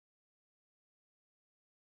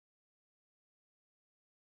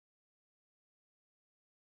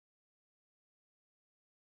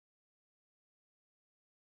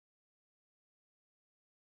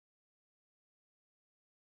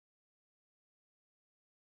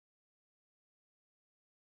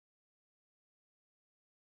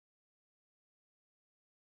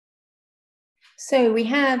So we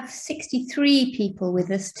have 63 people with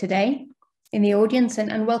us today in the audience,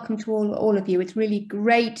 and welcome to all of you. It's really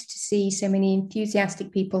great to see so many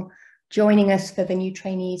enthusiastic people joining us for the new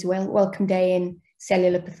trainees welcome day in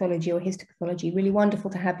cellular pathology or histopathology. Really wonderful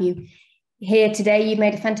to have you here today. You've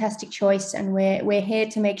made a fantastic choice, and we're here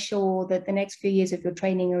to make sure that the next few years of your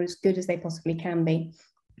training are as good as they possibly can be.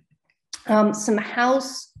 Some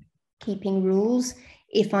housekeeping rules,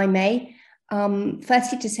 if I may.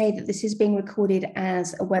 Firstly, to say that this is being recorded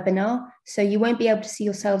as a webinar, so you won't be able to see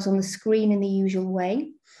yourselves on the screen in the usual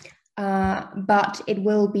way, but it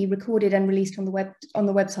will be recorded and released on the website, on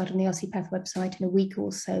the RCPath website in a week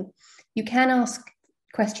or so. You can ask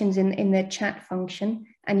questions in the chat function,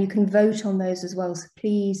 and you can vote on those as well, so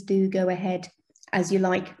please do go ahead as you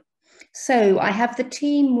like. So I have the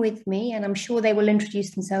team with me, and I'm sure they will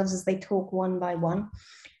introduce themselves as they talk one by one.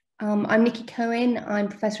 I'm Nicki Cohen. I'm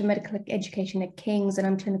Professor of Medical Education at King's, and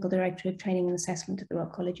I'm Clinical Director of Training and Assessment at the Royal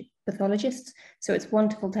College of Pathologists. So it's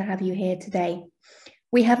wonderful to have you here today.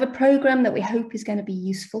 We have a programme that we hope is going to be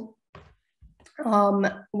useful.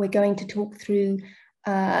 We're going to talk through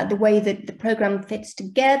the way that the programme fits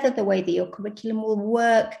together, the way that your curriculum will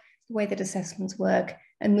work, the way that assessments work,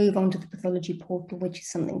 and move on to the pathology portal, which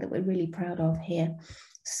is something that we're really proud of here.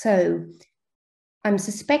 So I'm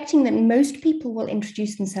suspecting that most people will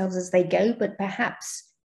introduce themselves as they go, but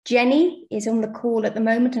perhaps Jenny is on the call at the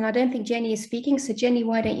moment, and I don't think Jenny is speaking. So Jenny,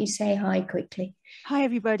 why don't you say hi quickly? Hi,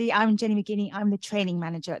 everybody. I'm Jenny McGinney. I'm the training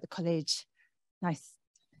manager at the college. Nice.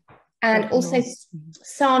 And also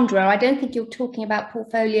Sandra, I don't think you're talking about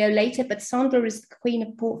portfolio later, but Sandra is the queen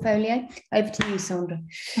of portfolio. Over to you, Sandra.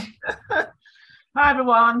 Hi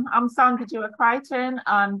everyone, I'm Sandra Crichton.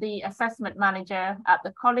 I'm the assessment manager at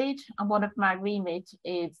the college, and one of my remit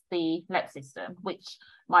is the LEP system, which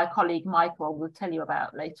my colleague Michael will tell you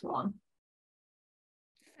about later on.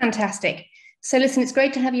 Fantastic. So listen, it's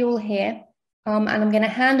great to have you all here. And I'm going to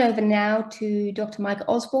hand over now to Dr. Mike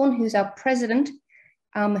Osborn, who's our president,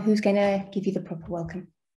 who's going to give you the proper welcome.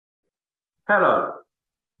 Hello.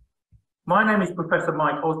 My name is Professor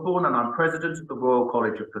Mike Osborn, and I'm president of the Royal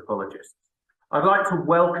College of Pathologists. I'd like to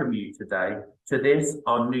welcome you today to this,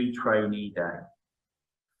 our new trainee day.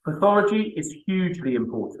 Pathology is hugely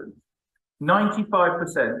important.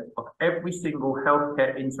 95% of every single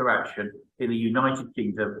healthcare interaction in the United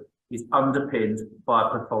Kingdom is underpinned by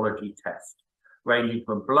a pathology test, ranging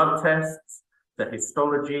from blood tests to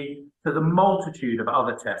histology to the multitude of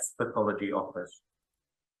other tests pathology offers.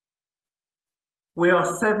 We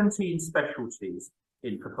are 17 specialties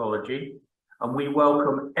in pathology, and we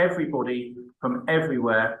welcome everybody from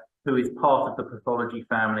everywhere who is part of the pathology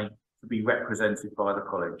family to be represented by the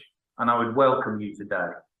college. And I would welcome you today.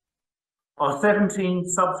 Our 17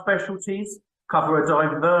 subspecialties cover a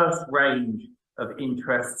diverse range of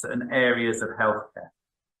interests and areas of healthcare.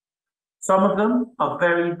 Some of them are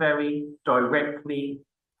very, very directly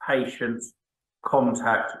patient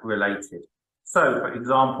contact related. So, for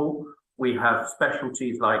example, we have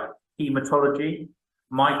specialties like hematology,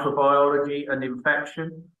 microbiology and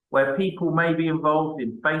infection, where people may be involved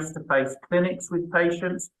in face-to-face clinics with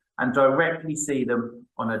patients and directly see them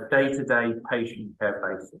on a day-to-day patient care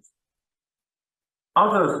basis.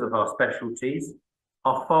 Others of our specialties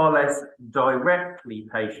are far less directly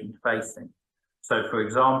patient-facing. So, for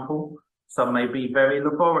example, some may be very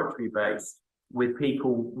laboratory-based, with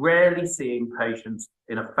people rarely seeing patients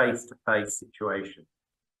in a face-to-face situation.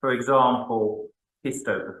 For example,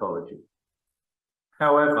 histopathology.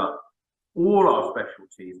 However, all our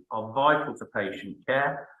specialties are vital to patient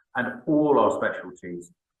care, and all our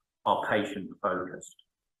specialties are patient focused.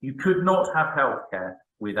 You could not have healthcare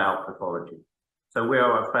without pathology. So we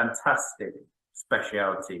are a fantastic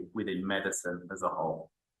specialty within medicine as a whole.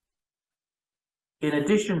 In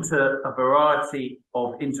addition to a variety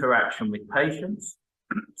of interaction with patients,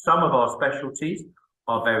 some of our specialties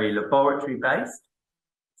are very laboratory based.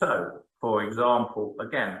 So, for example,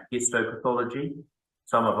 again, histopathology,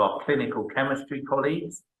 some of our clinical chemistry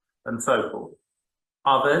colleagues, and so forth.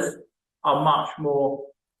 Others are much more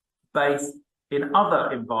based in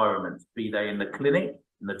other environments, be they in the clinic,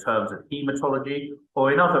 in the terms of hematology,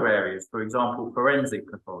 or in other areas, for example, forensic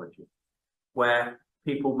pathology, where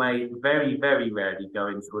people may very, very rarely go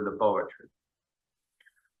into a laboratory.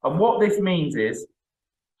 And what this means is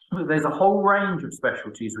that there's a whole range of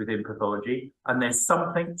specialties within pathology, and there's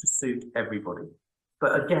something to suit everybody.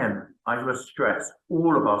 But again, I must stress,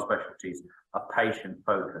 all of our specialties are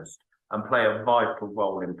patient-focused and play a vital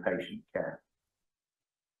role in patient care.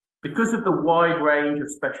 Because of the wide range of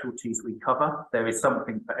specialties we cover, there is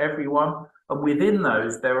something for everyone, and within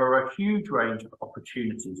those, there are a huge range of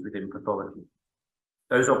opportunities within pathology.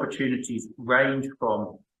 Those opportunities range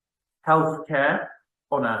from healthcare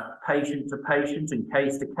on a patient-to-patient and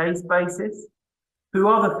case-to-case basis to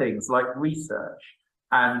other things like research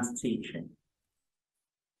and teaching.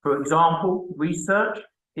 For example, research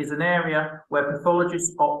is an area where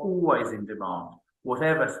pathologists are always in demand,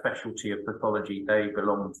 whatever specialty of pathology they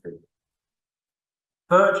belong to.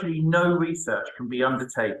 Virtually no research can be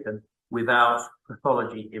undertaken without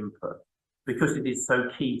pathology input, because it is so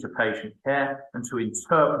key to patient care and to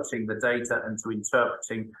interpreting the data and to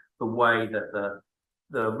interpreting the way that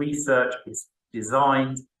the research is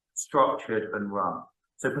designed, structured and run.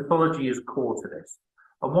 So pathology is core to this.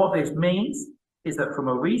 And what this means is that from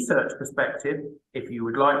a research perspective, if you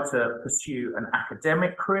would like to pursue an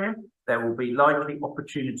academic career, there will be likely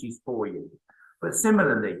opportunities for you. But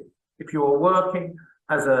similarly, if you are working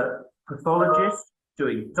as a pathologist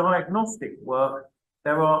doing diagnostic work,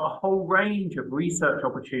 there are a whole range of research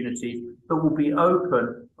opportunities that will be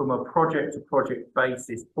open from a project-to-project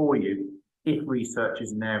basis for you if research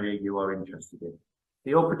is an area you are interested in.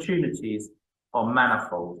 The opportunities are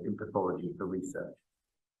manifold in pathology for research.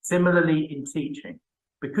 Similarly, in teaching,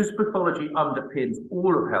 because pathology underpins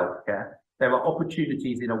all of healthcare, there are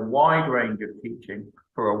opportunities in a wide range of teaching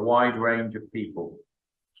for a wide range of people,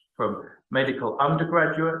 from medical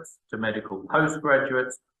undergraduates to medical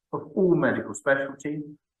postgraduates of all medical specialties,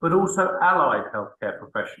 but also allied healthcare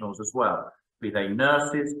professionals as well, be they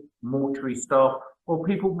nurses, mortuary staff, or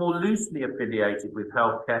people more loosely affiliated with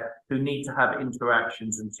healthcare who need to have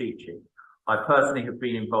interactions and teaching. I personally have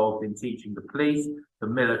been involved in teaching the police, the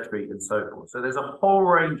military, and so forth. So there's a whole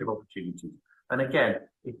range of opportunities. And again,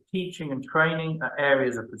 if teaching and training are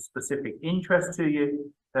areas of specific interest to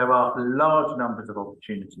you, there are large numbers of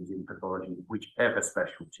opportunities in pathology, whichever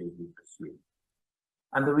specialty you pursue.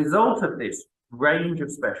 And the result of this range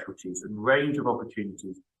of specialties and range of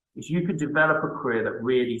opportunities is you can develop a career that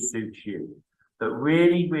really suits you, that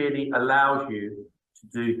really allows you to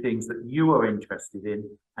do things that you are interested in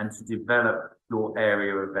and to develop your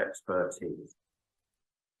area of expertise.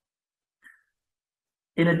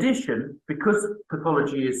 In addition, because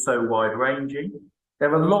pathology is so wide-ranging,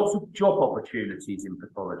 there are lots of job opportunities in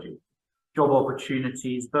pathology. Job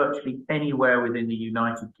opportunities virtually anywhere within the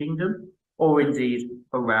United Kingdom or indeed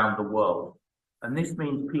around the world. And this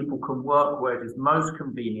means people can work where it is most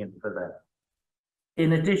convenient for them.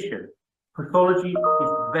 In addition, pathology is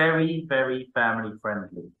very family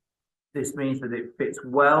friendly. This means that it fits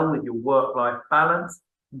well with your work-life balance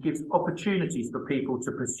and gives opportunities for people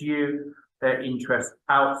to pursue their interests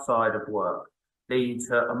outside of work, leading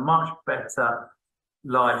to a much better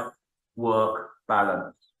life-work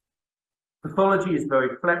balance. Pathology is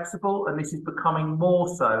very flexible, and this is becoming more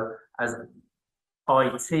so as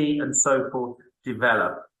IT and so forth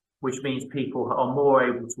develop, which means people are more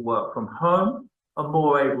able to work from home, are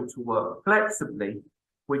more able to work flexibly,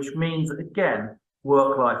 which means, again,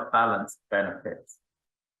 work-life balance benefits.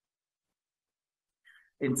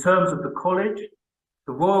 In terms of the college,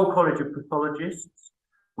 the Royal College of Pathologists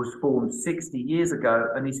was formed 60 years ago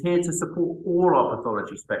and is here to support all our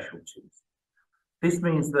pathology specialties. This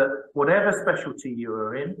means that whatever specialty you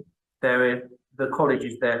are in, the college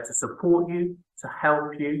is there to support you, to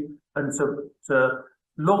help you, and to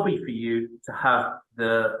lobby for you to have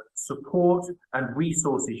the support and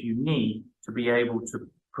resources you need to be able to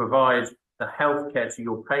provide the healthcare to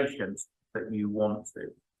your patients that you want to,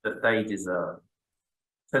 that they deserve.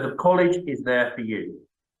 So the college is there for you.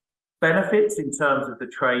 Benefits in terms of the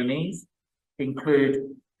trainees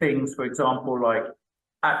include things, for example, like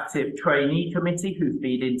active trainee committee who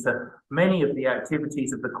feed into many of the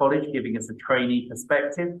activities of the college, giving us a trainee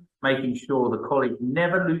perspective, making sure the college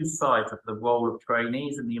never lose sight of the role of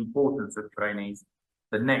trainees and the importance of trainees,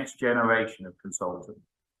 the next generation of consultants.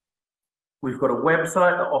 We've got a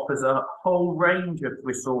website that offers a whole range of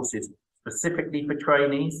resources specifically for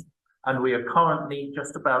trainees, and we are currently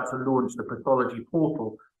just about to launch the Pathology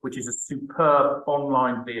Portal, which is a superb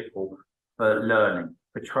online vehicle for learning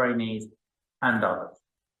for trainees and others.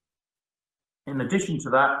 In addition to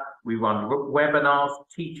that, we run webinars,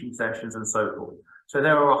 teaching sessions, and so forth. So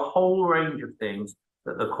there are a whole range of things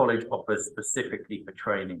that the college offers specifically for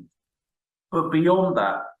training. But beyond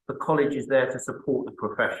that, the college is there to support the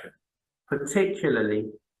profession,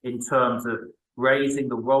 particularly in terms of raising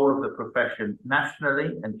the role of the profession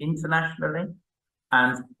nationally and internationally,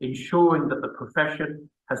 and ensuring that the profession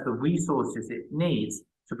has the resources it needs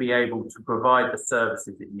to be able to provide the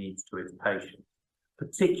services it needs to its patients,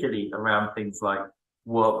 particularly around things like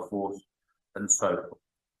workforce and so forth.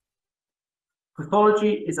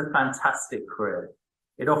 Pathology is a fantastic career.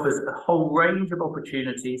 It offers a whole range of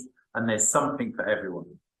opportunities, and there's something for everyone.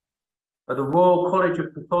 At the Royal College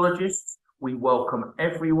of Pathologists, we welcome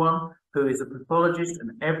everyone who is a pathologist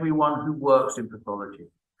and everyone who works in pathology.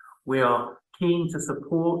 We are keen to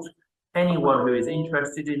support anyone who is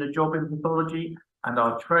interested in a job in pathology, and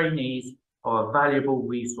our trainees are a valuable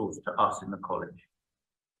resource to us in the college.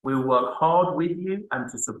 We will work hard with you and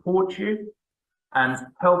to support you and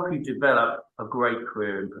help you develop a great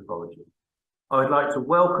career in pathology. I would like to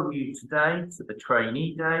welcome you today to the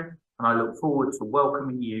Trainee Day, and I look forward to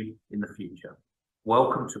welcoming you in the future.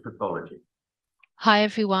 Welcome to pathology. Hi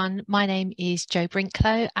everyone, my name is Jo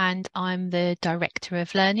Brinklow and I'm the Director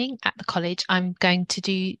of Learning at the college. I'm going to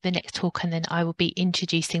do the next talk and then I will be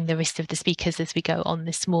introducing the rest of the speakers as we go on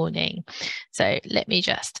this morning. So let me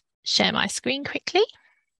just share my screen quickly.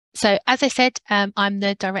 So as I said, I'm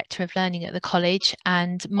the Director of Learning at the college,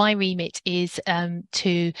 and my remit is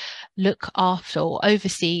to look after or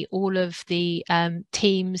oversee all of the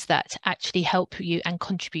teams that actually help you and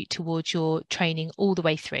contribute towards your training all the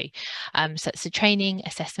way through. So it's the training,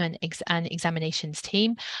 assessment and examinations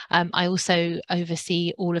team. I also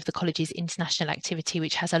oversee all of the college's international activity,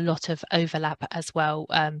 which has a lot of overlap as well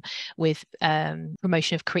with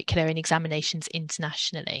promotion of curricula and examinations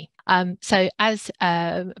internationally. So as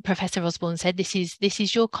Professor Osborn said, this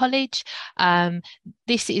is your college.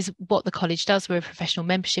 This is what the college does. We're a professional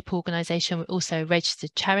membership organisation. We're also a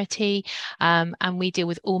registered charity, and we deal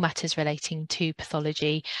with all matters relating to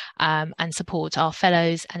pathology and support our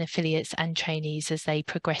fellows and affiliates and trainees as they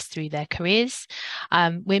progress through their careers.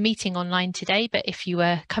 We're meeting online today, but if you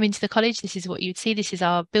were coming to the college, this is what you'd see. This is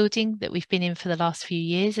our building that we've been in for the last few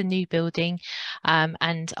years, a new building,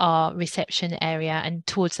 and our reception area, and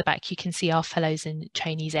towards the back you can see our fellows and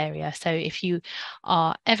trainees area. So if you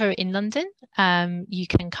are ever in London, you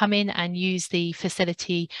can come in and use the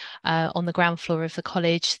facility on the ground floor of the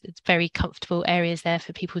college. It's very comfortable areas there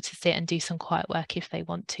for people to sit and do some quiet work if they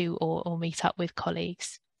want to, or meet up with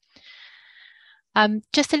colleagues.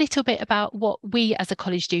 Just a little bit about what we as a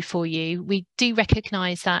college do for you. We do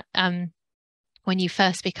recognise that when you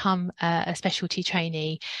first become a specialty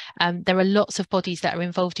trainee, there are lots of bodies that are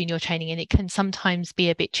involved in your training, and it can sometimes be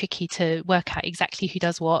a bit tricky to work out exactly who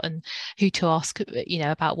does what and who to ask,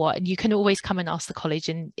 about what. And you can always come and ask the college,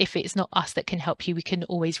 and if it's not us that can help you, we can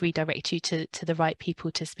always redirect you to the right people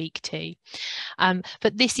to speak to.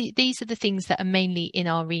 But these are the things that are mainly in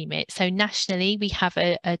our remit. So nationally, we have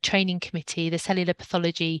a training committee, the Cellular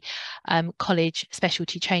Pathology College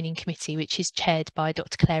Specialty Training Committee, which is chaired by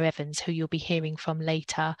Dr. Clair Evans, who you'll be hearing from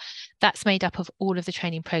later. That's made up of all of the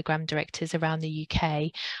training programme directors around the UK,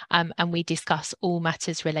 and we discuss all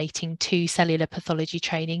matters relating to cellular pathology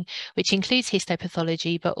training, which includes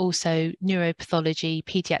histopathology, but also neuropathology,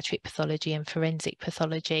 paediatric pathology and forensic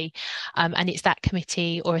pathology. And it's that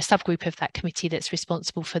committee, or a subgroup of that committee, that's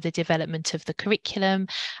responsible for the development of the curriculum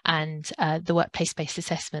and the workplace-based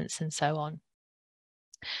assessments and so on.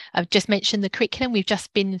 I've just mentioned the curriculum. We've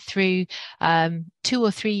just been through 2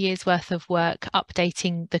 or 3 years worth of work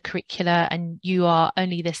updating the curricula, and you are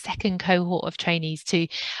only the second cohort of trainees to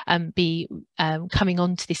be coming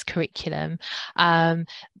onto this curriculum.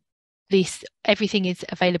 Everything is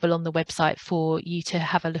available on the website for you to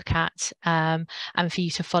have a look at and for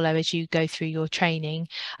you to follow as you go through your training.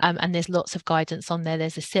 And there's lots of guidance on there.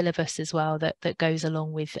 There's a syllabus as well that goes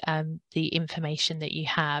along with the information that you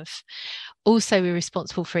have. Also, we're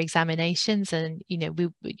responsible for examinations, and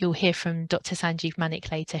you'll hear from Dr. Sanjiv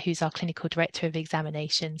Manek later, who's our clinical director of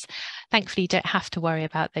examinations. Thankfully, you don't have to worry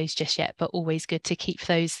about those just yet, but always good to keep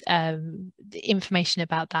those information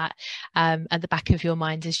about that at the back of your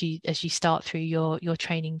mind as you start through your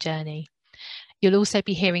training journey. You'll also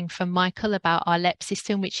be hearing from Michael about our LEP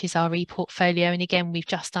system, which is our e-portfolio. And again, we've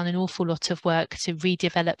just done an awful lot of work to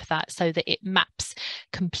redevelop that so that it maps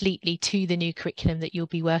completely to the new curriculum that you'll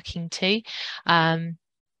be working to.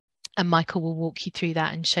 And Michael will walk you through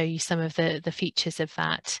that and show you some of the features of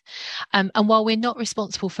that. And while we're not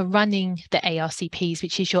responsible for running the ARCPs,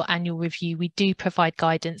 which is your annual review, we do provide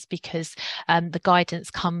guidance because the guidance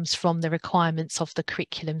comes from the requirements of the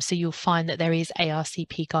curriculum. So you'll find that there is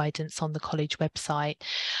ARCP guidance on the college website.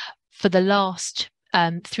 For the last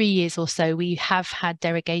 3 years or so, we have had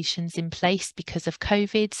derogations in place because of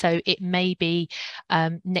COVID. So it may be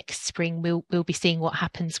next spring we'll be seeing what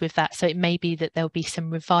happens with that. So it may be that there'll be some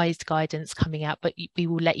revised guidance coming out, but we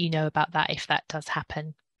will let you know about that if that does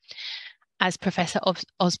happen. As Professor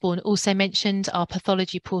Osborn also mentioned, our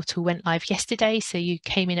pathology portal went live yesterday, so you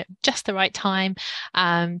came in at just the right time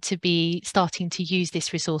to be starting to use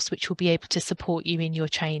this resource, which will be able to support you in your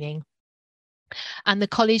training. And the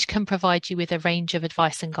college can provide you with a range of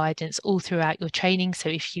advice and guidance all throughout your training. So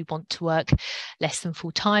if you want to work less than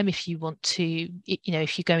full time, if you want to, you know,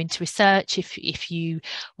 if you go into research, if you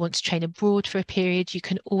want to train abroad for a period, you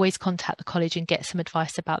can always contact the college and get some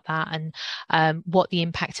advice about that and what the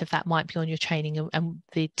impact of that might be on your training, and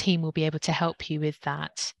the team will be able to help you with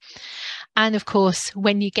that. And of course,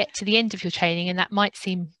 when you get to the end of your training, and that might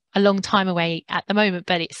seem a long time away at the moment,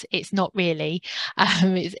 but it's not really.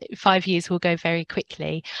 5 years will go very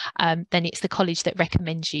quickly. Then it's the college that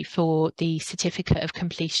recommends you for the certificate of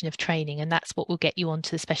completion of training, and that's what will get you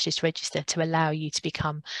onto the specialist register to allow you to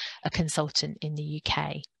become a consultant in the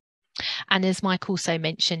UK. And as Mike also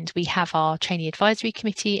mentioned, we have our trainee advisory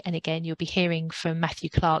committee, and again you'll be hearing from Matthew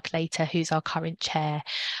Clarke later, who's our current chair,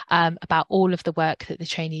 about all of the work that the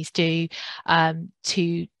trainees do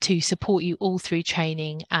to support you all through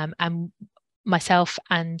training. And myself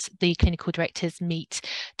and the clinical directors meet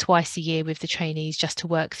twice a year with the trainees just to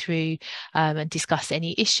work through and discuss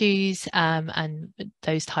any issues and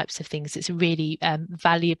those types of things. It's a really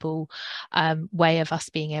valuable way of us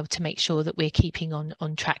being able to make sure that we're keeping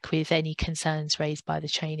on track with any concerns raised by the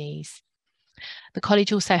trainees. The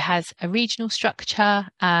college also has a regional structure,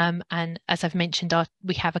 and as I've mentioned,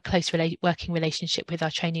 we have a close working relationship with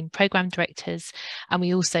our training programme directors, and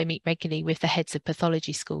we also meet regularly with the heads of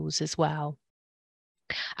pathology schools as well.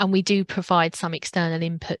 And we do provide some external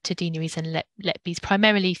input to deaneries and LEPBs,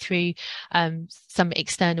 primarily through some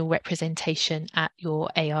external representation at your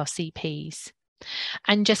ARCPs.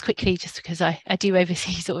 And just quickly, just because I do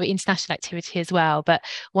oversee sort of international activity as well, but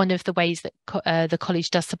one of the ways that the college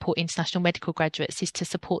does support international medical graduates is to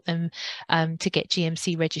support them to get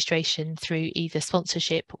GMC registration through either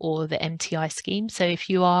sponsorship or the MTI scheme. So if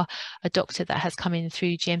you are a doctor that has come in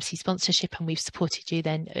through GMC sponsorship and we've supported you,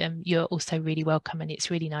 then you're also really welcome, and it's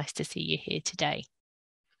really nice to see you here today.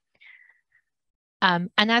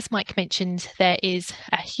 And as Mike mentioned, there is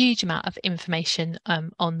a huge amount of information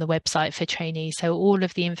on the website for trainees. So all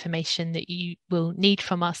of the information that you will need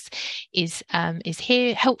from us is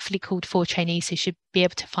here, helpfully called for trainees. So you should be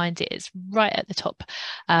able to find it. It's right at the top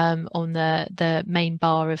on the main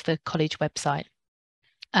bar of the college website.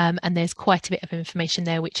 And there's quite a bit of information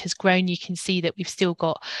there which has grown. You can see that we've still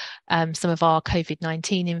got some of our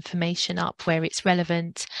COVID-19 information up where it's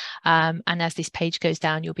relevant, and as this page goes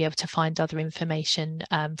down you'll be able to find other information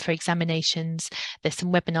for examinations. There's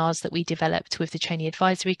some webinars that we developed with the Trainee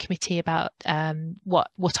Advisory Committee about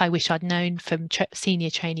what I wish I'd known from senior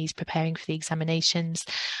trainees preparing for the examinations,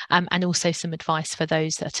 and also some advice for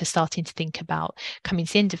those that are starting to think about coming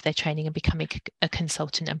to the end of their training and becoming a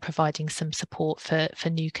consultant, and providing some support for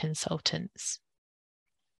new consultants.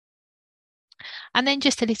 And then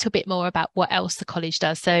just a little bit more about what else the college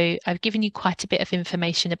does. So I've given you quite a bit of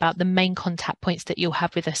information about the main contact points that you'll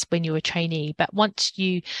have with us when you're a trainee. But once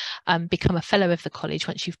you become a fellow of the college,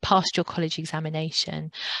 once you've passed your college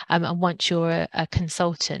examination, and once you're a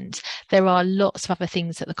consultant, there are lots of other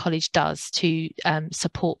things that the college does to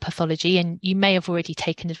support pathology. And you may have already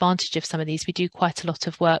taken advantage of some of these. We do quite a lot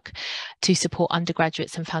of work to support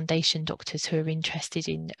undergraduates and foundation doctors who are interested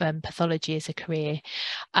in pathology as a career.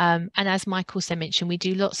 And as Mike also mentioned, we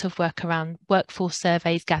do lots of work around workforce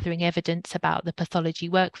surveys, gathering evidence about the pathology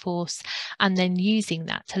workforce, and then using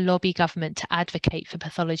that to lobby government to advocate for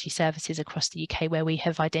pathology services across the UK, where we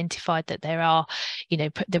have identified that there are,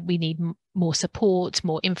 that we need more support,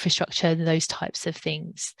 more infrastructure, those types of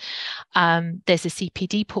things. There's a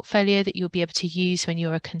CPD portfolio that you'll be able to use when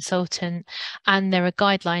you're a consultant, and there are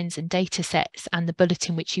guidelines and data sets and the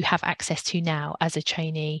bulletin which you have access to now as a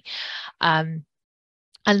trainee.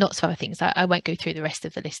 And lots of other things. I won't go through the rest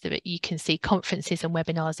of the list of it. You can see conferences and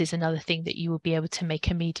webinars is another thing that you will be able to make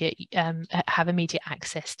have immediate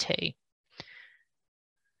access to.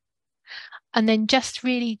 And then just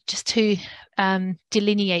to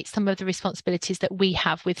delineate some of the responsibilities that we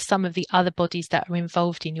have with some of the other bodies that are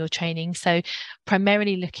involved in your training. So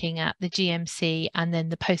primarily looking at the GMC and then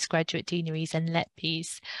the postgraduate deaneries and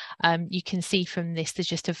LEPBs. You can see from this, there's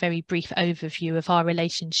just a very brief overview of our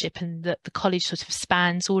relationship, and that the college sort of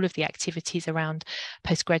spans all of the activities around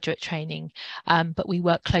postgraduate training, but we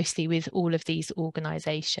work closely with all of these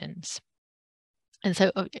organisations. And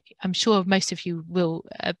so I'm sure most of you will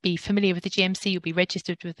be familiar with the GMC, you'll be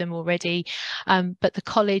registered with them already, but the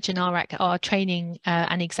college and our training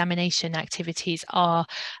and examination activities are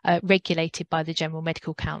regulated by the General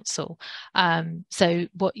Medical Council. So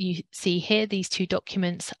what you see here, these two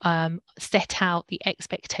documents set out the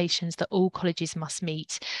expectations that all colleges must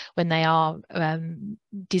meet when they are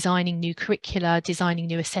designing new curricula, designing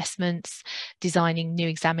new assessments, designing new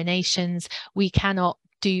examinations. We cannot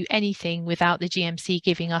do anything without the GMC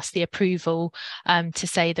giving us the approval to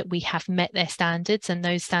say that we have met their standards, and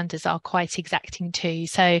those standards are quite exacting too.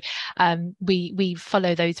 So we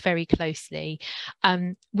follow those very closely.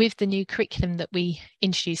 With the new curriculum that we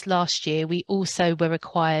introduced last year, we also were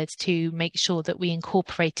required to make sure that we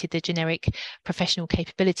incorporated the generic professional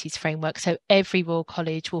capabilities framework. So every Royal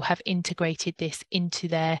College will have integrated this into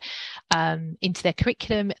their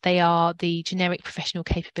curriculum. They are the generic professional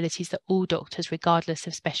capabilities that all doctors, regardless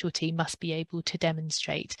of specialty, must be able to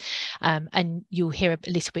demonstrate. And you'll hear a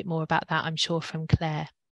little bit more about that, I'm sure, from Claire.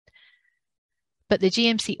 But the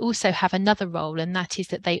GMC also have another role, and that is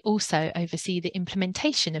that they also oversee the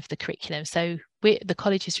implementation of the curriculum. So the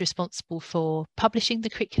college is responsible for publishing the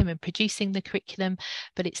curriculum and producing the curriculum,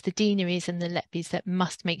 but it's the deaneries and the LEPBs that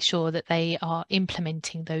must make sure that they are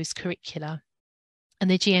implementing those curricula.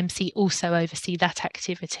 And the GMC also oversee that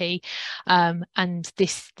activity. And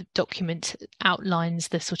this document outlines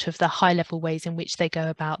the sort of the high level ways in which they go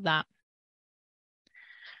about that.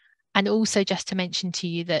 And also just to mention to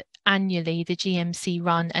you that annually the GMC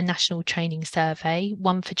run a national training survey,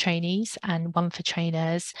 one for trainees and one for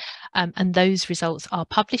trainers. And those results are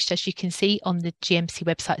published, as you can see, on the GMC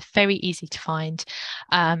website. It's very easy to find,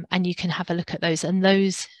 and you can have a look at those. And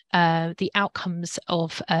those the outcomes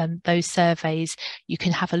of those surveys you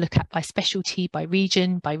can have a look at by specialty, by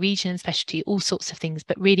region and specialty, all sorts of things,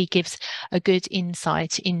 but really gives a good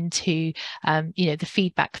insight into the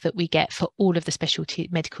feedback that we get for all of the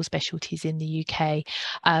medical specialties in the UK,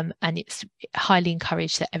 and it's highly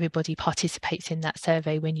encouraged that everybody participates in that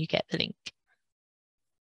survey when you get the link.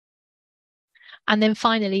 And then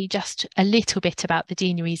finally, just a little bit about the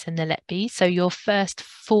deaneries and the LEPBs. So your first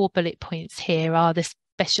 4 bullet points here are the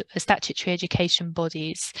statutory education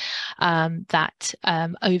bodies that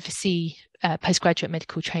oversee postgraduate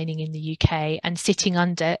medical training in the UK, and sitting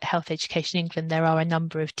under Health Education England there are a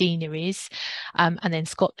number of deaneries, and then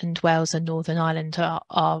Scotland, Wales and Northern Ireland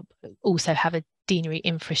are also have a deanery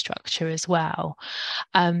infrastructure as well.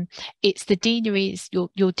 It's the deaneries,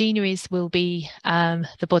 your deaneries will be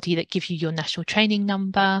the body that give you your national training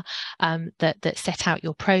number, that set out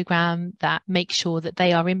your programme, that make sure that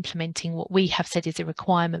they are implementing what we have said is a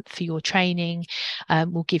requirement for your training,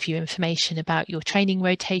 will give you information about your training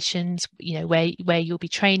rotations, where you'll be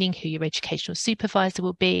training, who your educational supervisor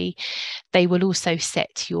will be. They will also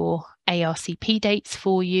set your ARCP dates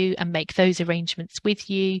for you and make those arrangements with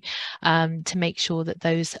you to make sure that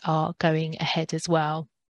those are going ahead as well.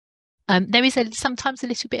 There is sometimes a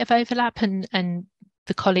little bit of overlap, and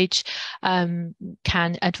the college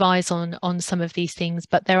can advise on some of these things,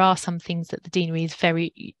 but there are some things that the deanery is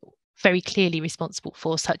very clearly responsible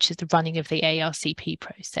for, such as the running of the ARCP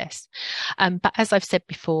process. But as I've said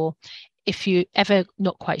before, if you're ever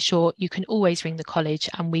not quite sure, you can always ring the college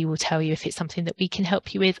and we will tell you if it's something that we can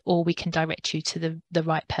help you with, or we can direct you to the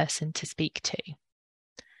right person to speak to.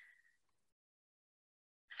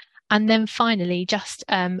 And then finally, just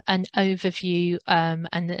an overview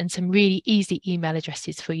and some really easy email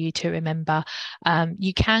addresses for you to remember.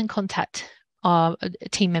 You can contact our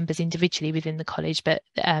team members individually within the college, but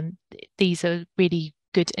these are really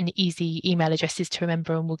good and easy email addresses to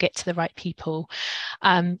remember, and we'll get to the right people.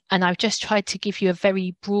 And I've just tried to give you a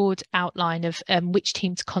very broad outline of which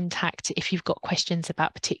team to contact if you've got questions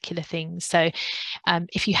about particular things. So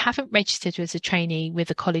if you haven't registered as a trainee with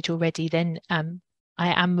the college already, then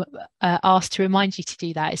I am asked to remind you to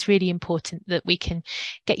do that. It's really important that we can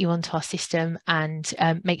get you onto our system and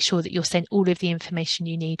make sure that you're sent all of the information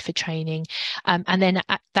you need for training. And then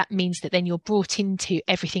that means that then you're brought into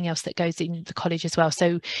everything else that goes in the college as well.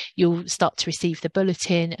 So you'll start to receive the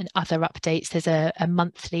bulletin and other updates. There's a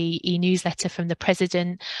monthly e-newsletter from the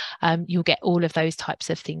president. You'll get all of those types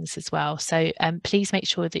of things as well. So please make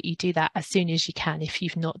sure that you do that as soon as you can if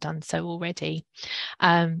you've not done so already.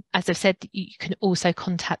 As I've said, you can also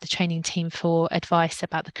contact the training team for advice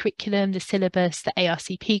about the curriculum, the syllabus, the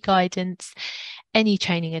ARCP guidance, any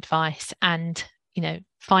training advice, and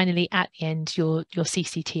finally at the end your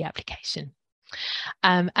CCT application.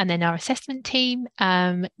 And then our assessment team,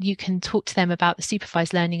 you can talk to them about the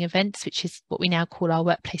supervised learning events, which is what we now call our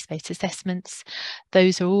workplace-based assessments.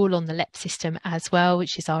 Those are all on the LEP system as well,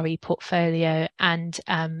 which is our e-portfolio, and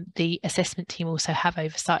the assessment team also have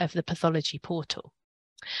oversight of the pathology portal.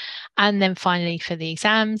 And then finally for the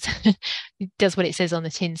exams, it does what it says on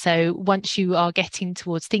the tin. So once you are getting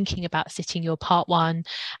towards thinking about sitting your part 1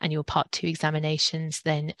 and your part 2 examinations,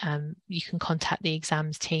 then you can contact the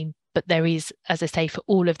exams team. But there is, as I say, for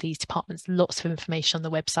all of these departments, lots of information on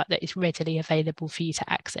the website that is readily available for you to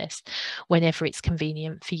access whenever it's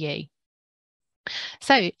convenient for you.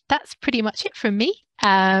 So that's pretty much it from me.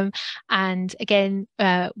 And again,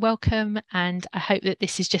 welcome, and I hope that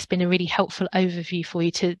this has just been a really helpful overview for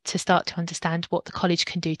you to start to understand what the college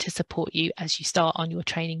can do to support you as you start on your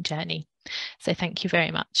training journey. So thank you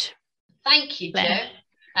very much. Thank you, Claire.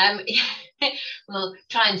 Jo. We'll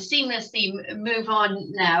try and seamlessly move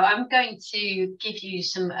on now. I'm going to give you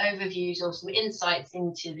some overviews or some insights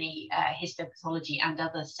into the histopathology and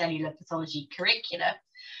other cellular pathology curricula.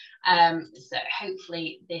 So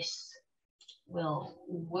hopefully this will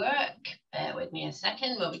work. Bear with me a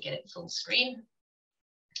second while we get it full screen.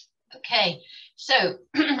 Okay, so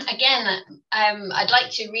again, I'd like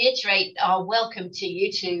to reiterate our welcome to you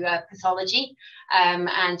to pathology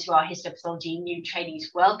and to our histopathology new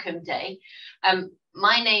trainees welcome day.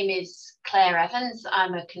 My name is Claire Evans.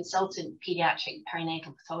 I'm a consultant paediatric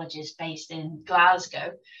perinatal pathologist based in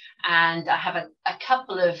Glasgow, and I have a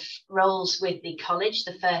couple of roles with the college,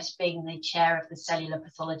 the first being the chair of the Cellular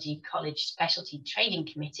Pathology College Specialty Training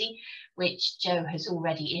Committee, which Jo has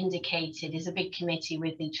already indicated is a big committee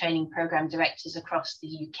with the training programme directors across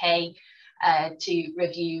the UK to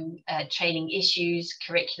review training issues,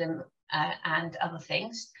 curriculum and other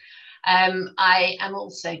things. I am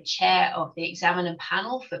also chair of the examiner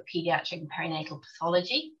panel for paediatric and perinatal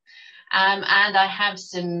pathology. And I have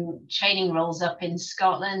some training roles up in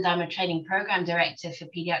Scotland. I'm a training programme director for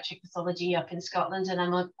paediatric pathology up in Scotland, and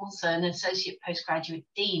I'm also an associate postgraduate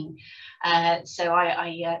dean. So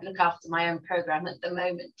I look after my own programme at the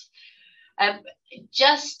moment.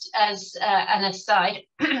 Just as an aside,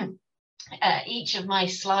 each of my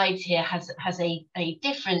slides here has a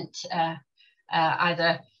different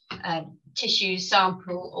either tissue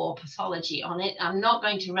sample or pathology on it. I'm not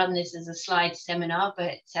going to run this as a slide seminar,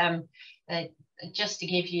 but just to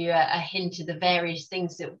give you a hint of the various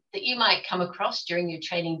things that you might come across during your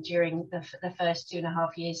training during the first 2.5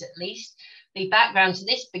 years at least. The background to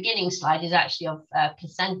this beginning slide is actually of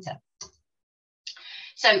placenta.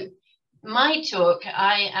 So my talk,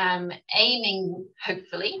 I am aiming,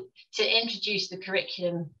 hopefully, to introduce the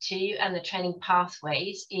curriculum to you and the training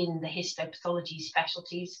pathways in the histopathology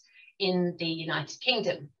specialties in the United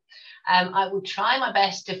Kingdom. I will try my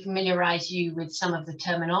best to familiarise you with some of the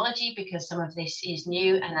terminology because some of this is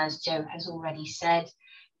new, and as Jo has already said,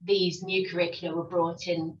 these new curricula were brought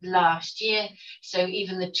in last year, so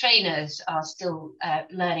even the trainers are still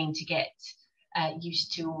learning to get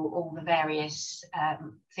used to all the various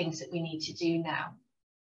things that we need to do now.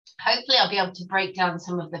 Hopefully I'll be able to break down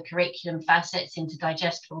some of the curriculum facets into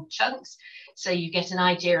digestible chunks so you get an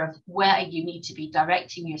idea of where you need to be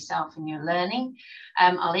directing yourself in your learning.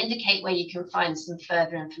 I'll indicate where you can find some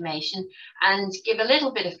further information and give a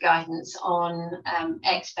little bit of guidance on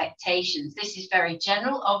expectations. This is very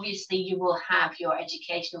general. Obviously you will have your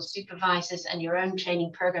educational supervisors and your own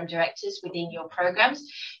training program directors within your programs.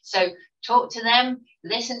 So talk to them,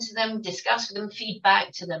 listen to them, discuss with them,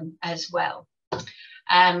 feedback to them as well.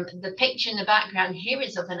 The picture in the background here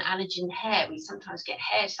is of an anagen hair. We sometimes get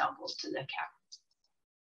hair samples to look at.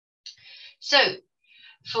 So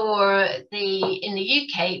in the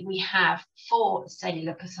UK, we have 4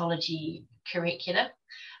 cellular pathology curricula.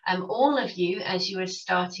 All of you, as you are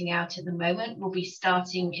starting out at the moment, will be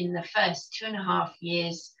starting in the first 2.5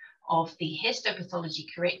 years of the histopathology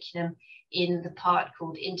curriculum in the part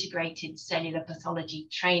called Integrated Cellular Pathology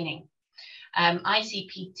Training.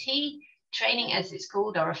 ICPT training, as it's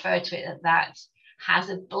called, or refer to it as that, has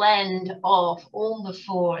a blend of all the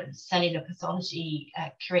 4 cellular pathology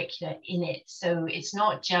curricula in it. So it's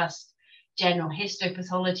not just general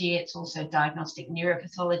histopathology, it's also diagnostic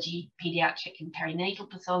neuropathology, pediatric and perinatal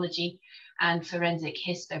pathology, and forensic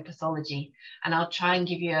histopathology. And I'll try and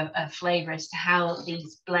give you a flavour as to how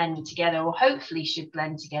these blend together, or hopefully should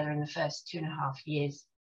blend together in the first 2.5 years.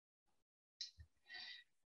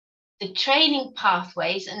 The training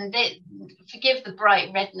pathways, and forgive the bright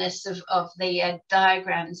redness of the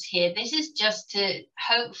diagrams here. This is just to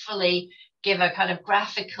hopefully give a kind of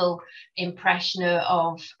graphical impression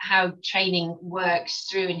of how training works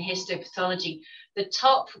through in histopathology. The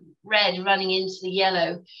top red running into the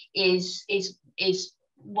yellow is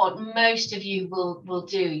what most of you will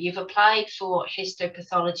do. You've applied for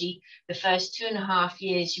histopathology. The first 2.5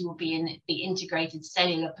 years you will be in the integrated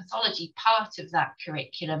cellular pathology part of that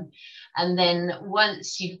curriculum, and then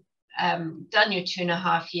once you've done your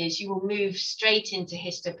 2.5 years, you will move straight into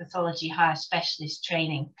histopathology higher specialist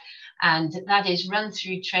training, and that is run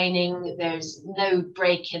through training. There's no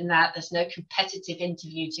break in that. There's no competitive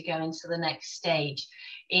interview to go into the next stage.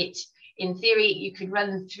 In theory, you could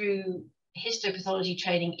run through histopathology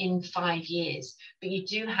training in 5 years, but you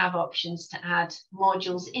do have options to add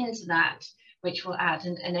modules into that which will add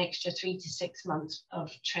an extra 3 to 6 months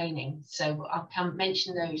of training. So I'll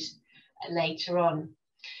mention those later on.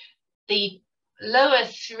 The lower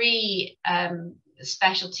 3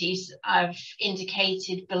 specialties I've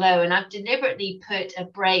indicated below, and I've deliberately put a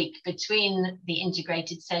break between the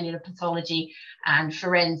integrated cellular pathology and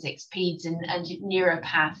forensics, peds and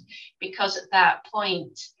neuropath, because at that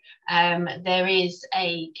point there is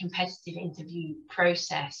a competitive interview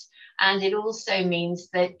process, and it also means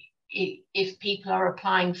that if people are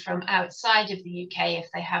applying from outside of the UK, if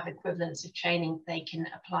they have equivalents of training, they can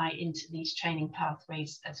apply into these training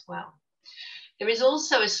pathways as well. There is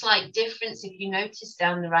also a slight difference, if you notice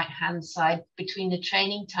down the right-hand side, between the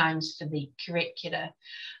training times for the curricula.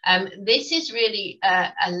 This is really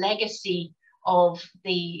a legacy of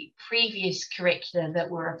the previous curricula that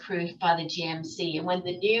were approved by the GMC. And when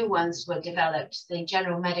the new ones were developed, the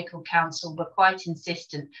General Medical Council were quite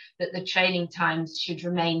insistent that the training times should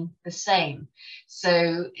remain the same.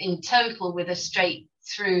 So in total, with a straight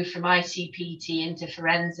through from ICPT into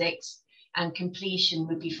forensics, and completion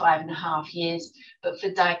would be 5.5 years, but for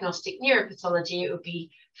diagnostic neuropathology, it would be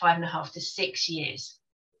 5.5 to 6 years.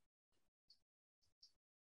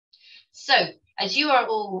 So, as you are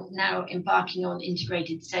all now embarking on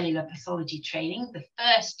integrated cellular pathology training, the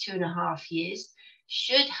first 2.5 years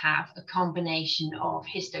should have a combination of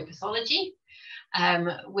histopathology,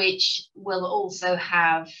 which will also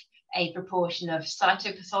have a proportion of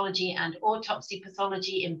cytopathology and autopsy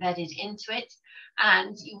pathology embedded into it.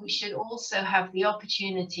 And you should also have the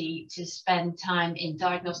opportunity to spend time in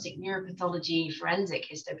diagnostic neuropathology, forensic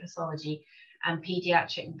histopathology, and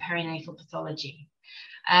pediatric and perinatal pathology.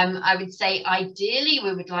 I would say ideally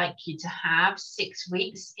we would like you to have 6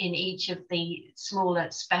 weeks in each of the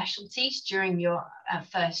smaller specialties during your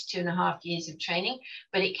first 2.5 years of training,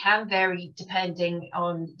 but it can vary depending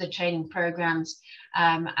on the training programs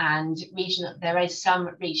and regional. There is some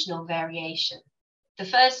regional variation. The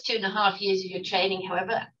first 2.5 years of your training,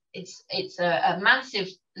 however, it's a massive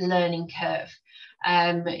learning curve.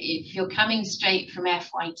 If you're coming straight from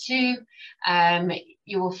FY2,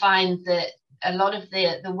 you will find that a lot of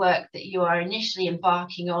the work that you are initially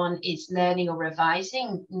embarking on is learning or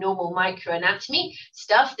revising normal microanatomy,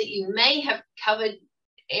 stuff that you may have covered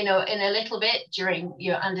in a little bit during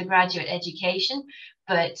your undergraduate education,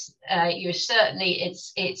 but you're certainly,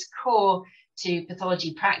 it's core to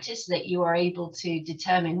pathology practice that you are able to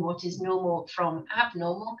determine what is normal from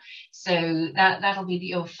abnormal. So that'll be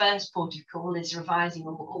your first port of call, is revising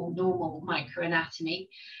all normal microanatomy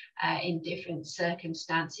in different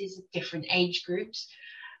circumstances, different age groups.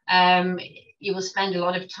 You will spend a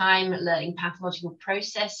lot of time learning pathological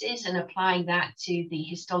processes and applying that to the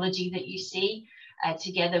histology that you see,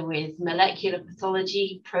 together with molecular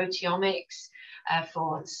pathology, proteomics.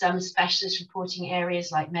 For some specialist reporting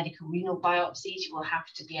areas like medical renal biopsies, you will have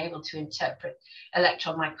to be able to interpret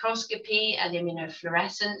electron microscopy and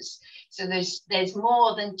immunofluorescence. So there's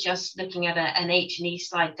more than just looking at an H&E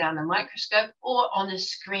slide down a microscope or on a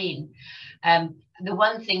screen. The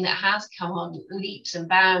one thing that has come on leaps and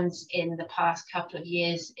bounds in the past couple of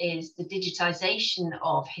years is the digitization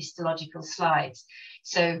of histological slides.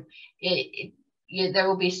 So there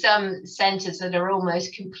will be some centres that are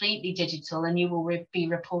almost completely digital, and you will be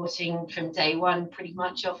reporting from day one pretty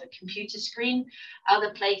much off a computer screen. Other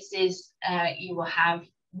places you will have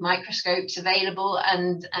microscopes available,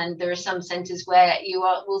 and there are some centres where you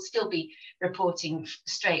will still be reporting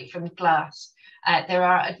straight from glass. There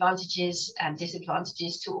are advantages and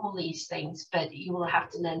disadvantages to all these things, but you will have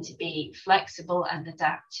to learn to be flexible and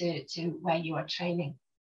adapt to where you are training.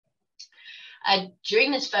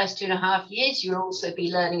 During this first 2.5 years, you'll also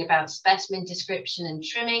be learning about specimen description and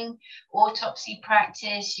trimming, autopsy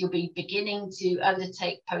practice. You'll be beginning to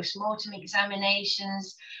undertake post-mortem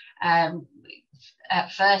examinations,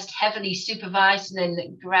 at first heavily supervised and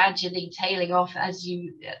then gradually tailing off as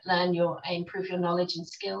you improve your knowledge and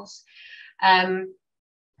skills.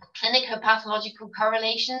 Clinical pathological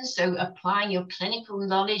correlations, so applying your clinical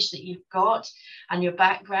knowledge that you've got and your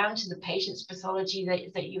background to the patient's pathology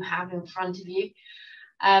that you have in front of you.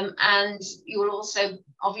 And you will also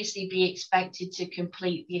obviously be expected to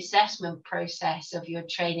complete the assessment process of your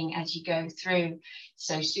training as you go through.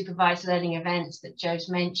 So supervised learning events that Joe's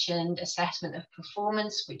mentioned, assessment of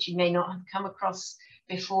performance, which you may not have come across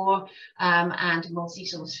before, and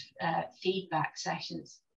multi-source feedback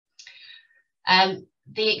sessions.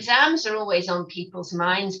 The exams are always on people's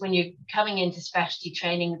minds. When you're coming into specialty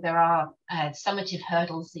training, there are summative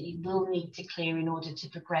hurdles that you will need to clear in order to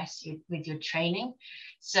progress with your training.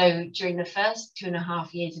 So during the first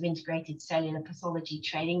 2.5 years of integrated cellular pathology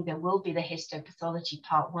training, there will be the histopathology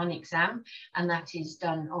part 1 exam, and that is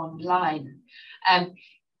done online.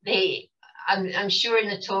 I'm sure in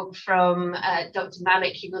the talk from Dr.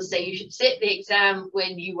 Manek, he will say you should sit the exam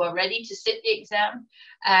when you are ready to sit the exam.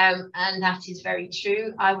 And that is very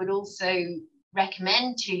true. I would also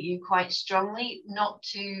recommend to you quite strongly not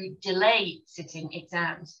to delay sitting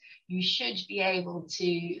exams. You should be able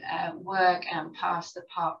to work and pass the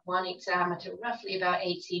part 1 exam at roughly about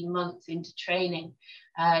 18 months into training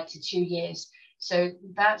to 2 years. So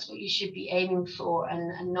that's what you should be aiming for,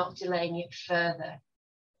 and not delaying it further.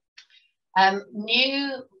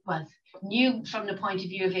 New from the point of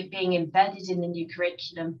view of it being embedded in the new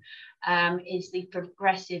curriculum is the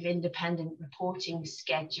progressive independent reporting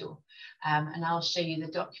schedule. And I'll show you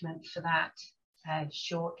the document for that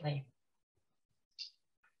shortly.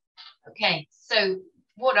 Okay, so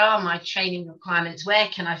what are my training requirements? Where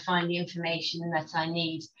can I find the information that I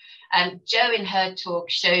need? Jo in her talk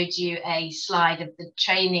showed you a slide of the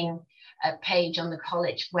training page on the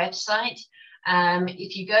college website.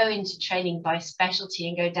 If you go into training by specialty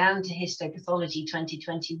and go down to Histopathology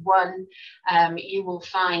 2021, you will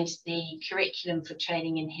find the curriculum for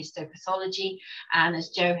training in histopathology. And as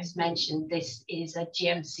Jo has mentioned, this is a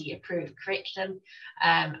GMC approved curriculum,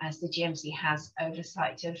 as the GMC has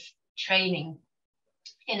oversight of training.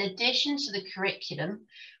 In addition to the curriculum,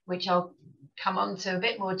 which I'll come on to a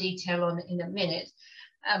bit more detail on in a minute,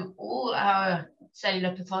 all our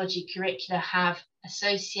cellular pathology curricula have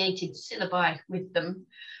associated syllabi with them,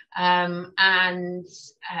 and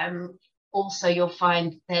also you'll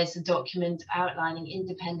find there's a document outlining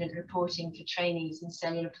independent reporting for trainees in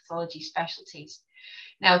cellular pathology specialties.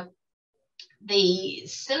 Now, the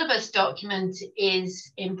syllabus document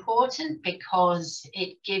is important because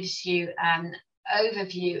it gives you an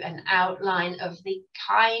overview, an outline of the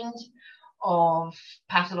kind of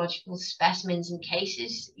pathological specimens and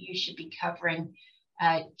cases you should be covering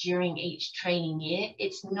during each training year.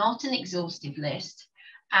 It's not an exhaustive list,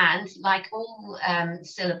 and like all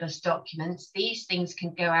syllabus documents, these things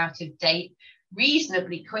can go out of date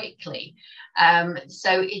reasonably quickly.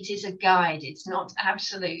 So it is a guide, it's not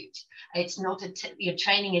absolute. It's not your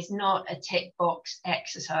training is not a tick box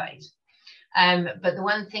exercise. But the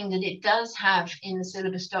one thing that it does have in the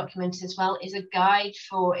syllabus document as well is a guide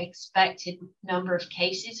for expected number of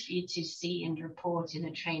cases for you to see and report in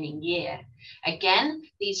a training year. Again,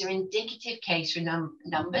 these are indicative case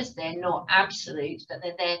numbers. They're not absolute, but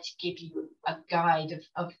they're there to give you a guide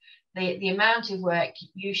of the amount of work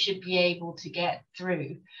you should be able to get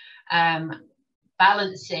through,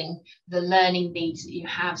 balancing the learning needs that you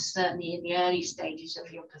have, certainly in the early stages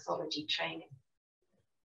of your pathology training.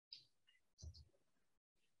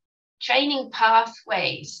 Training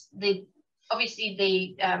pathways. Obviously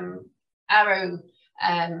the arrow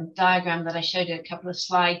diagram that I showed you a couple of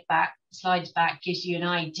slides back gives you an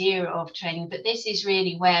idea of training, but this is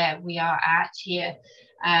really where we are at here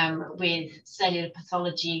with cellular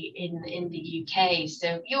pathology in the UK.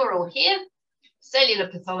 So you're all here, cellular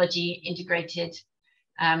pathology integrated,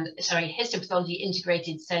 histopathology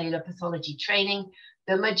integrated cellular pathology training.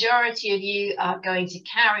 The majority of you are going to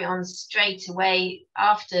carry on straight away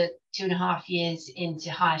after 2.5 years into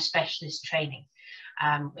higher specialist training.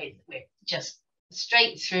 With just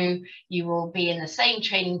straight through, you will be in the same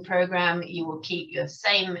training program, you will keep your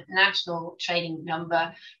same national training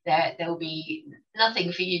number. There will be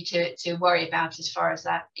nothing for you to worry about as far as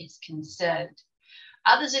that is concerned.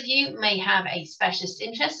 Others of you may have a specialist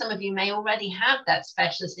interest. Some of you may already have that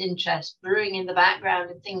specialist interest brewing in the background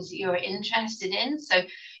of things that you're interested in. So,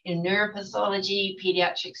 neuropathology,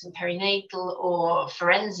 pediatrics and perinatal, or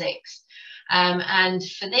forensics. And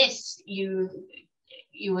for this, you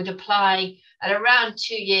would apply at around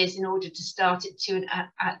 2 years in order to start at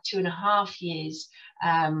 2.5 years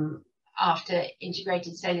after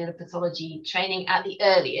integrated cellular pathology training at the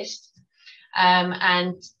earliest.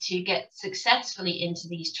 And to get successfully into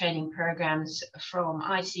these training programs from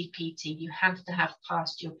ICPT, you have to have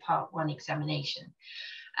passed your Part 1 examination.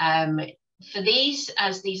 For these,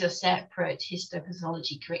 as these are separate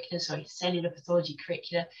histopathology curricula, cellular pathology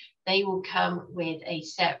curricula, they will come with a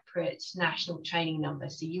separate national training number.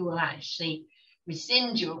 So you will actually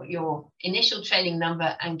rescind your initial training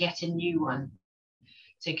number and get a new one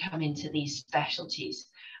to come into these specialties,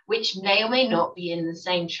 which may or may not be in the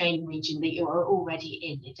same training region that you are already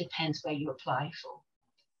in. It depends where you apply for.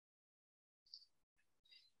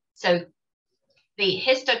 So The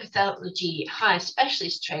histopathology higher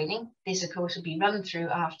specialist training, this of course will be run through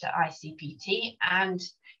after ICPT and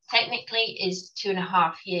technically is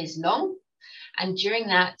 2.5 years long. And during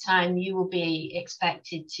that time, you will be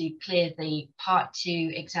expected to clear the Part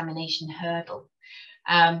 2 examination hurdle.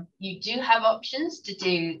 You do have options to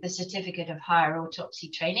do the Certificate of Higher Autopsy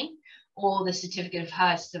Training or the Certificate of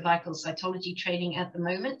Higher Cervical Cytology Training at the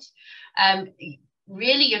moment.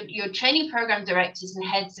 Really, your training program directors and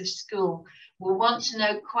heads of school will want to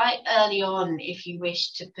know quite early on if you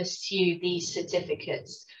wish to pursue these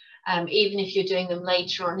certificates, even if you're doing them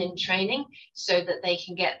later on in training, so that they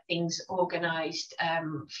can get things organised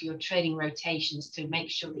for your training rotations to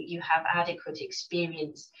make sure that you have adequate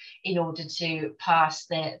experience in order to pass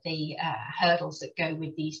the hurdles that go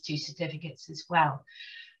with these 2 certificates as well.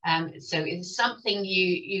 So it's something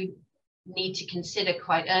you need to consider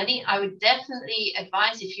quite early. I would definitely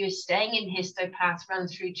advise, if you're staying in histopath run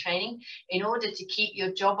through training, in order to keep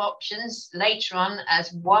your job options later on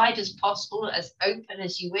as wide as possible, as open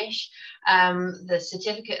as you wish, the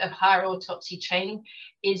Certificate of Higher Autopsy Training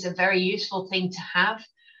is a very useful thing to have,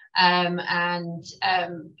 and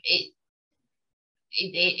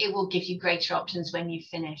it will give you greater options when you've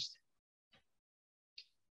finished.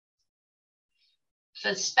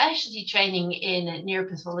 For specialty training in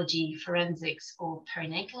neuropathology, forensics, or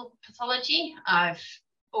perinatal pathology, I've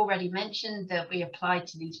already mentioned that we apply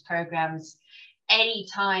to these programs any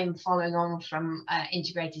time following on from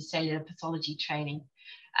integrated cellular pathology training.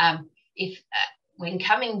 When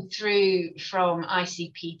coming through from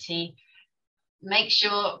ICPT, make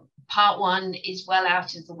sure Part 1 is well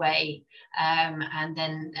out of the way, and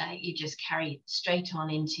then you just carry straight on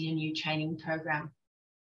into your new training program.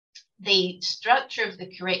 The structure of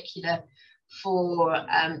the curricula for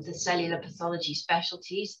the cellular pathology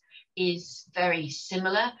specialties is very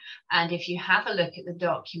similar, and if you have a look at the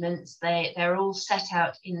documents, they're all set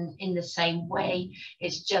out in the same way.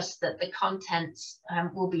 It's just that the contents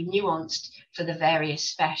will be nuanced for the various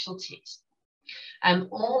specialties.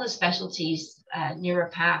 All the specialties,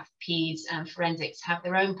 neuropath, peds, and forensics, have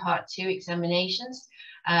their own Part 2 examinations.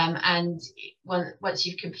 And once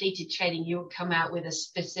you've completed training, you'll come out with a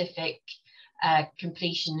specific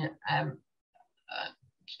completion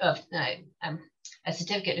of a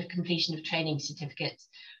certificate of completion of training certificate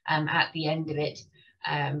at the end of it,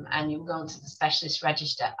 and you'll go onto the specialist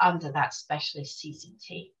register under that specialist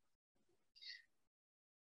CCT.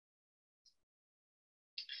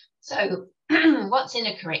 So what's in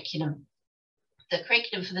a curriculum? The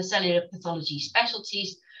curriculum for the cellular pathology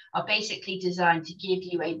specialties are basically designed to give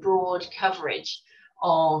you a broad coverage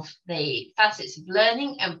of the facets of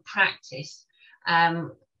learning and practice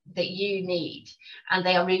that you need, and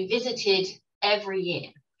they are revisited every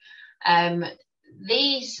year.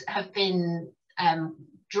 These have been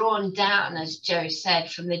drawn down, as Joe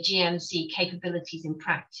said, from the GMC Capabilities in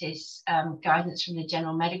Practice guidance from the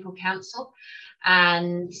General Medical Council,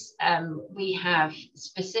 and we have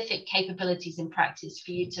specific capabilities in practice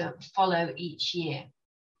for you to follow each year.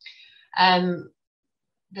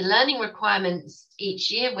 The learning requirements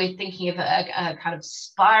each year, we're thinking of a kind of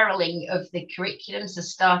spiraling of the curriculum, so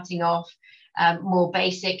starting off more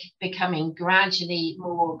basic, becoming gradually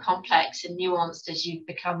more complex and nuanced as you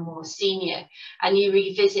become more senior, and you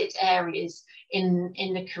revisit areas in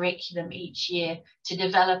the curriculum each year to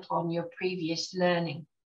develop on your previous learning.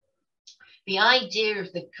 The idea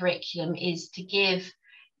of the curriculum is to give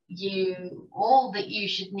you all that you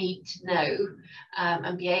should need to know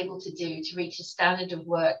and be able to do to reach a standard of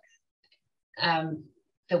work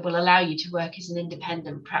that will allow you to work as an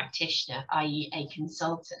independent practitioner, i.e. a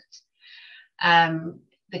consultant.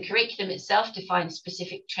 The curriculum itself defines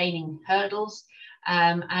specific training hurdles,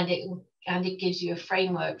 and it gives you a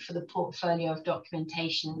framework for the portfolio of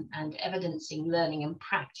documentation and evidencing learning and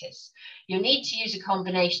practice. You'll need to use a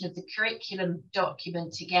combination of the curriculum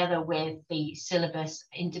document together with the syllabus,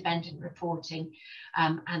 independent reporting,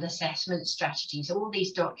 and assessment strategies. All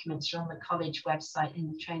these documents are on the college website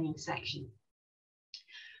in the training section.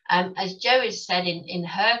 As Jo has said in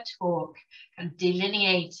her talk,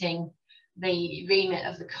 delineating the remit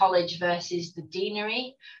of the college versus the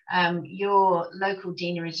deanery. Your local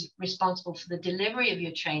deanery is responsible for the delivery of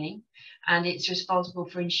your training, and it's responsible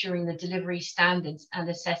for ensuring the delivery standards and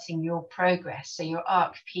assessing your progress. So your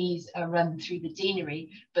ARC-Ps are run through the deanery,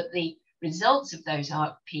 but the results of those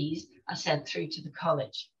ARC-Ps are sent through to the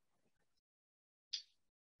college.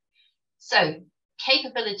 So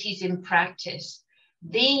capabilities in practice.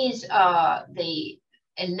 These are the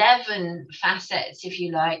 11 facets, if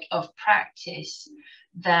you like, of practice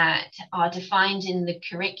that are defined in the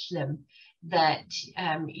curriculum that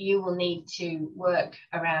you will need to work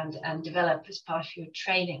around and develop as part of your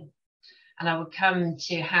training. And I will come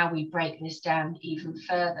to how we break this down even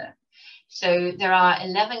further. So there are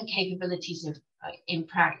 11 capabilities in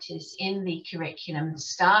practice in the curriculum,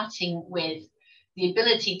 starting with the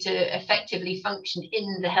ability to effectively function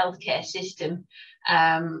in the healthcare system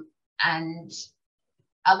and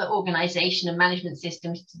other organisation and management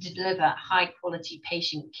systems to deliver high quality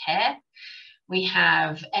patient care. We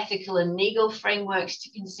have ethical and legal frameworks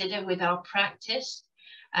to consider with our practice.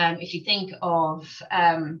 If you think of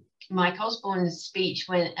Mike Osborn's speech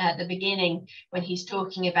at the beginning, when he's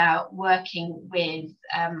talking about working with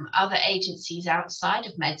other agencies outside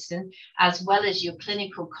of medicine, as well as your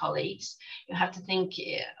clinical colleagues, you have to think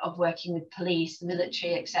of working with police, the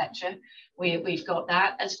military, etc. We've got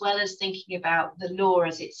that, as well as thinking about the law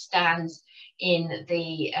as it stands in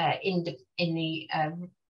the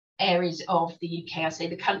areas of the UK, I say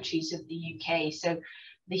the countries of the UK. So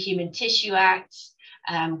the Human Tissue Act,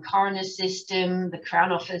 coroner system, the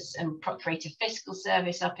Crown Office and Procurator Fiscal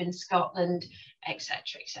Service up in Scotland, etc.,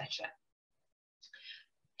 etc.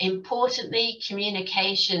 Importantly,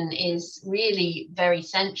 communication is really very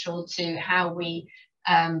central to how we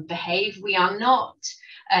behave. We are not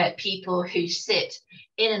people who sit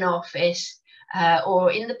in an office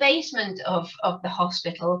or in the basement of the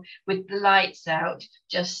hospital with the lights out,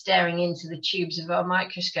 just staring into the tubes of our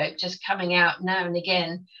microscope, just coming out now and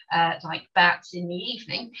again like bats in the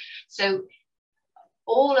evening. So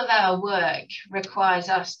all of our work requires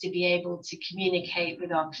us to be able to communicate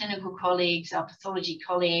with our clinical colleagues, our pathology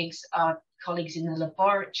colleagues, our colleagues in the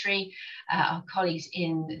laboratory, our colleagues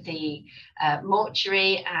in the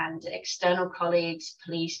mortuary, and external colleagues,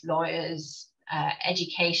 police, lawyers,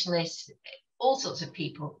 educationalists, all sorts of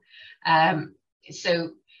people.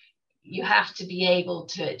 So you have to be able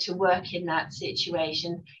to work in that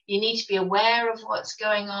situation. You need to be aware of what's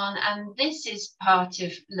going on, and this is part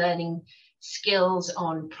of learning skills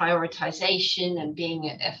on prioritization and being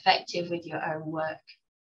effective with your own work.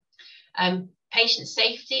 Patient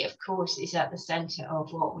safety, of course, is at the center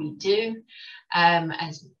of what we do.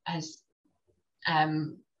 As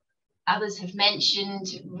others have mentioned,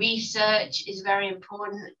 research is very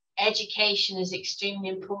important. Education is extremely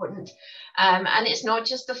important, and it's not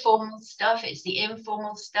just the formal stuff, it's the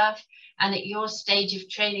informal stuff. And at your stage of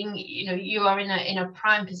training, you know, you are in a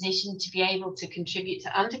prime position to be able to contribute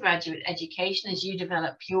to undergraduate education as you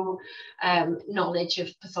develop your knowledge of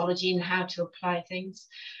pathology and how to apply things.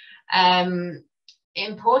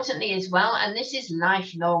 Importantly as well, and this is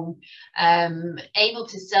lifelong, able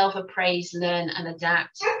to self-appraise, learn and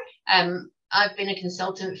adapt. I've been a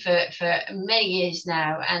consultant for many years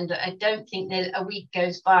now, and I don't think that a week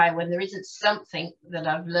goes by when there isn't something that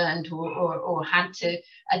I've learned or had to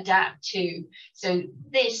adapt to. So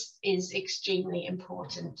this is extremely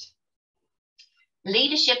important.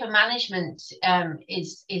 Leadership and management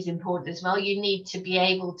is important as well. You need to be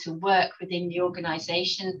able to work within the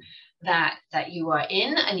organisation that you are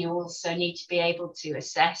in, and you also need to be able to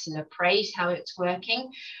assess and appraise how it's working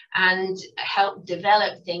and help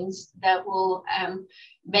develop things that will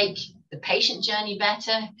make the patient journey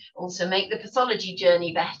better, also make the pathology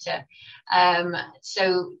journey better.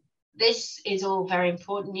 So this is all very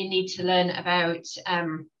important. You need to learn about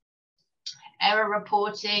error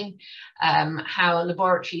reporting, how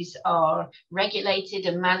laboratories are regulated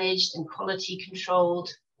and managed and quality controlled,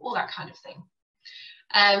 all that kind of thing.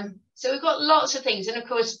 So we've got lots of things, and of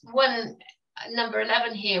course one number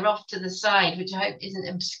 11 here off to the side, which I hope isn't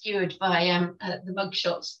obscured by the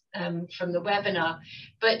mugshots from the webinar,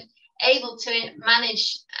 but able to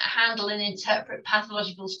manage, handle and interpret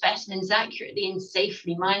pathological specimens accurately and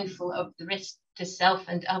safely, mindful of the risk to self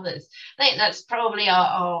and others. I think that's probably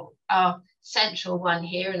our central one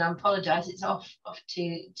here, and I apologise, it's off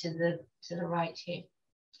to the right here.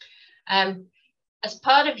 As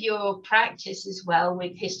part of your practice as well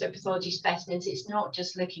with histopathology specimens, it's not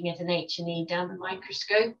just looking at an H&E down the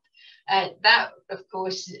microscope. That, of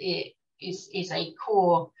course, is a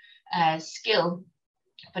core skill,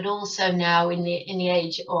 but also now in the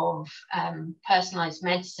age of personalised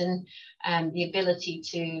medicine, the ability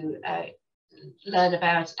to learn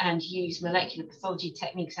about and use molecular pathology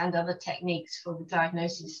techniques and other techniques for the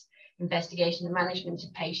diagnosis, investigation and management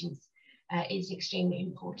of patients is extremely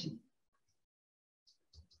important.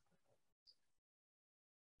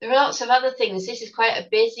 There are lots of other things. This is quite a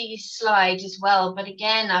busy slide as well, but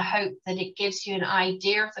again, I hope that it gives you an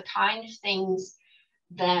idea of the kind of things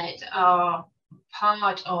that are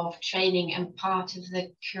part of training and part of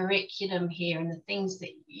the curriculum here, and the things that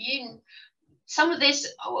some of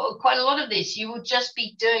this, or quite a lot of this, you will just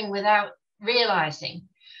be doing without realizing.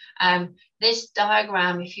 This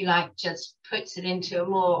diagram, if you like, just puts it into a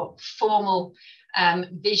more formal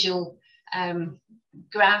visual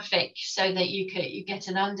graphic, so that you get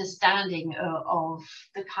an understanding of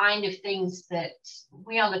the kind of things that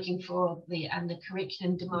we are looking for and the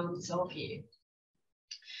curriculum demands of you.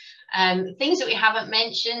 Things that we haven't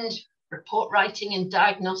mentioned: report writing and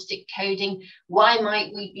diagnostic coding. Why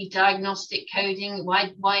might we be diagnostic coding?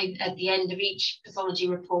 Why at the end of each pathology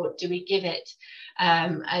report do we give it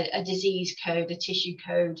a disease code, a tissue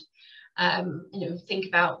code? You know, think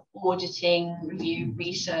about auditing, review,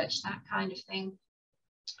 research, that kind of thing.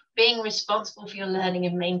 Being responsible for your learning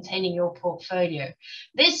and maintaining your portfolio.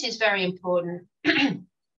 This is very important. And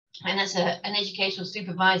as an educational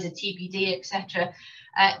supervisor, TPD, etc.,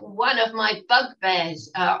 one of my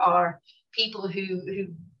bugbears are people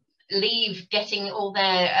who leave getting all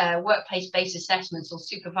their workplace-based assessments or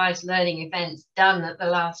supervised learning events done at the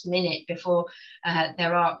last minute before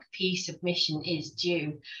their ARC-P submission is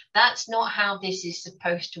due. That's not how this is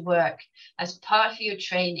supposed to work. As part of your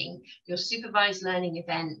training, your supervised learning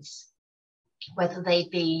events, whether they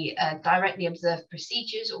be directly observed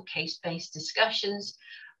procedures or case-based discussions,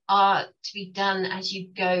 are to be done as you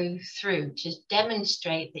go through, to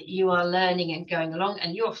demonstrate that you are learning and going along,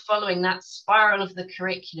 and you're following that spiral of the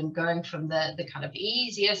curriculum, going from the kind of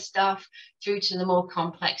easier stuff through to the more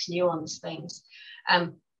complex, nuanced things.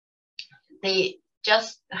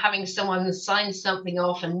 Just having someone sign something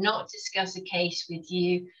off and not discuss a case with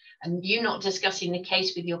you, and you not discussing the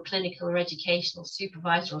case with your clinical or educational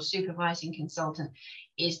supervisor or supervising consultant,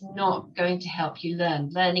 is not going to help you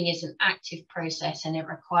learn. Learning is an active process, and it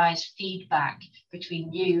requires feedback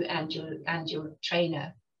between you and your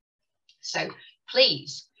trainer. So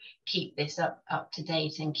please keep this up to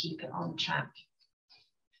date and keep it on track.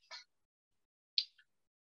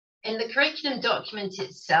 In the curriculum document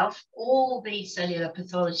itself, all the cellular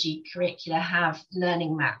pathology curricula have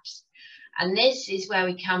learning maps. And this is where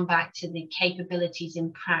we come back to the capabilities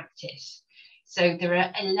in practice. So there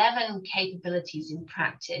are 11 capabilities in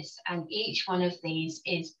practice, and each one of these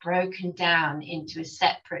is broken down into a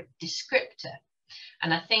separate descriptor.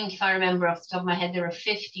 And I think, if I remember off the top of my head, there are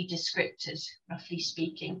 50 descriptors, roughly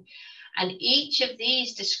speaking. And each of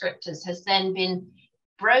these descriptors has then been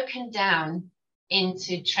broken down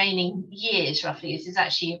into training years, roughly. This is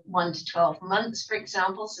actually 1 to 12 months, for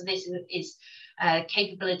example. So this is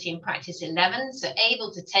capability in practice 11. So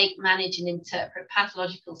able to take, manage and interpret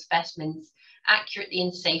pathological specimens accurately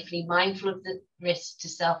and safely, mindful of the risks to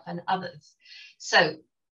self and others. So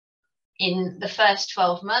in the first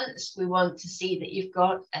 12 months, we want to see that you've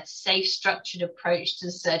got a safe, structured approach to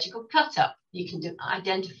the surgical cut-up. You can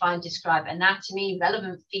identify and describe anatomy,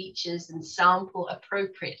 relevant features, and sample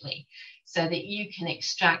appropriately so that you can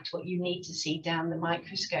extract what you need to see down the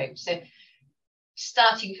microscope. So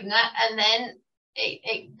starting from that, and then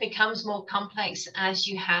it becomes more complex as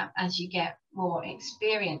you get more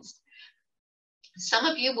experienced. Some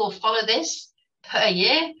of you will follow this per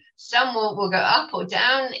year. Some will go up or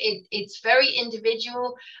down. It's very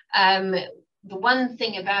individual. The one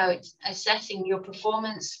thing about assessing your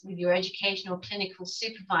performance with your educational clinical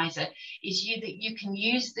supervisor is that you can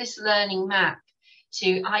use this learning map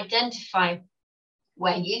to identify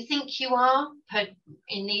where you think you are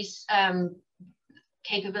in these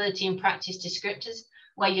capability and practice descriptors,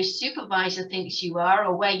 where your supervisor thinks you are,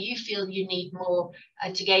 or where you feel you need more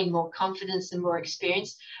to gain more confidence and more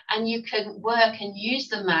experience. And you can work and use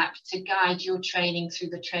the map to guide your training through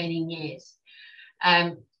the training years.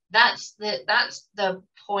 That's the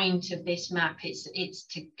point of this map. It's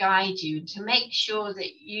to guide you, to make sure that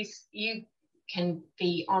you can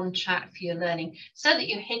be on track for your learning, so that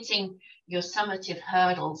you're hitting your summative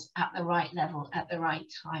hurdles at the right level at the right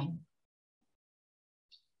time.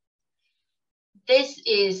 This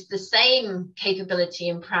is the same capability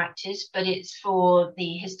in practice, but it's for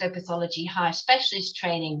the histopathology higher specialist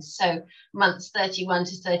training. So months 31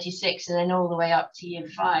 to 36, and then all the way up to year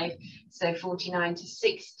 5, so 49 to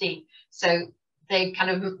 60. So the kind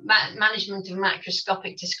of management of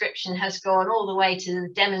macroscopic description has gone all the way to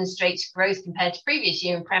demonstrates growth compared to previous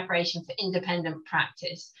year in preparation for independent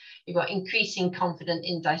practice. You've got increasing confidence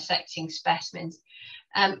in dissecting specimens.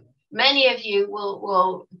 Many of you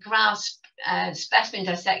will grasp specimen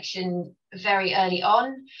dissection very early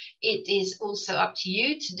on. It is also up to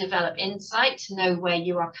you to develop insight, to know where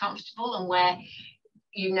you are comfortable and where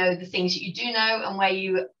you know the things that you do know and where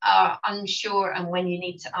you are unsure and when you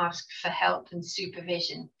need to ask for help and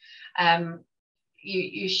supervision.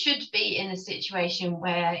 You should be in a situation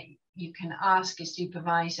where you can ask a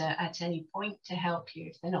supervisor at any point to help you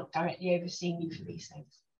if they're not directly overseeing you for these things.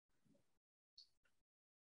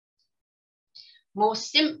 More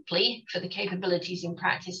simply, for the capabilities in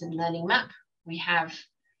practice and learning map, we have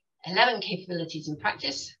 11 capabilities in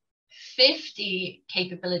practice, 50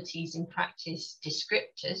 capabilities in practice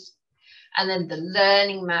descriptors, and then the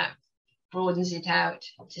learning map broadens it out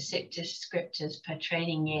to 6 descriptors per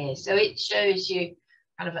training year. So it shows you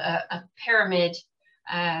kind of a pyramid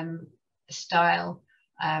style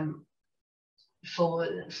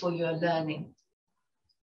for your learning.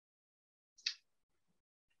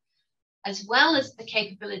 As well as the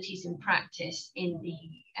capabilities in practice in the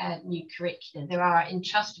new curriculum, there are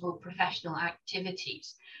entrustable professional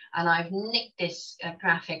activities. And I've nicked this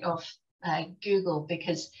graphic off Google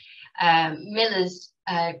because Miller's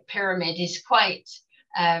pyramid is quite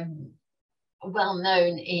well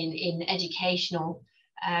known in educational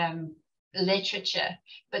literature.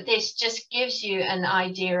 But this just gives you an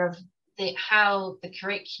idea of how the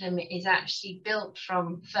curriculum is actually built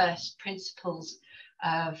from first principles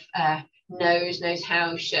of knows,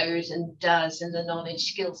 how, shows and does, and the knowledge,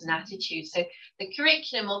 skills and attitudes. So the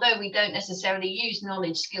curriculum, although we don't necessarily use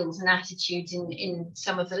knowledge, skills and attitudes in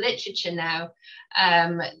some of the literature now,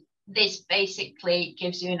 this basically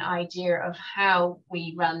gives you an idea of how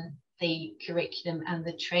we run the curriculum and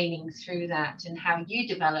the training through that, and how you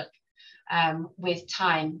develop with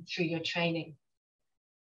time through your training.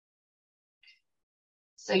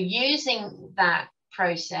 So using that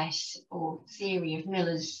process or theory of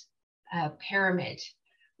Miller's pyramid,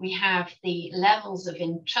 we have the levels of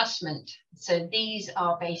entrustment. So these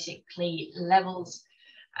are basically levels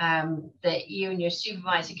that you and your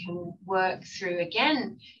supervisor can work through,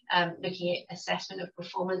 again, looking at assessment of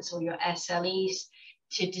performance or your SLEs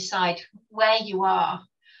to decide where you are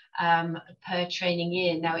per training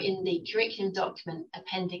year. Now, in the curriculum document,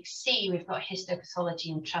 Appendix C, we've got histopathology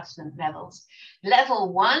entrustment levels.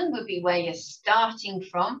 Level 1 would be where you're starting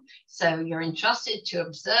from. So you're entrusted to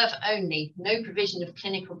observe only, no provision of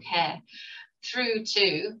clinical care, through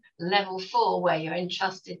to level 4, where you're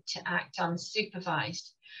entrusted to act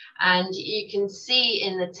unsupervised. And you can see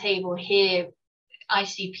in the table here,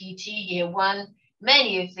 ICPT year 1,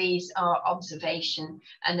 many of these are observation,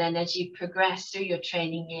 and then as you progress through your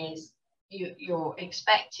training years, you're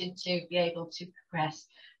expected to be able to progress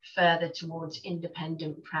further towards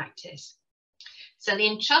independent practice. So the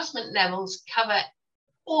entrustment levels cover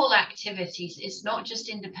all activities. It's not just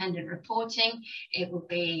independent reporting, it will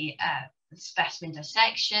be specimen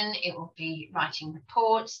dissection, it will be writing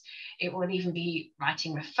reports, it will even be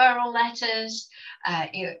writing referral letters,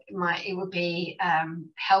 it will be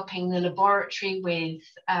helping the laboratory with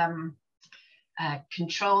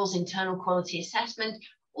controls, internal quality assessment,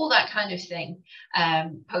 all that kind of thing.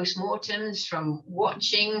 Postmortems, from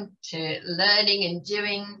watching to learning and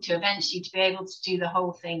doing to eventually to be able to do the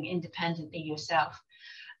whole thing independently yourself.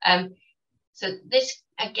 So this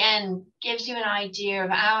again gives you an idea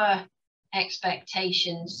of our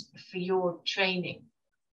expectations for your training.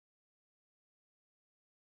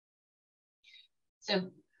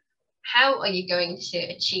 So how are you going to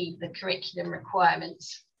achieve the curriculum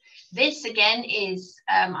requirements? This again is,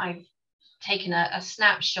 I've taken a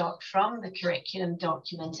snapshot from the curriculum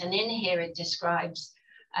document, and in here it describes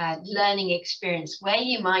learning experience, where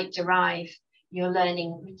you might derive your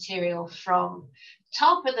learning material from.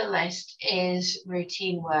 Top of the list is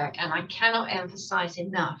routine work, and I cannot emphasize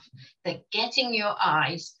enough that getting your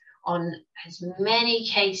eyes on as many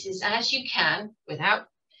cases as you can without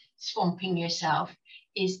swamping yourself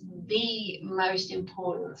is the most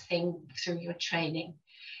important thing through your training.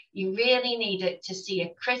 You really need it to see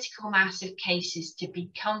a critical mass of cases to be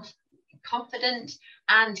confident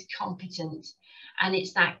and competent. And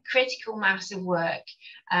it's that critical mass of work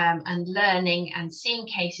and learning and seeing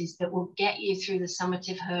cases that will get you through the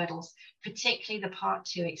summative hurdles, particularly the Part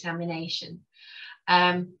 2 examination.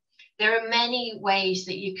 There are many ways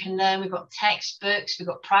that you can learn. We've got textbooks, we've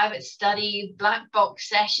got private study, black box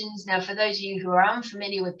sessions. Now, for those of you who are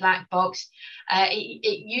unfamiliar with black box,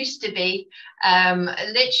 it used to be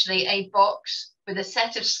literally a box with a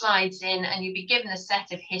set of slides in, and you'd be given a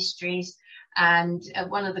set of histories, and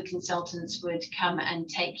one of the consultants would come and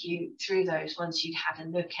take you through those once you'd had a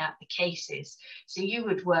look at the cases. So you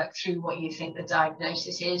would work through what you think the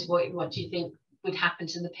diagnosis is, what do you think would happen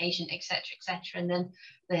to the patient, etc., etc., and then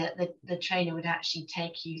the trainer would actually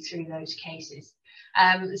take you through those cases.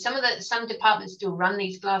 Some departments still run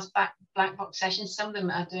these black box sessions. Some of them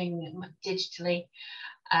are doing them digitally.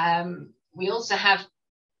 We also have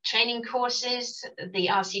training courses. The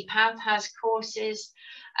RC Path has courses.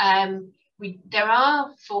 There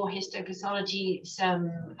are for histopathology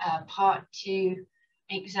some Part 2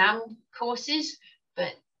 exam courses,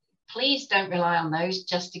 but Please don't rely on those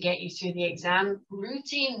just to get you through the exam.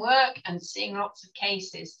 Routine work and seeing lots of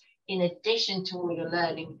cases in addition to all your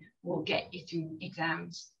learning will get you through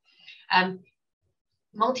exams.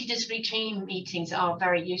 Multidisciplinary training meetings are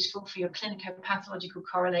very useful for your clinical pathological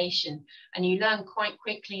correlation, and you learn quite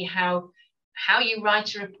quickly how you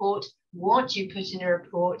write a report, what you put in a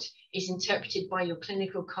report is interpreted by your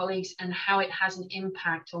clinical colleagues, and how it has an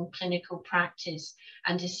impact on clinical practice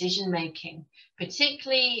and decision making,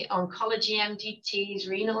 particularly oncology MDTs,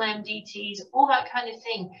 renal MDTs, all that kind of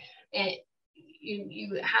thing.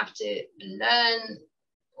 You have to learn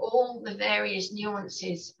all the various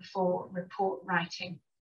nuances for report writing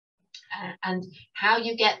and how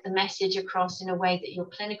you get the message across in a way that your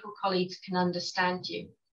clinical colleagues can understand you.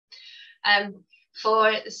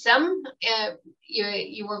 For some,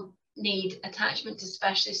 you will need attachment to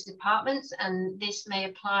specialist departments, and this may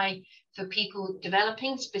apply for people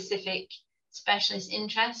developing specific specialist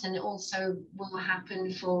interests, and it also will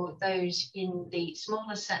happen for those in the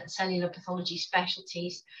smaller cellular pathology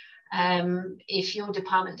specialties. If your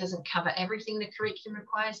department doesn't cover everything the curriculum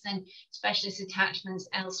requires, then specialist attachments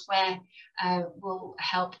elsewhere will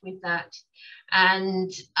help with that.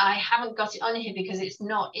 And I haven't got it on here because it's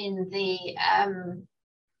not in the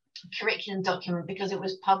curriculum document because it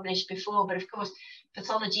was published before, but of course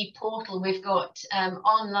Pathology Portal, we've got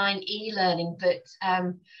online e-learning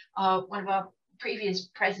that one of our previous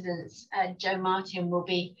presidents, Joe Martin, will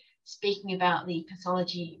be speaking about the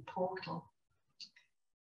Pathology Portal.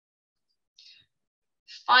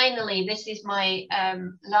 Finally, this is my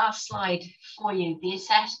last slide for you, the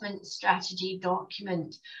assessment strategy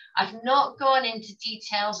document. I've not gone into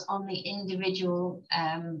details on the individual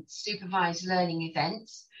supervised learning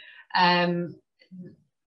events.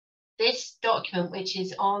 This document, which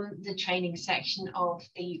is on the training section of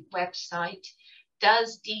the website,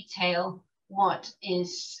 does detail what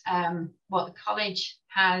the college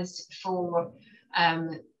has for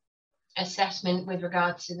assessment with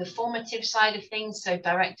regard to the formative side of things, so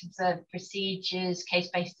direct observed procedures,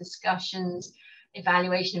 case-based discussions,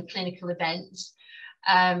 evaluation of clinical events,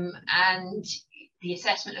 and the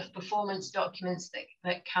assessment of performance documents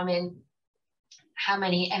that come in, how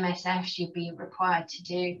many MSFs you'd be required to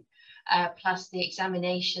do, plus the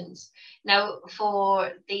examinations. Now,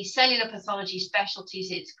 for the cellular pathology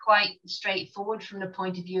specialties, it's quite straightforward from the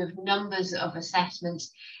point of view of numbers of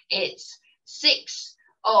assessments. It's 6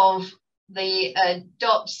 of the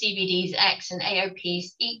DOP, CBDs, X and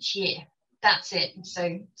AOPs each year. That's it.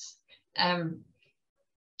 So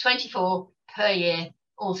 24 per year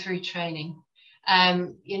all through training.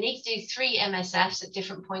 You need to do 3 MSFs at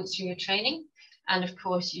different points through your training. And of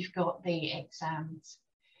course, you've got the exams.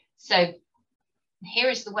 So here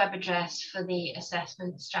is the web address for the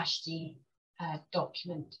assessment strategy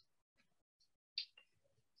document.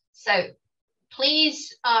 So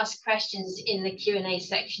please ask questions in the Q&A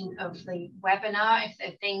section of the webinar if there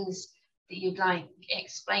are things that you'd like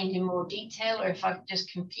explained in more detail, or if I've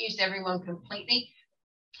just confused everyone completely,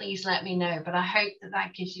 please let me know. But I hope that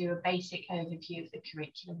that gives you a basic overview of the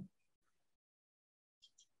curriculum.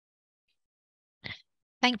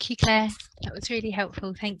 Thank you, Claire. That was really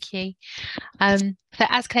helpful. Thank you. So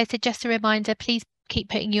as Claire said, just a reminder, please keep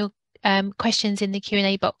putting your questions in the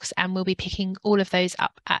Q&A box, and we'll be picking all of those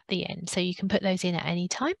up at the end, so you can put those in at any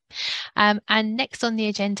time. And next on the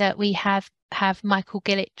agenda, we have Michael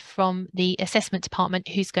Gillett from the assessment department,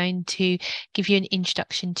 who's going to give you an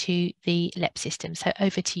introduction to the LEP system. So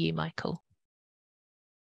over to you, Michael.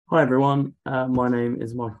 Hi everyone, my name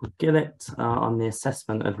is Michael Gillett. I'm the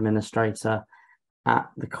assessment administrator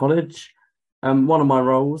at the college. One of my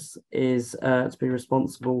roles is to be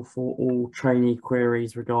responsible for all trainee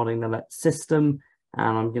queries regarding the LEP system,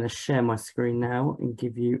 and I'm going to share my screen now and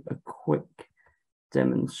give you a quick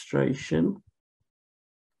demonstration.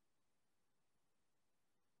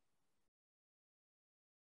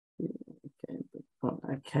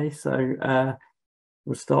 Okay, so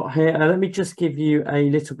we'll start here. Let me just give you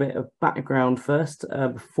a little bit of background first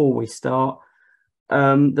before we start.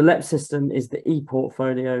 The LEP system is the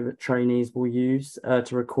e-portfolio that trainees will use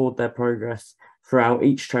to record their progress throughout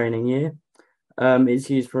each training year. It's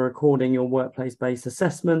used for recording your workplace-based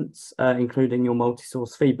assessments, including your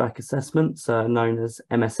multi-source feedback assessments, known as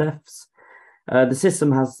MSFs. The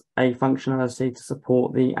system has a functionality to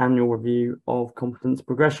support the annual review of competence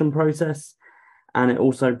progression process, and it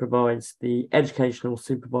also provides the Educational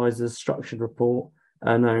Supervisor's Structured Report,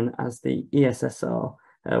 known as the ESSR,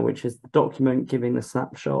 which is the document giving the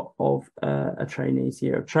snapshot of a trainee's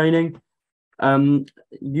year of training.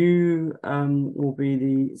 You will be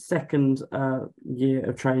the second year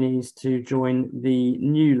of trainees to join the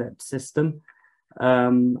new LEP system.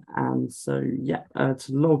 And so, yeah, to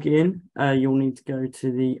log in, you'll need to go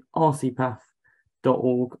to the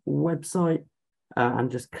rcpath.org website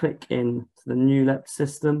and just click in to the new LEP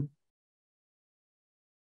system.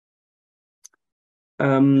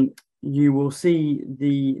 You will see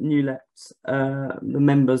the new LEPs, the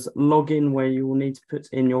members login, where you will need to put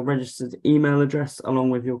in your registered email address along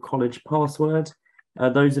with your college password.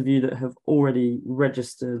 Those of you that have already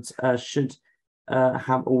registered should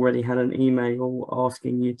have already had an email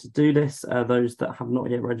asking you to do this. Those that have not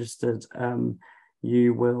yet registered,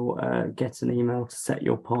 you will get an email to set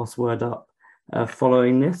your password up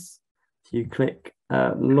following this. If you click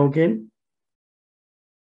login.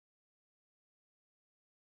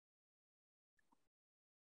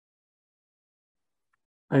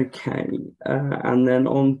 Okay, and then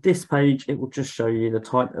on this page, it will just show you the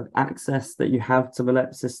type of access that you have to the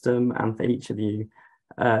LEP system, and for each of you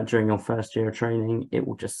during your first year of training, it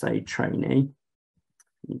will just say trainee.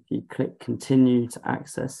 If you click continue to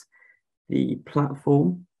access the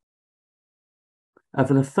platform,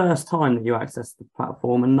 for the first time that you access the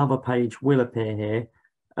platform, another page will appear here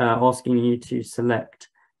asking you to select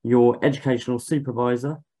your educational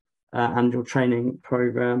supervisor and your training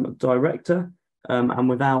program director. And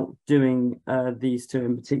without doing these two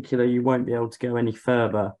in particular, you won't be able to go any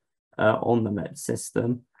further on the LEP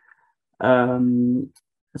system.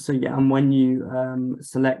 So yeah, and when you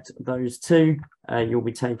select those two, you'll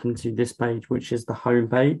be taken to this page, which is the home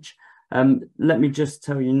page. Let me just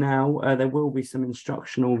tell you now, there will be some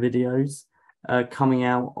instructional videos coming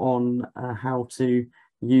out on how to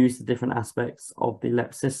use the different aspects of the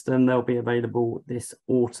LEP system. They'll be available this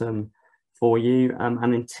autumn for you. And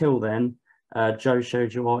until then, Joe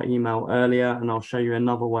showed you our email earlier, and I'll show you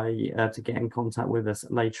another way to get in contact with us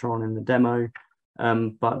later on in the demo.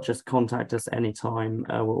 But just contact us anytime.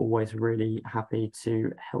 We're always really happy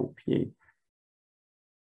to help you.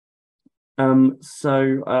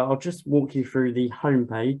 So I'll just walk you through the home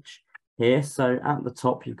page here. So at the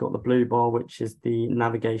top, you've got the blue bar, which is the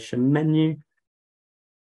navigation menu.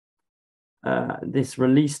 This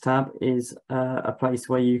release tab is a place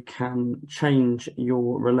where you can change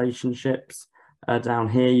your relationships. Down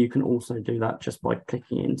here, you can also do that just by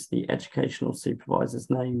clicking into the educational supervisor's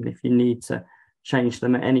name. If you need to change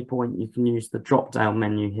them at any point, you can use the drop-down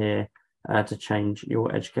menu here to change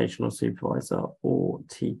your educational supervisor or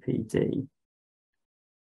TPD.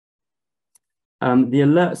 The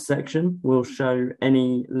alerts section will show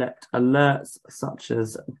any LEP alerts, such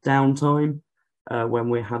as downtime. When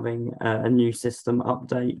we're having a new system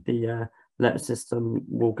update, the LEP system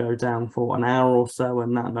will go down for an hour or so,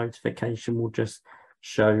 and that notification will just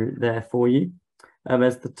show there for you.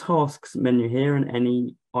 There's the tasks menu here, and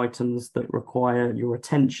any items that require your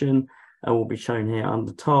attention will be shown here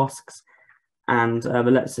under tasks. And the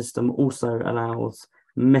LEP system also allows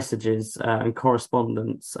messages and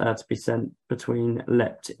correspondence to be sent between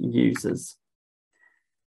LEP users.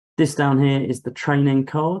 This down here is the training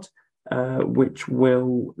card, which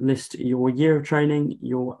will list your year of training,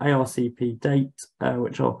 your ARCP date,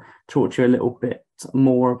 which I'll talk to you a little bit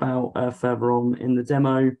more about further on in the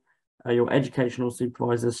demo, your educational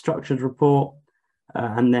supervisor's structured report,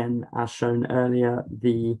 and then, as shown earlier,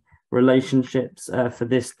 the relationships for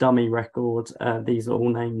this dummy record. These are all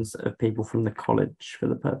names of people from the college for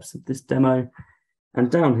the purpose of this demo. And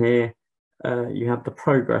down here, you have the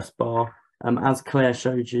progress bar. As Claire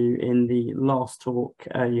showed you in the last talk,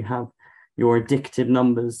 you have your indicative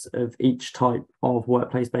numbers of each type of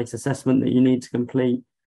workplace-based assessment that you need to complete.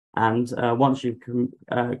 And once you've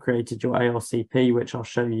created your ARCP, which I'll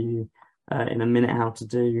show you in a minute how to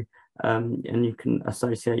do, and you can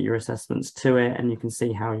associate your assessments to it, and you can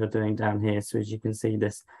see how you're doing down here. So as you can see,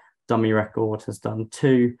 this dummy record has done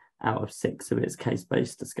 2 out of 6 of its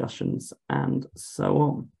case-based discussions, and so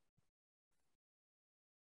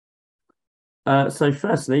on. So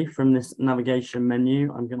firstly, from this navigation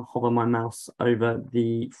menu, I'm going to hover my mouse over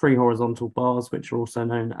the 3 horizontal bars, which are also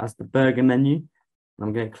known as the burger menu.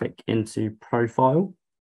 I'm going to click into profile.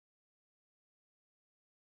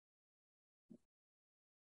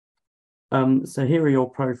 So here are your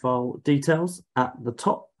profile details at the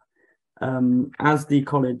top. As the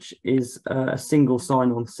college is a single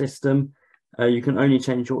sign-on system, you can only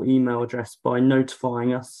change your email address by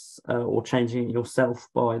notifying us or changing it yourself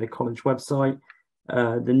by the college website.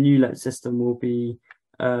 The new LEP system will be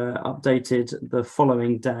updated the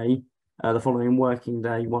following day, the following working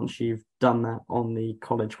day, once you've done that on the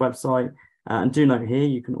college website. And do note here,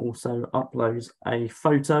 you can also upload a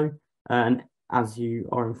photo, and as you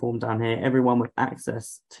are informed down here, everyone with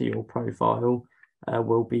access to your profile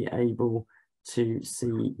will be able to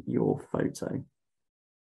see your photo.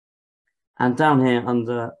 And down here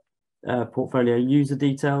under portfolio user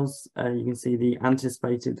details, you can see the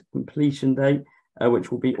anticipated completion date,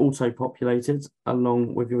 which will be auto-populated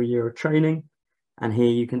along with your year of training. And here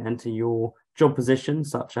you can enter your job position,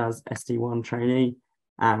 such as SD1 trainee,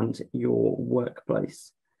 and your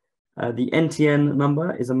workplace. The NTN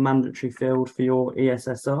number is a mandatory field for your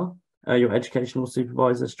ESSR, your Educational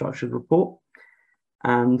Supervisor Structured Report.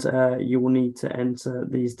 And you will need to enter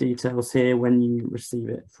these details here when you receive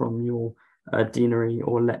it from your deanery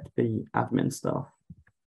or Let-Be admin staff.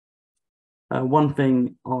 One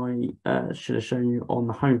thing I should have shown you on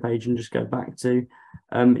the homepage and just go back to,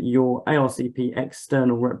 your ARCP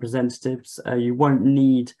external representatives, you won't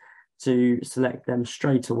need to select them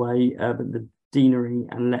straight away, but the deanery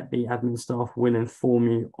and Let-Be admin staff will inform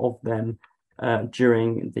you of them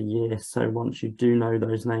during the year. So once you do know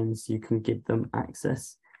those names, you can give them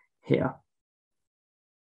access here.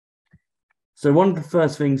 So one of the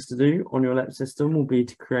first things to do on your LEP system will be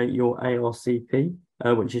to create your ARCP,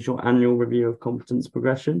 which is your annual review of competence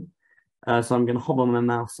progression. So I'm going to hover my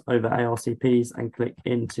mouse over ARCPs and click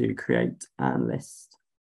into create and list.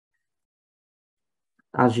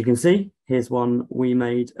 As you can see, here's one we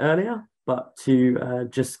made earlier, but to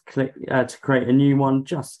just click to create a new one,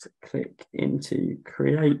 just click into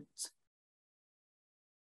create.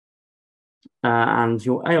 And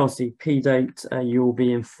your ARCP date, you'll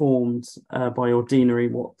be informed by your deanery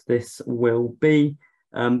what this will be.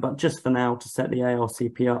 But just for now, to set the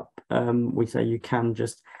ARCP up, we say you can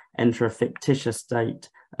just enter a fictitious date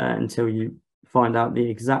until you find out the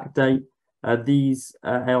exact date. These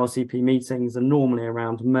ARCP meetings are normally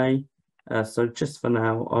around May. So just for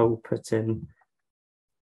now, I will put in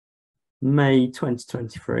May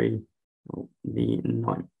 2023, the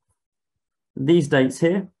 9th. These dates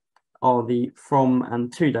here are the from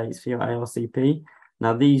and to dates for your ARCP.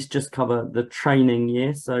 Now these just cover the training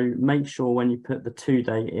year, so make sure when you put the to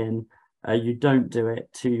date in, you don't do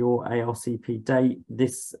it to your ARCP date.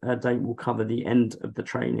 This date will cover the end of the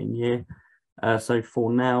training year. So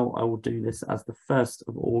for now, I will do this as the 1st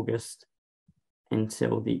of August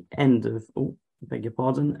until the end of, beg your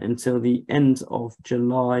pardon, until the end of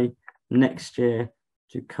July next year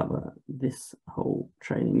to cover this whole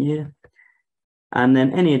training year. And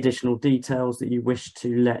then any additional details that you wish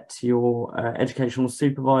to let your educational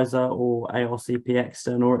supervisor or ARCP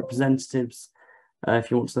external representatives,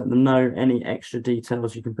 if you want to let them know any extra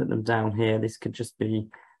details, you can put them down here. This could just be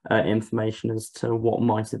information as to what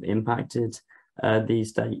might have impacted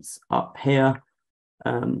these dates up here.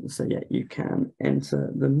 So yeah, you can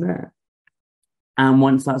enter them there. And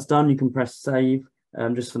once that's done, you can press save.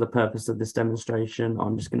 Just for the purpose of this demonstration,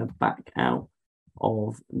 I'm just going to back out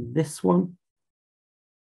of this one.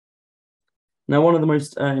 Now, one of the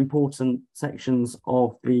most important sections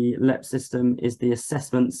of the LEP system is the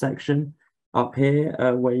assessment section up here,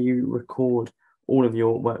 where you record all of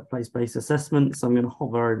your workplace-based assessments. So I'm going to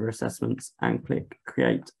hover over assessments and click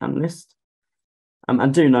create and list.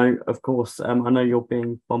 And do know, of course, I know you're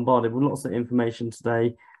being bombarded with lots of information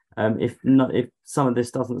today. If some of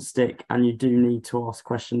this doesn't stick and you do need to ask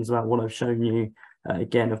questions about what I've shown you,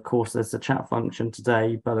 again, of course, there's a chat function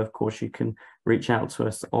today, but of course you can reach out to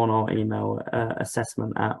us on our email,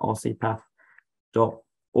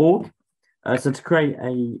 assessment@rcpath.org. So to create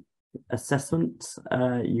a assessment,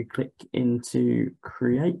 you click into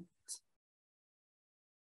create.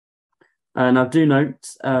 Now do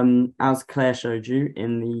note, as Claire showed you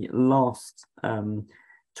in the last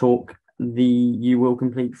talk, you will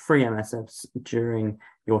complete 3 MSFs during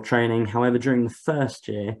your training. However, during the first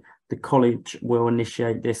year, the college will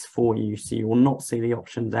initiate this for you. So you will not see the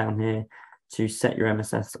option down here to set your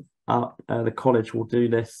MSF up. The college will do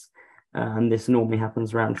this, and this normally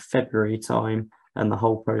happens around February time, and the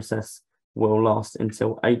whole process will last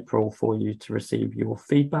until April for you to receive your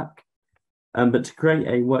feedback. But to create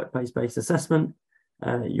a workplace-based assessment,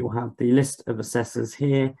 you'll have the list of assessors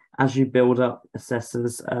here. As you build up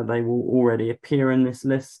assessors, they will already appear in this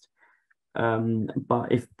list.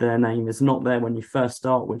 But if their name is not there when you first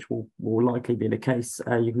start, which will likely be the case,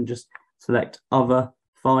 you can just select other,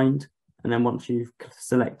 find, and then once you've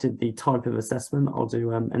selected the type of assessment, I'll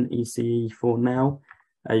do an ECE for now.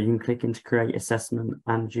 You can click into create assessment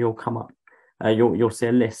and you'll come up, you'll see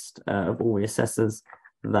a list of all the assessors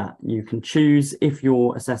that you can choose. If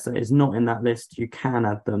your assessor is not in that list, you can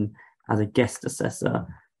add them as a guest assessor,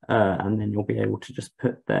 and then you'll be able to just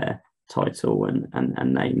put their title and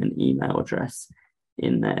name and email address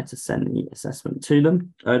in there to send the assessment to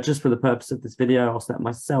them. Just for the purpose of this video, I'll set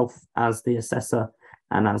myself as the assessor,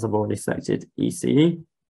 and as I've already selected ECE,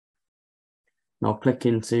 and I'll click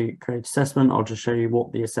into create assessment. I'll just show you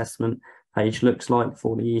what the assessment page looks like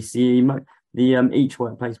for the ECE. Each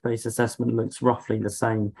workplace-based assessment looks roughly the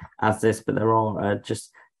same as this, but there are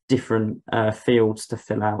just different fields to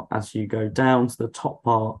fill out as you go down. So the top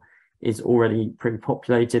part is already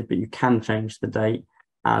pre-populated, but you can change the date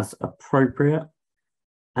as appropriate.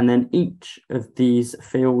 And then each of these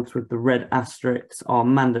fields with the red asterisks are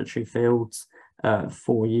mandatory fields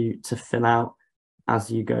for you to fill out as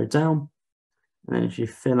you go down. And then if you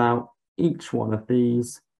fill out each one of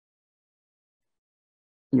these,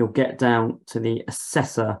 you'll get down to the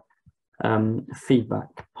assessor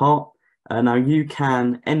feedback part. Now you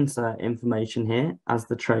can enter information here as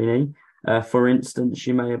the trainee. For instance,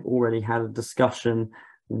 you may have already had a discussion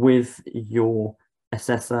with your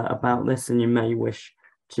assessor about this, and you may wish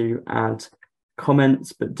to add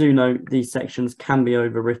comments, but do note these sections can be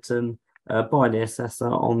overwritten by the assessor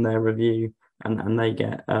on their review, and they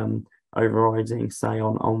get overriding say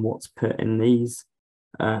on what's put in these.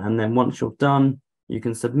 And then once you're done, you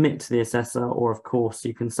can submit to the assessor, or of course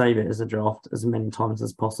you can save it as a draft as many times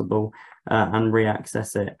as possible and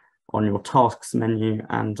re-access it on your tasks menu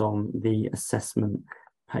and on the assessment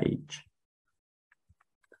page.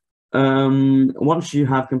 Once you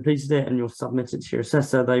have completed it and you'll submit it to your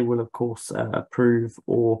assessor, they will of course approve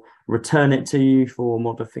or return it to you for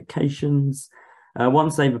modifications.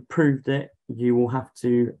 Once they've approved it, you will have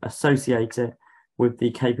to associate it with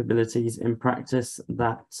the capabilities in practice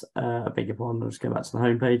that, I beg your pardon, I'll just go back to the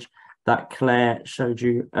home page, that Claire showed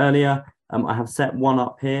you earlier. I have set one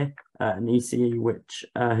up here, an ECE which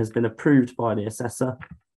has been approved by the assessor,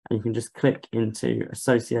 and you can just click into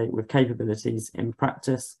associate with capabilities in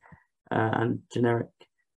practice and generic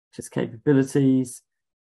just capabilities,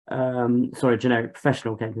 generic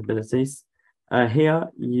professional capabilities. Here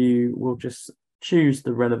you will just choose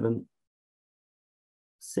the relevant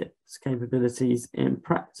SIPs capabilities in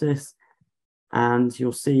practice, and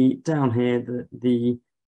you'll see down here that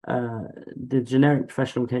the generic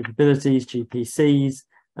professional capabilities, GPCs,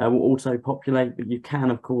 will auto populate, but you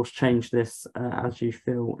can of course change this as you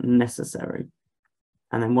feel necessary.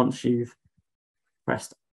 And then once you've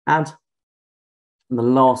pressed add, the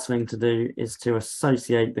last thing to do is to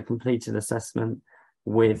associate the completed assessment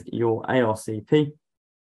with your ARCP.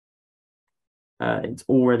 It's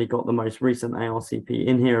already got the most recent ARCP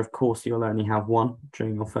in here. Of course, you'll only have one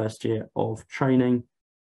during your first year of training,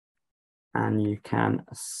 and you can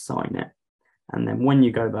assign it. And then when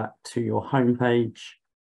you go back to your home page,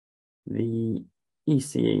 the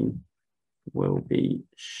ECE will be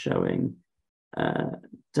showing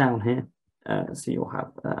down here. So you'll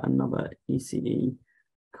have another ECE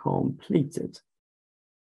completed.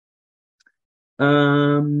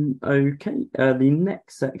 Okay, the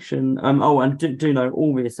next section, and do know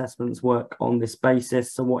all the assessments work on this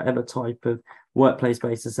basis. So whatever type of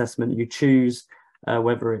workplace-based assessment you choose,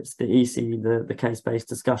 whether it's the ECE, the case-based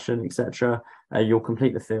discussion, etc., you'll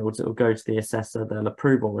complete the fields, it will go to the assessor, they'll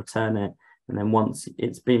approve or return it, and then once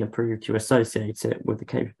it's been approved, you associate it with the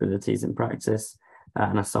capabilities in practice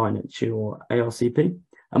and assign it to your ARCP.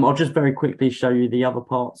 I'll just very quickly show you the other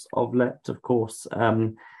parts of LEPT, of course.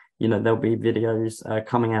 You know, there'll be videos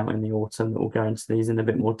coming out in the autumn that will go into these in a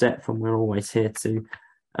bit more depth, and we're always here to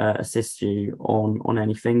assist you on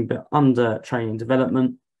anything. But under training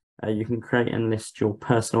development, you can create and list your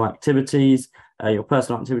personal activities. Your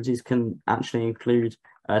personal activities can actually include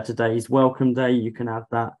today's welcome day. You can add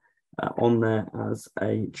that on there as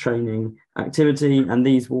a training activity, and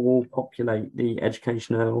these will all populate the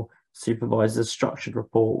educational supervisor's structured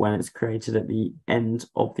report when it's created at the end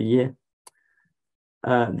of the year.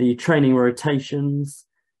 The training rotations,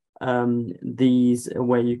 these are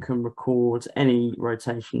where you can record any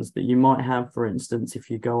rotations that you might have. For instance, if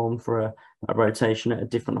you go on for a rotation at a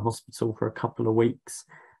different hospital for a couple of weeks,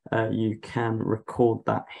 you can record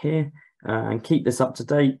that here and keep this up to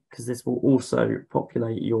date, because this will also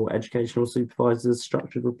populate your educational supervisor's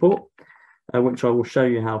structured report, which I will show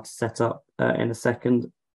you how to set up in a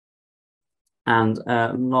second. And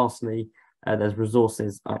lastly, there's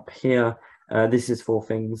resources up here. This is for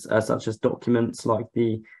things such as documents like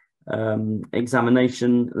the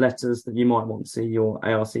examination letters that you might want to see your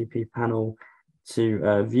ARCP panel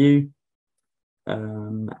to view.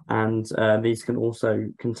 These can also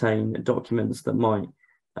contain documents that might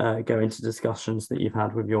go into discussions that you've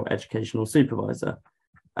had with your educational supervisor.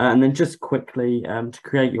 And then just quickly, to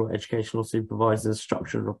create your educational supervisor's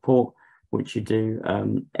structured report, which you do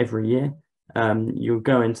every year, you'll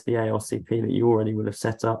go into the ARCP that you already would have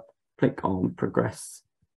set up, click on progress.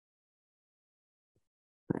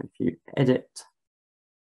 And if you edit,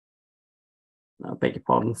 I beg your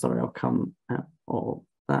pardon, sorry, I'll come out of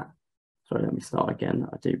that. Sorry, let me start again.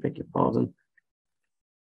 I do beg your pardon.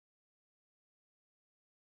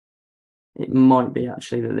 it might be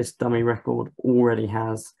actually that this dummy record already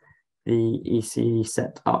has the ECE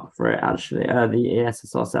set up for it, actually, the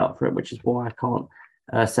ESSR set up for it, which is why I can't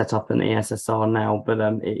set up an ESSR now, but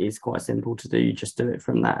it is quite simple to do. You just do it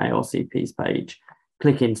from that ARCP's page,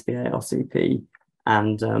 click into the ARCP,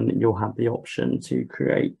 and you'll have the option to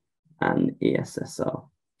create an ESSR.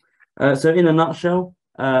 So in a nutshell,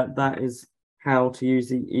 that is how to use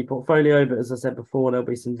the ePortfolio, but as I said before, there'll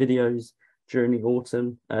be some videos during the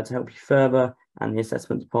autumn to help you further, and the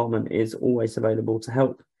assessment department is always available to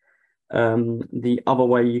help. The other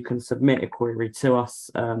way you can submit a query to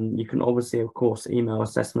us, you can obviously, of course, email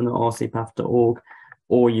assessment@rcpath.org,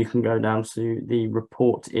 or you can go down to the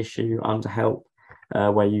report issue under help,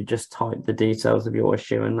 where you just type the details of your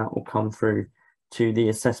issue, and that will come through to the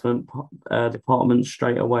assessment department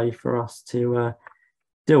straight away for us to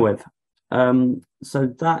deal with. So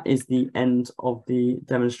that is the end of the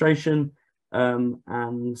demonstration.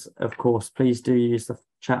 And of course, please do use the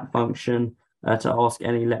chat function to ask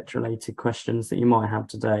any lecture-related questions that you might have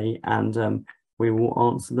today, and we will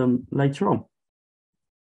answer them later on.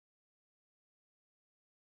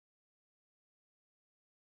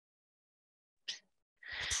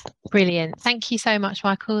 Brilliant. Thank you so much,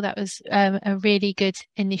 Michael. That was a really good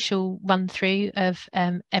initial run through of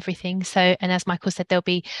everything. So, and as Michael said, there'll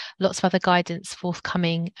be lots of other guidance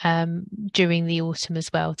forthcoming during the autumn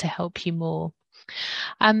as well to help you more.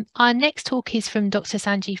 Our next talk is from Dr.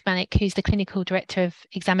 Sanjiv Manek, who's the Clinical Director of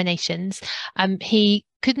Examinations. He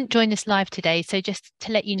couldn't join us live today, so just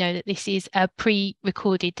to let you know that this is a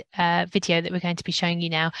pre-recorded video that we're going to be showing you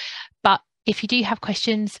now. But if you do have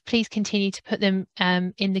questions, please continue to put them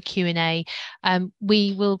in the Q&A.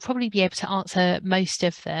 We will probably be able to answer most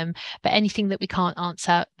of them, but anything that we can't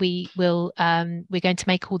answer, we're going to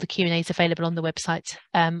make all the Q&As available on the website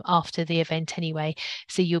after the event anyway,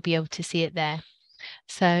 so you'll be able to see it there.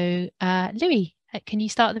 So Louis, can you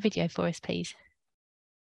start the video for us, please?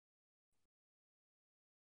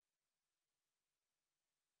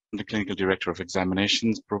 The Clinical Director of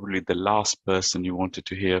Examinations, probably the last person you wanted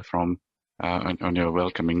to hear from on your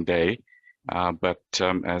welcoming day. But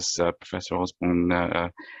as Professor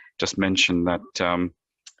Osborn just mentioned, that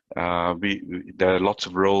there are lots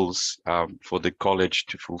of roles for the college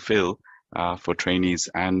to fulfill for trainees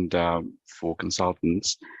and for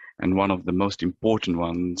consultants. And one of the most important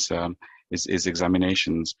ones is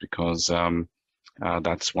examinations, because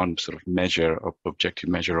that's one sort of measure, objective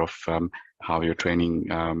measure of how your training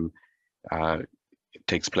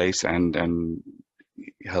takes place, and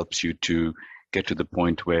helps you to get to the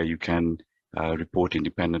point where you can report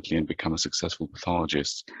independently and become a successful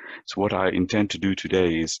pathologist. So what I intend to do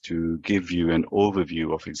today is to give you an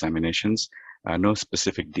overview of examinations, no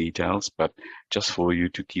specific details, but just for you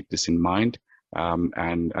to keep this in mind.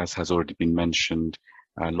 And as has already been mentioned,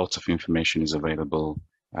 lots of information is available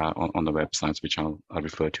on the websites, which I'll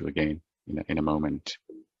refer to again in a moment.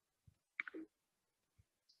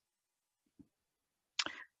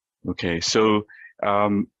 Okay, so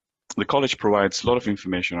the college provides a lot of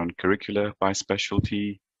information on curricula by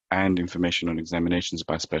specialty and information on examinations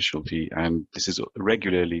by specialty, and this is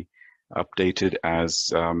regularly updated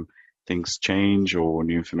as things change or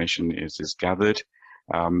new information is gathered.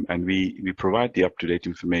 And we provide the up-to-date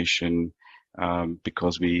information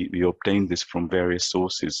because we obtain this from various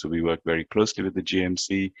sources. So we work very closely with the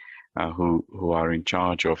GMC, who are in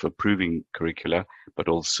charge of approving curricula, but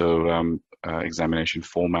also examination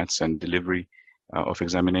formats and delivery of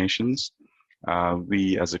examinations.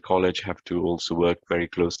 We as a college have to also work very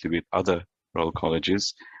closely with other Royal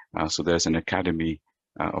Colleges. So there's an academy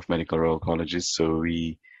of medical Royal Colleges. So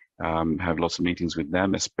we have lots of meetings with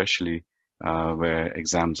them, especially where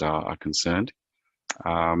exams are concerned.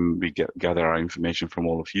 We gather our information from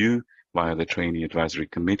all of you via the Trainee Advisory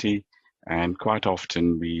Committee, and quite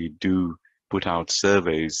often we do put out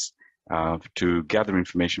surveys to gather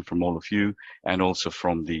information from all of you and also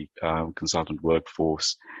from the consultant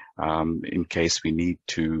workforce in case we need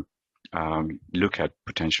to look at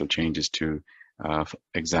potential changes to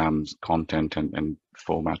exams, content, and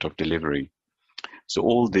format of delivery. So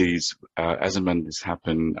all these, as and when this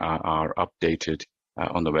happen, are updated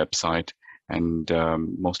on the website, and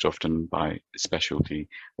most often by specialty,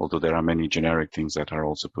 although there are many generic things that are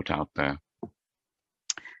also put out there.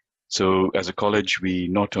 So as a college, we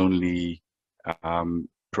not only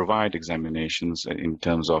provide examinations in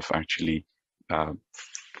terms of actually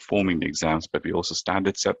forming the exams, but we also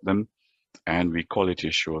standard set them and we quality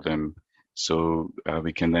assure them. So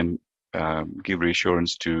we can then give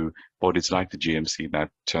reassurance to bodies like the GMC that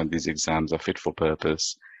these exams are fit for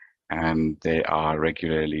purpose and they are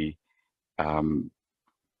regularly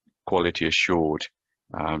quality assured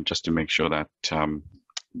just to make sure that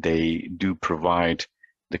they do provide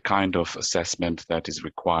the kind of assessment that is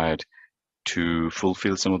required to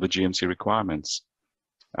fulfill some of the GMC requirements.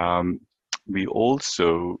 We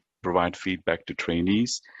also provide feedback to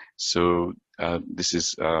trainees. So this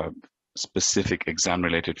is specific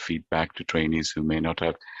exam-related feedback to trainees who may not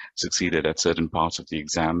have succeeded at certain parts of the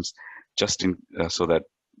exams, just so that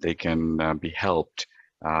they can be helped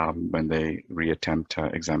when they reattempt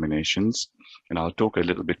examinations. And I'll talk a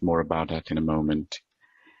little bit more about that in a moment.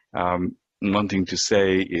 One thing to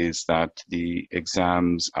say is that the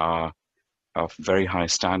exams are of very high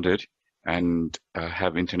standard and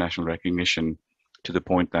have international recognition, to the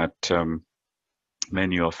point that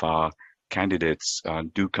many of our candidates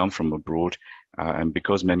do come from abroad, and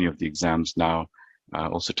because many of the exams now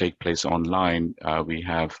also take place online, we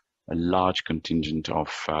have a large contingent of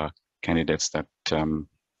candidates that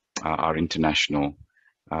are international,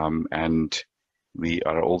 and we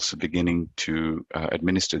are also beginning to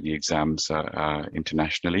administer the exams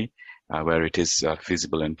internationally, where it is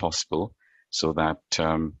feasible and possible, so that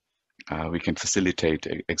we can facilitate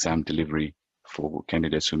exam delivery for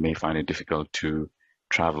candidates who may find it difficult to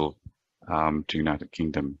travel to United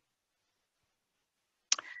Kingdom.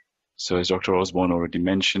 So as Dr. Osborn already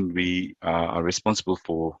mentioned, we are responsible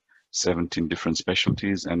for 17 different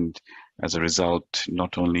specialties, and as a result,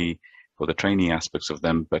 not only for the training aspects of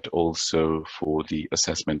them, but also for the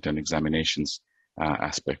assessment and examinations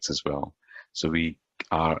aspects as well. So we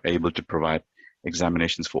are able to provide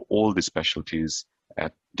examinations for all the specialties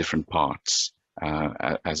at different parts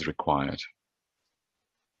as required.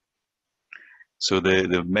 So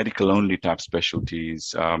the medical only type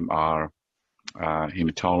specialties are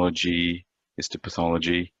hematology,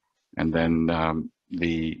 histopathology, and then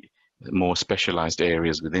the more specialized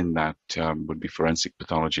areas within that would be forensic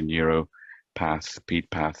pathology, neuro, path, ped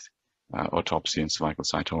path, autopsy, and cervical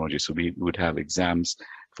cytology. So we would have exams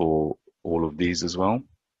for all of these as well.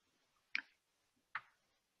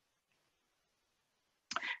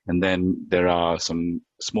 And then there are some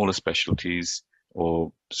smaller specialties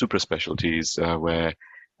or super specialties where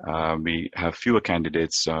we have fewer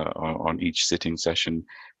candidates on each sitting session,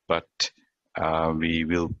 but we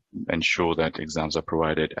will ensure that exams are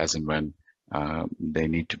provided as and when they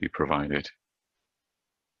need to be provided.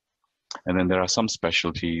 And then there are some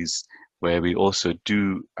specialties where we also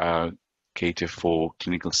do cater for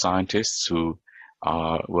clinical scientists who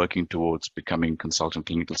are working towards becoming consultant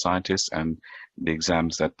clinical scientists, and the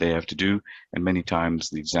exams that they have to do. And many times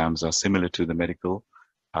the exams are similar to the medical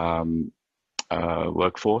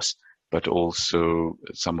workforce, but also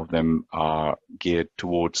some of them are geared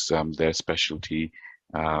towards their specialty,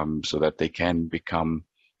 so that they can become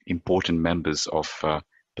important members of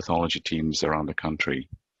pathology teams around the country.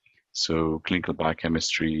 So clinical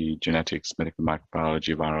biochemistry, genetics, medical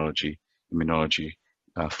microbiology, virology, immunology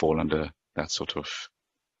fall under that sort of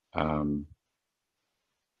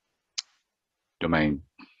domain.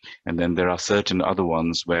 And then there are certain other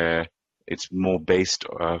ones where it's more based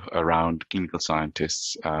around clinical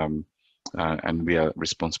scientists, and we are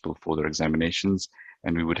responsible for their examinations,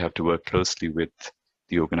 and we would have to work closely with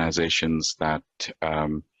the organizations that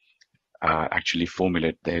actually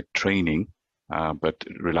formulate their training, but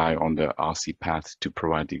rely on the RC path to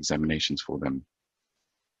provide the examinations for them.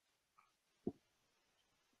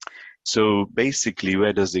 So basically,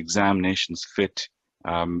 where does examinations fit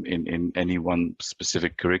in any one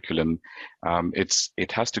specific curriculum?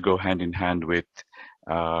 It has to go hand in hand with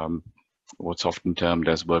what's often termed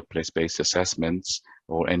as workplace-based assessments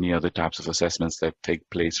or any other types of assessments that take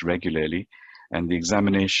place regularly. And the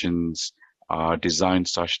examinations are designed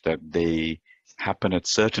such that they happen at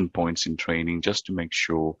certain points in training, just to make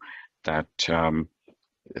sure that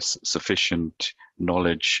sufficient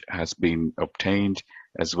knowledge has been obtained,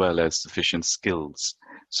 as well as sufficient skills.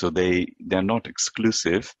 So they're not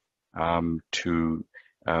exclusive to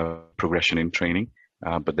progression in training,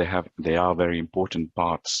 but they are very important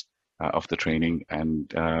parts of the training,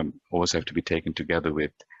 and always have to be taken together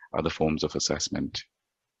with other forms of assessment.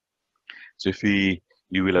 So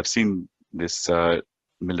you will have seen this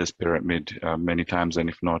Miller's pyramid many times, and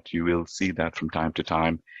if not, you will see that from time to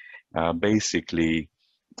time. Basically,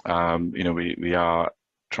 we are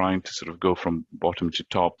trying to sort of go from bottom to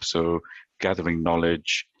top. So gathering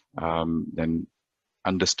knowledge, then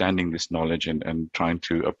understanding this knowledge and trying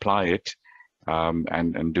to apply it,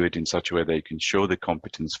 and do it in such a way that you can show the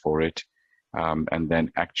competence for it. And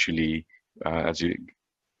then actually, as you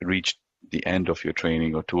reach the end of your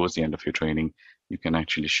training or towards the end of your training, you can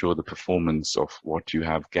actually show the performance of what you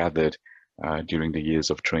have gathered during the years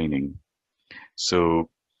of training. So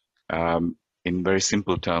in very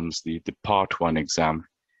simple terms, the part 1 exam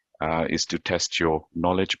is to test your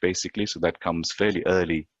knowledge, basically. So that comes fairly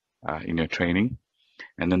early in your training.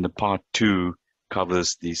 And then the part 2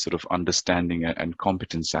 covers the sort of understanding and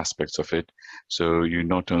competence aspects of it. So you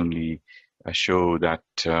not only show that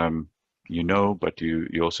you know, but you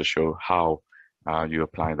also show how you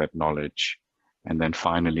apply that knowledge. And then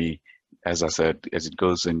finally, as I said, as it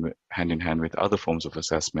goes in hand with other forms of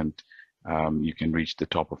assessment, you can reach the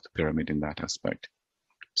top of the pyramid in that aspect.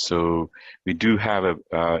 So we do have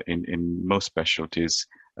in most specialties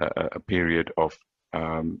a period of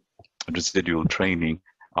residual training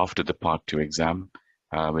after the part 2 exam,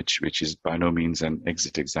 which is by no means an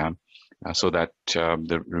exit exam, so that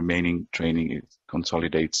the remaining training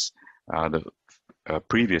consolidates the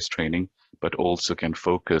previous training, but also can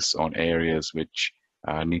focus on areas which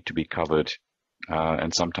need to be covered.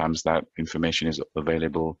 And sometimes that information is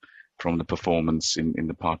available from the performance in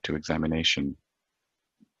the part 2 examination.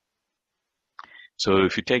 So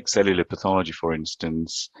if you take cellular pathology, for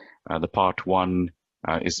instance, the part 1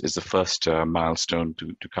 is the first milestone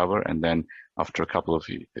to cover, and then after a couple of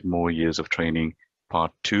more years of training,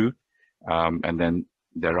 part 2, and then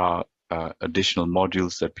there are additional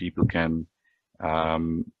modules that people can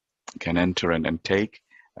enter and take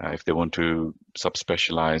if they want to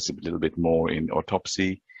subspecialize a little bit more in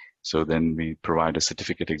autopsy. So then we provide a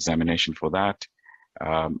certificate examination for that,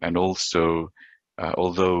 and also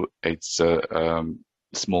although it's a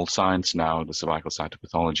small science now, the cervical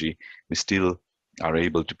cytopathology, we still are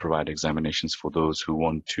able to provide examinations for those who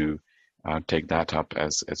want to take that up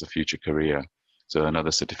as a future career. So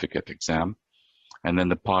another certificate exam. And then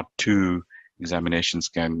the part 2 examinations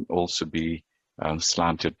can also be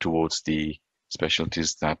slanted towards the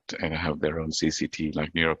specialties that have their own CCT,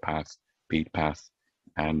 like neuropath, ped-path,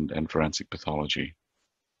 and forensic pathology.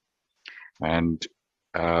 And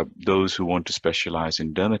those who want to specialize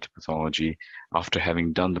in dermatopathology, after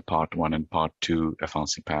having done the part 1 and part 2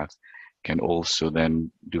 FRC path, can also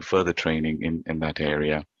then do further training in that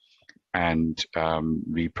area. And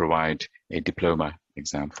we provide a diploma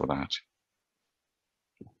exam for that.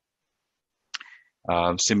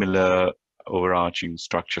 Similar overarching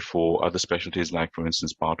structure for other specialties, like for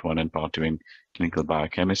instance, part 1 and part 2 in clinical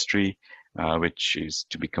biochemistry, which is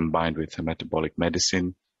to be combined with metabolic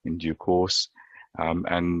medicine in due course,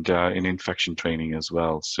 and in infection training as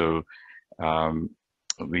well. So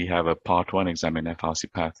we have a part 1 exam in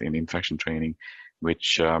FRC path in infection training,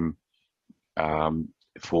 which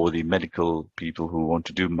for the medical people who want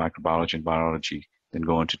to do microbiology and virology, then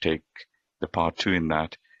go on to take the part 2 in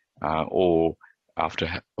that, or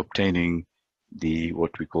after obtaining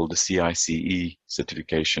what we call the CICE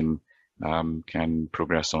certification, can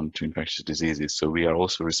progress on to infectious diseases. So we are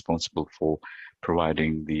also responsible for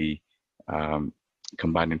providing the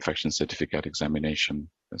combined infection certificate examination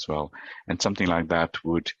as well. And something like that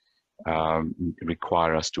would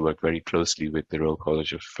require us to work very closely with the Royal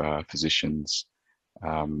College of Physicians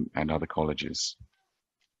and other colleges.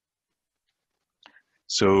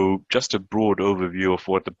 So just a broad overview of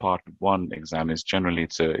what the part 1 exam is. Generally,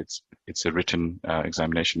 it's a written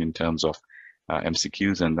examination in terms of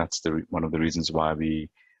MCQs, and that's one of the reasons why we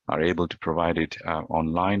are able to provide it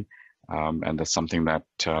online. And that's something that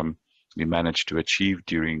we managed to achieve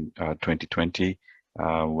during 2020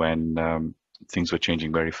 when things were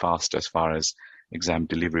changing very fast as far as exam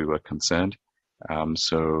delivery were concerned.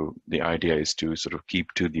 So the idea is to sort of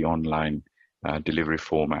keep to the online delivery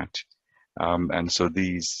format. And so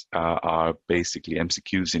these are basically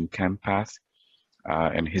MCQs in ChemPath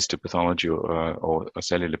and histopathology or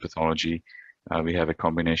cellular pathology. We have a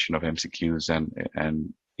combination of MCQs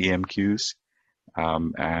and EMQs.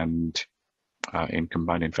 And in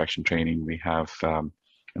combined infection training, we have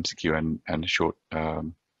MCQ and short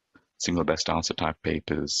single best answer type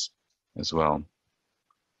papers as well.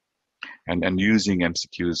 And using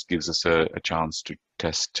MCQs gives us a chance to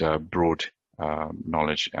test broad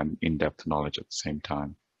knowledge and in-depth knowledge at the same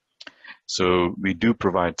time. So we do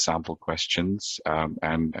provide sample questions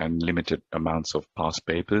and limited amounts of past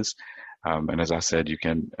papers. And as I said, you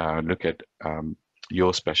can look at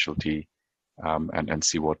your specialty and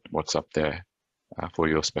see what's up there for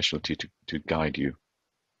your specialty to guide you.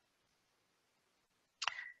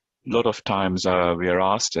 A lot of times we are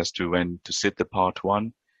asked as to when to sit the part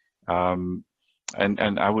 1.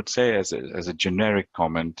 And I would say as a generic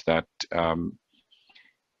comment that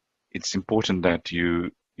it's important that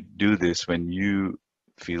you do this when you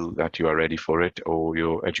feel that you are ready for it, or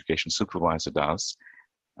your education supervisor does.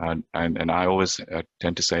 And I always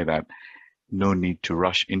tend to say that no need to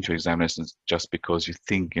rush into examinations just because you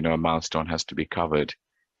think a milestone has to be covered.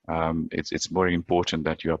 it's very important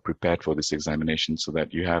that you are prepared for this examination so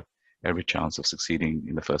that you have every chance of succeeding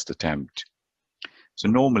in the first attempt. So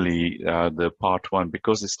normally the part one,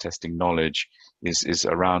 because it's testing knowledge, is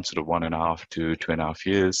around sort of 1.5 to 2.5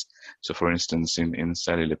 years. So for instance, in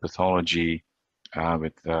cellular pathology,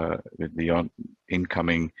 with the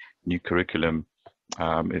incoming new curriculum,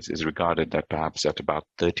 it's regarded that perhaps at about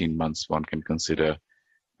 13 months one can consider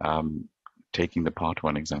taking the part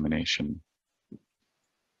one examination.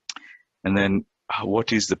 And then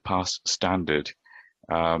what is the pass standard?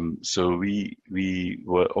 So we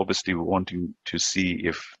were obviously wanting to see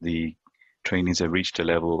if the trainees have reached a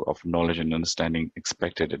level of knowledge and understanding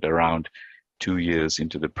expected at around 2 years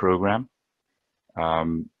into the program.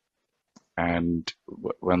 And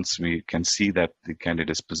once we can see that the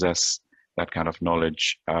candidates possess that kind of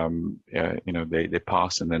knowledge, they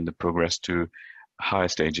pass, and then they progress to higher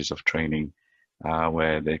stages of training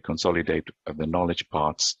where they consolidate the knowledge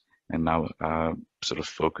parts and now sort of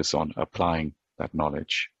focus on applying that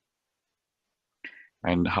knowledge.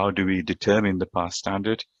 And how do we determine the pass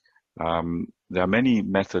standard? There are many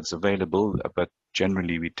methods available, but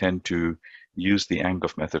generally we tend to use the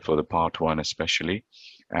Angoff method for the part one especially.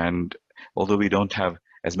 And although we don't have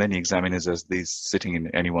as many examiners as these sitting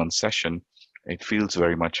in any one session, it feels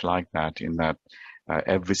very much like that, in that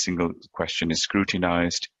every single question is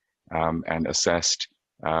scrutinized and assessed,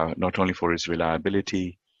 not only for its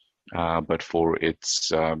reliability, but for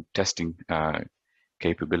its testing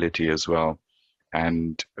capability as well.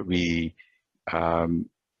 And we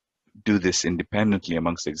do this independently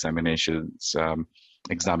amongst examiners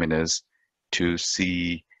to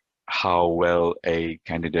see how well a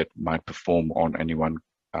candidate might perform on any one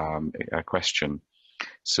question.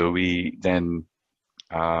 So we then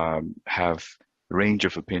have a range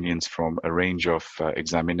of opinions from a range of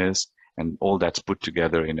examiners, and all that's put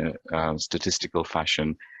together in a statistical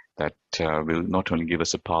fashion that will not only give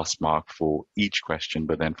us a pass mark for each question,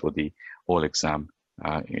 but then for the whole exam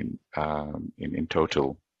in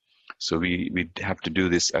total. So we have to do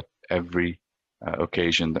this at every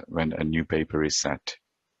occasion when a new paper is set.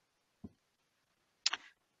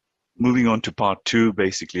 Moving on to part two,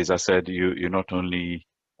 basically, as I said, you're not only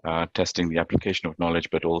testing the application of knowledge,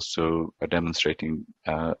 but also demonstrating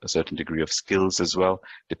a certain degree of skills as well,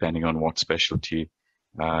 depending on what specialty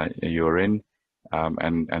you're in.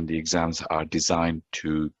 And the exams are designed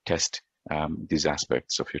to test these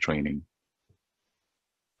aspects of your training.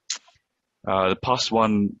 The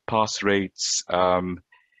pass rates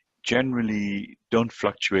generally don't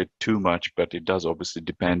fluctuate too much, but it does obviously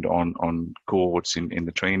depend on cohorts in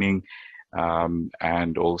the training,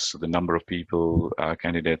 and also the number of people,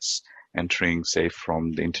 candidates entering, say,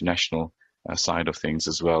 from the international side of things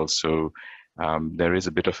as well. So there is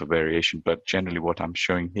a bit of a variation, but generally what I'm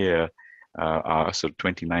showing here are sort of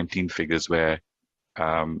 2019 figures, where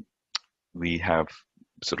we have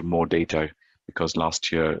sort of more data, because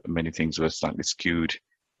last year many things were slightly skewed,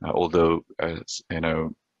 although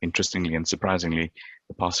interestingly and surprisingly,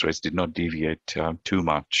 the pass rates did not deviate too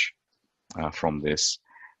much from this.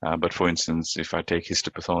 But for instance, if I take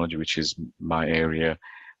histopathology, which is my area,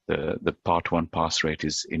 the part one pass rate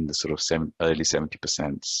is in the sort of early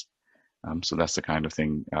 70%. So that's the kind of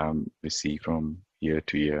thing we see from year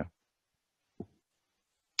to year.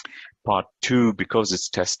 Part two, because it's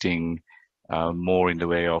testing more in the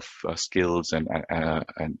way of skills and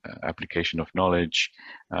application of knowledge,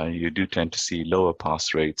 you do tend to see lower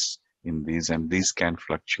pass rates in these, and these can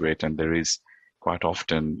fluctuate, and there is quite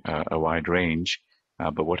often a wide range.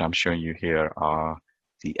 But what I'm showing you here are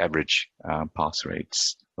the average pass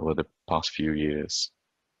rates over the past few years.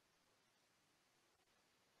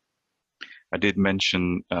 I did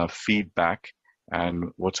mention feedback,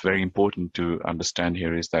 and what's very important to understand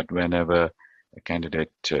here is that whenever a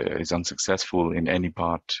candidate is unsuccessful in any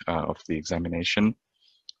part of the examination,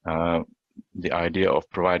 the idea of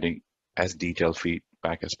providing as detailed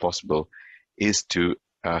feedback as possible is to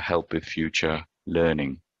help with future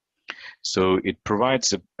learning. So it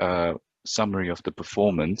provides a summary of the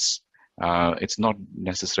performance. It's not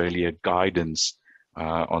necessarily a guidance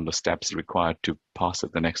on the steps required to pass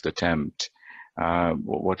at the next attempt.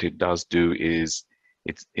 What it does do is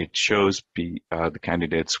it shows the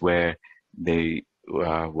candidates where they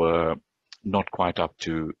were not quite up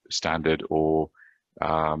to standard, or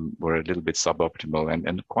were a little bit suboptimal,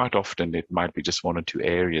 and quite often it might be just one or two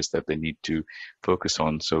areas that they need to focus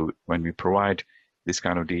on. So when we provide this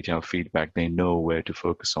kind of detailed feedback, they know where to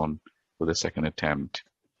focus on for the second attempt.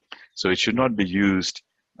 So it should not be used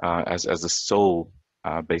as a sole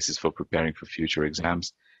basis for preparing for future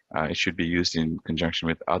exams. It should be used in conjunction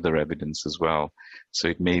with other evidence as well. So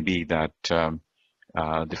it may be that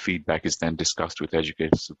The feedback is then discussed with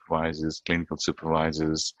educator supervisors, clinical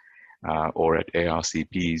supervisors, or at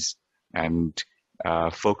ARCPs, and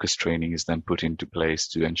focus training is then put into place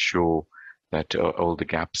to ensure that all the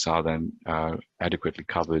gaps are then adequately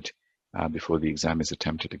covered before the exam is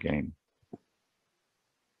attempted again.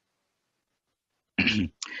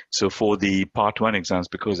 So for the part 1 exams,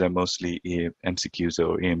 because they're mostly MCQs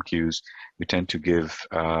or EMQs, we tend to give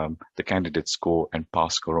the candidate score and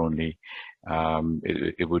pass score only.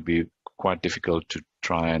 It would be quite difficult to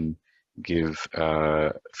try and give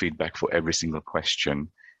feedback for every single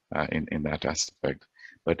question in that aspect.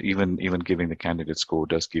 But even giving the candidate score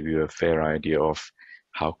does give you a fair idea of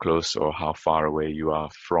how close or how far away you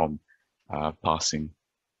are from passing,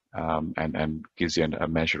 and gives you a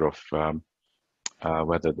measure of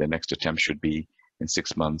whether the next attempt should be in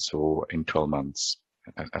 6 months or in 12 months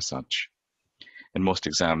as such. In most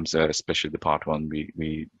exams, especially the part 1,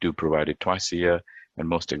 we do provide it twice a year, and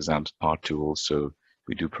most exams, part 2 also,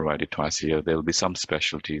 we do provide it twice a year. There will be some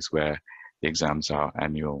specialties where the exams are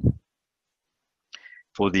annual.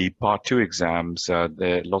 For the part 2 exams, there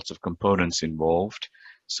are lots of components involved.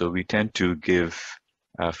 So we tend to give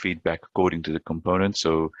feedback according to the component.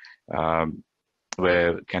 So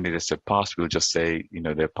where candidates have passed, we'll just say,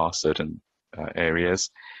 they've passed certain areas,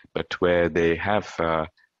 but where they have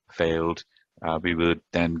failed, we will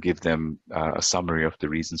then give them a summary of the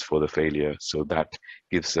reasons for the failure. So that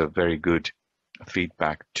gives a very good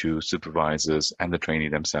feedback to supervisors and the trainee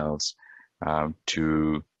themselves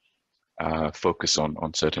to focus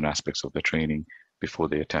on certain aspects of the training before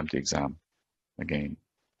they attempt the exam again.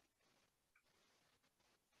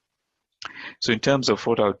 So in terms of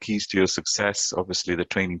what are keys to your success, obviously the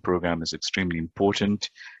training program is extremely important,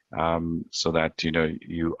 so that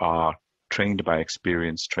you are trained by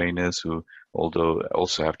experienced trainers who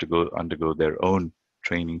also have to undergo their own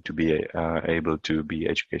training to be able to be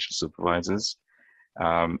educational supervisors.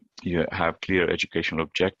 You have clear educational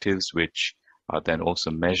objectives which are then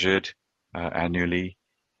also measured annually,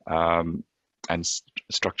 and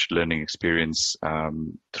structured learning experience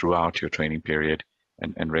throughout your training period,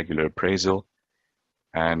 and regular appraisal,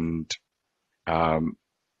 and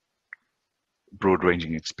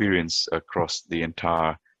broad-ranging experience across the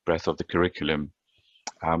entire breadth of the curriculum.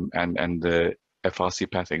 And the FRC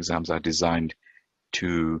Path exams are designed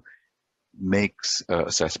to make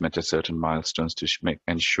assessment at certain milestones to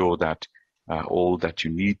ensure that all that you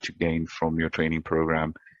need to gain from your training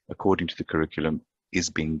program according to the curriculum is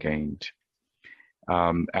being gained.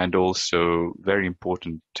 And also very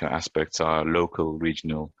important aspects are local,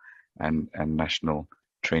 regional, and national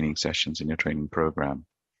training sessions in your training program.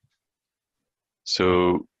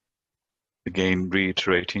 So again,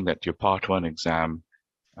 reiterating that your part 1 exam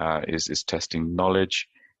is testing knowledge.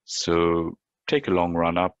 So take a long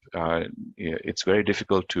run up. It's very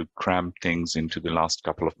difficult to cram things into the last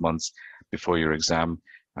couple of months before your exam.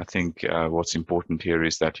 I think what's important here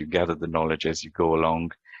is that you gather the knowledge as you go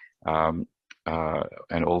along,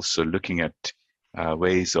 and also looking at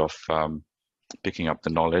ways of picking up the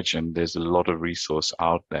knowledge. And there's a lot of resource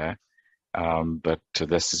out there, but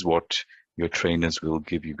this is what your trainers will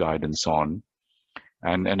give you guidance on,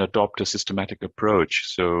 and adopt a systematic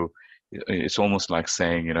approach. So it's almost like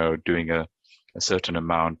saying, doing a certain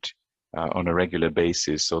amount on a regular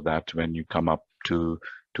basis, so that when you come up to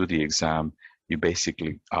the exam, you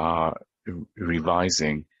basically are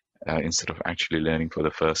revising instead of actually learning for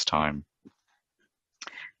the first time.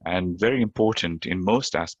 And very important in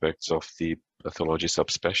most aspects of the pathology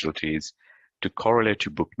subspecialties to correlate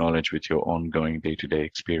your book knowledge with your ongoing day-to-day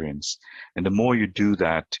experience. And the more you do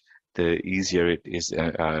that, the easier it is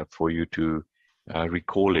for you to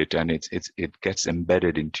recall it, and it gets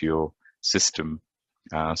embedded into your system,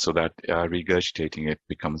 so that regurgitating it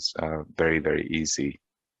becomes very, very easy.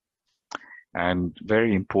 And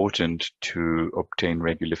very important to obtain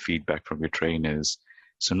regular feedback from your trainers.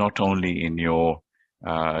 So not only in your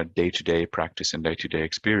day-to-day practice and day-to-day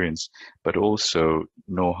experience, but also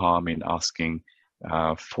no harm in asking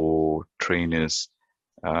for trainers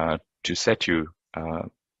to set you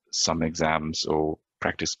some exams or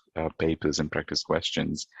practice papers and practice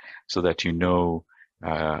questions, so that you know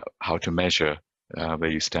how to measure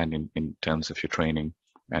where you stand in terms of your training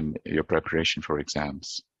and your preparation for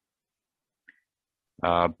exams.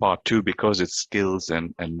 Part 2, because it's skills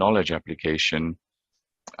and knowledge application,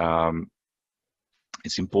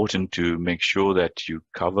 it's important to make sure that you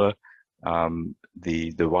cover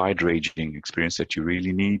the wide-ranging experience that you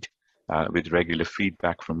really need with regular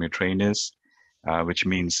feedback from your trainers, which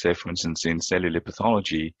means, say, for instance, in cellular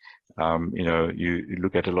pathology, you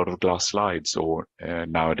look at a lot of glass slides, or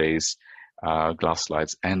nowadays glass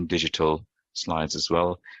slides and digital slides as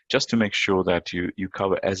well, just to make sure that you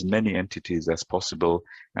cover as many entities as possible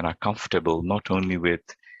and are comfortable not only with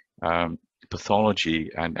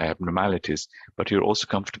pathology and abnormalities, but you're also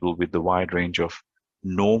comfortable with the wide range of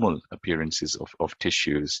normal appearances of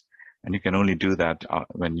tissues. And you can only do that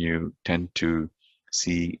when you tend to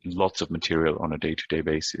see lots of material on a day-to-day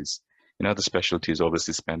basis. In other specialties,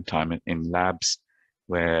 obviously spend time in labs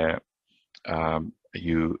where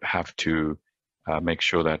you have to make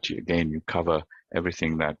sure that you cover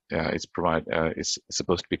everything that is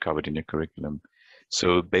supposed to be covered in your curriculum.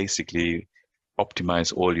 So basically,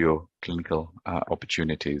 optimize all your clinical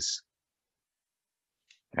opportunities.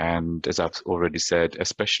 And as I've already said,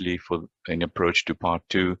 especially for an approach to part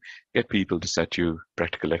 2, get people to set you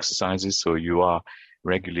practical exercises so you are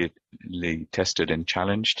regularly tested and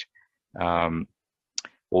challenged.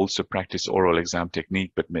 Also practice oral exam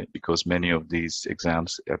technique, but because many of these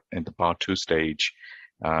exams in the part 2 stage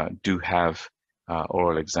do have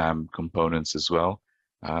oral exam components as well.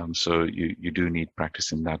 So you do need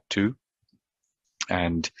practice in that too.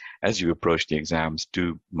 And as you approach the exams,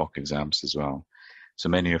 do mock exams as well. So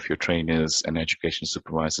many of your trainers and education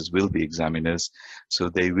supervisors will be examiners, so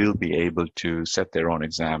they will be able to set their own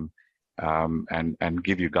exam and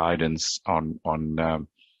give you guidance on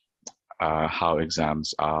how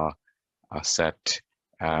exams are set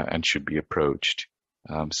and should be approached.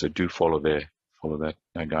 So do follow that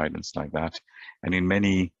guidance like that. And in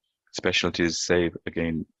many specialties, say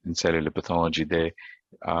again in cellular pathology, there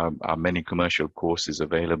are many commercial courses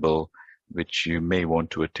available which you may want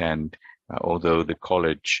to attend, although the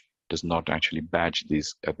college does not actually badge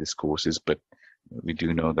these courses, but we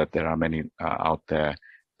do know that there are many out there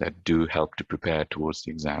that do help to prepare towards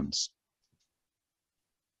the exams.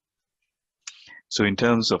 So in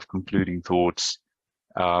terms of concluding thoughts,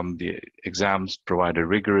 the exams provide a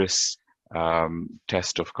rigorous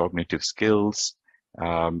test of cognitive skills.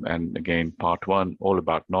 And again, part 1, all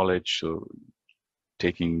about knowledge. So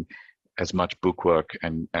taking as much bookwork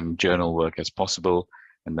and journal work as possible.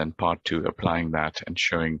 And then part 2, applying that and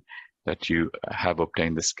showing that you have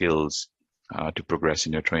obtained the skills to progress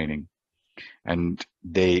in your training. And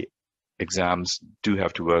the exams do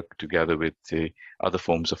have to work together with the other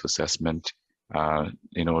forms of assessment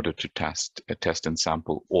in order to test and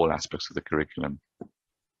sample all aspects of the curriculum.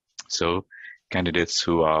 So candidates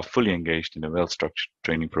who are fully engaged in a well-structured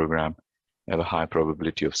training program have a high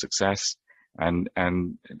probability of success. And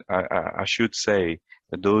I should say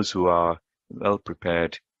that those who are well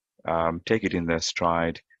prepared, take it in their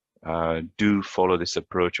stride, do follow this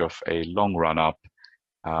approach of a long run up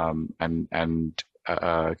and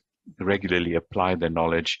regularly apply their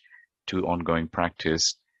knowledge to ongoing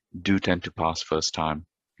practice, do tend to pass first time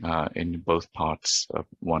in both parts of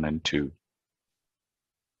 1 and 2.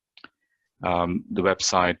 The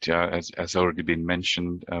website has already been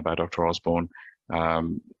mentioned by Dr. Osborn.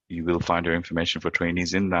 You will find your information for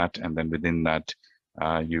trainees in that, and then within that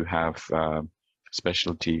you have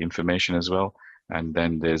specialty information as well. And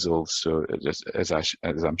then there's also, as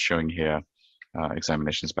I'm showing here,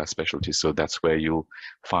 examinations by specialty. So that's where you'll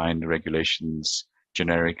find regulations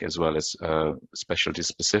generic as well as specialty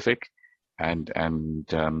specific and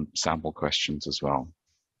sample questions as well.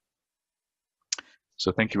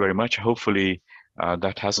 So thank you very much. Hopefully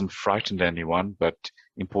that hasn't frightened anyone, but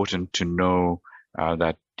important to know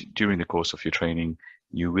that during the course of your training,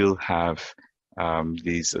 you will have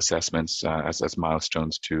these assessments as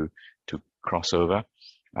milestones to cross over.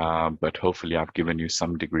 But hopefully I've given you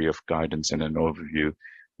some degree of guidance and an overview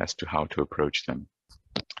as to how to approach them.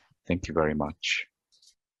 Thank you very much.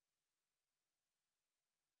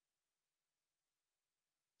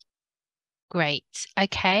 Great.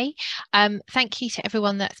 Okay. Thank you to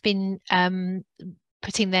everyone that's been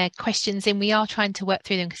putting their questions in. We are trying to work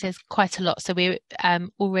through them because there's quite a lot. So we're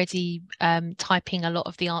already typing a lot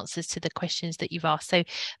of the answers to the questions that you've asked. So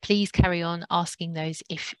please carry on asking those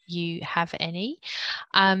if you have any.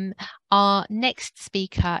 Our next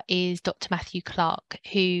speaker is Dr. Matthew Clarke,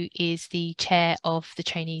 who is the chair of the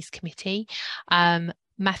Trainees Committee.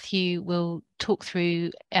 Matthew will talk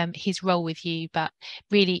through his role with you, but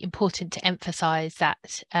really important to emphasise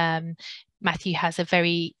that Matthew has a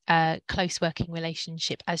very close working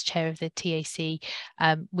relationship as chair of the TAC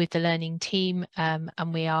with the learning team,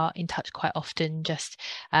 and we are in touch quite often, just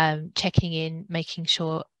checking in, making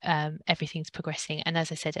sure everything's progressing. And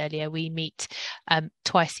as I said earlier, we meet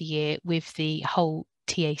twice a year with the whole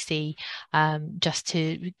TAC just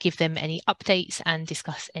to give them any updates and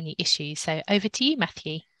discuss any issues. So over to you,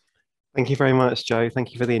 Matthew. Thank you very much, Joe.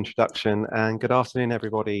 Thank you for the introduction, and good afternoon,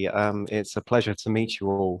 everybody. It's a pleasure to meet you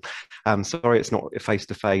all. Sorry it's not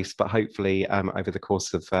face-to-face, but hopefully over the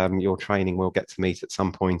course of your training, we'll get to meet at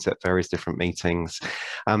some point at various different meetings.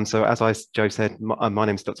 So as Joe said, my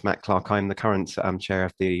name is Dr. Matt Clarke. I'm the current chair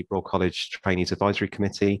of the Royal College Trainees Advisory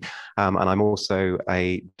Committee, and I'm also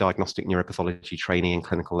a diagnostic neuropathology trainee and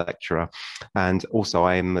clinical lecturer. And also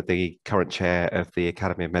I am the current chair of the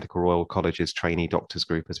Academy of Medical Royal College's Trainee Doctors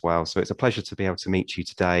Group as well. So it's a pleasure to be able to meet you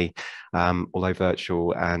today, although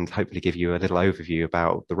virtual, and hopefully give you a little overview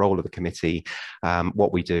about the role of the committee,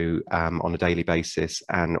 what we do on a daily basis,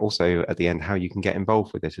 and also at the end how you can get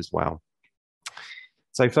involved with it as well.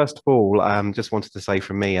 So first of all, just wanted to say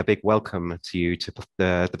from me a big welcome to you to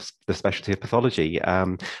the specialty of pathology.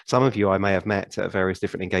 Some of you I may have met at various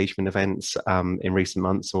different engagement events in recent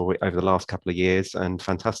months or over the last couple of years, and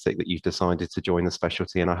fantastic that you've decided to join the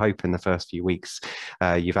specialty. And I hope in the first few weeks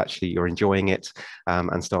you're enjoying it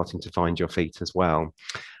and starting to find your feet as well.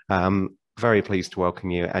 Very pleased to welcome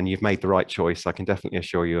you, and you've made the right choice. I can definitely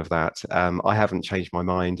assure you of that. I haven't changed my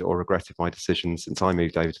mind or regretted my decision since I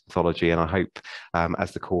moved over to pathology, and I hope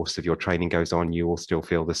as the course of your training goes on, you will still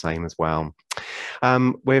feel the same as well.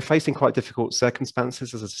 We're facing quite difficult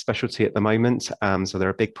circumstances as a specialty at the moment. So there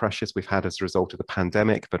are big pressures we've had as a result of the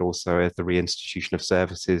pandemic, but also as the reinstitution of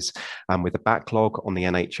services with a backlog on the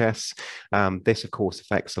NHS. This, of course,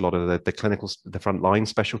 affects a lot of the clinical, the frontline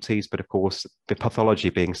specialties, but of course, the pathology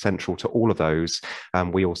being central to all of those,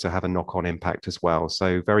 we also have a knock-on impact as well.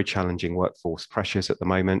 So very challenging workforce pressures at the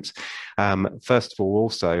moment. First of all,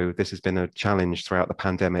 also, this has been a challenge throughout the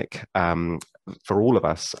pandemic for all of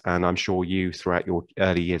us, and I'm sure you throughout your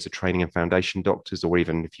early years of training and foundation doctors, or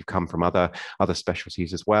even if you come from other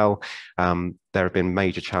specialties as well, there have been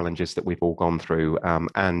major challenges that we've all gone through,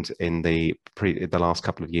 and in the last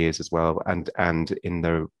couple of years as well, and in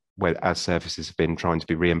the as services have been trying to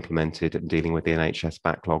be re-implemented and dealing with the NHS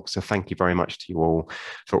backlog. So thank you very much to you all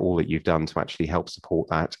for all that you've done to actually help support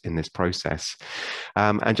that in this process.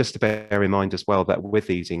 And just to bear in mind as well that with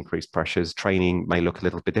these increased pressures, training may look a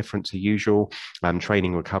little bit different to usual.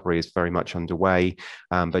 Training recovery is very much underway,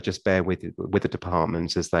 but just bear with the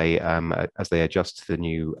departments as they adjust to the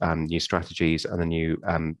new strategies and the new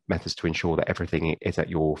methods to ensure that everything is at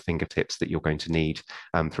your fingertips that you're going to need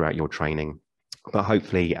throughout your training. But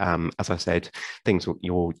hopefully, as I said,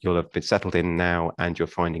 you'll have been settled in now, and you're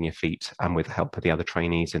finding your feet with the help of the other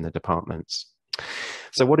trainees in the departments.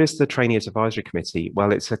 So what is the Trainees Advisory Committee?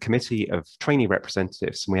 Well, it's a committee of trainee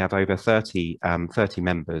representatives, and we have over 30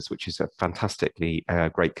 members, which is a fantastically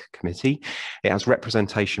great committee. It has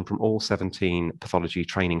representation from all 17 pathology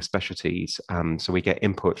training specialties. So we get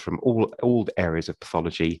input from all areas of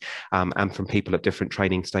pathology and from people at different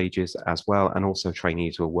training stages as well, and also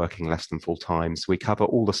trainees who are working less than full time. So we cover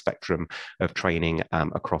all the spectrum of training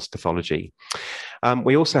across pathology.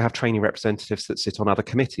 We also have trainee representatives that sit on other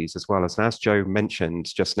committees as well. As Joe mentioned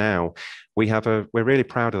just now, we're really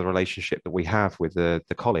proud of the relationship that we have with the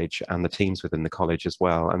college and the teams within the college as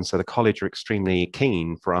well. And so the college are extremely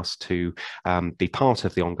keen for us to be part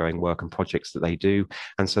of the ongoing work and projects that they do.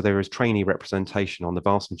 And so there is trainee representation on the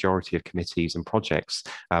vast majority of committees and projects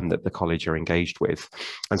that the college are engaged with.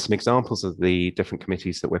 And some examples of the different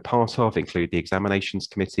committees that we're part of include the Examinations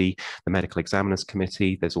Committee, the Medical Examiners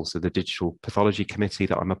Committee. There's also the Digital Pathology Committee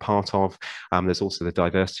that I'm a part of. There's also the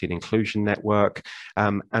Diversity and Inclusion Network,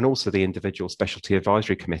 and also the individual specialty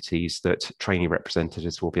advisory committees that trainee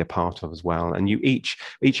representatives will be a part of as well. And each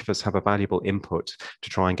of us have a valuable input to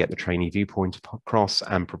try and get the trainee viewpoint across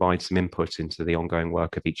and provide some input into the ongoing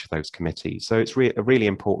work of each of those committees. So it's a really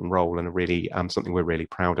important role, and a really something we're really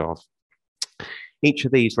proud of. Each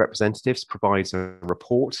of these representatives provides a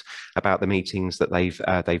report about the meetings that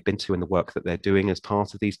they've been to and the work that they're doing as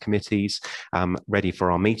part of these committees, ready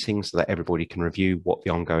for our meetings so that everybody can review what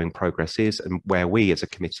the ongoing progress is and where we as a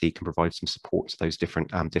committee can provide some support to those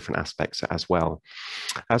different aspects as well.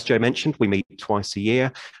 As Joe mentioned, we meet twice a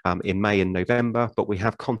year in May and November, but we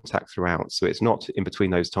have contact throughout. So it's not in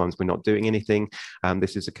between those times we're not doing anything.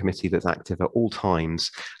 This is a committee that's active at all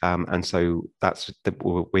times. And so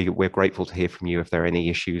we're grateful to hear from you if there are any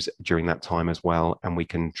issues during that time as well, and we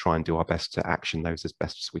can try and do our best to action those as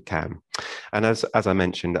best as we can. And as I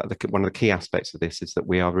mentioned, one of the key aspects of this is that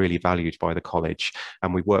we are really valued by the college,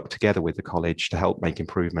 and we work together with the college to help make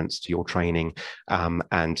improvements to your training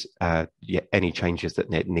and any changes that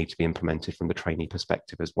need to be implemented from the trainee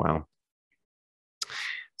perspective as well.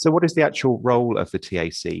 So what is the actual role of the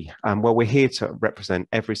TAC? Well, we're here to represent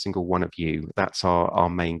every single one of you. That's our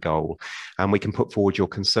main goal. And we can put forward your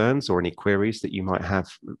concerns or any queries that you might have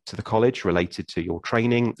to the college related to your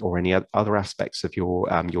training or any other aspects of your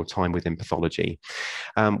time within pathology.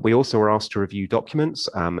 We also are asked to review documents,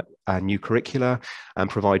 new curricula, and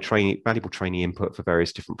provide valuable trainee input for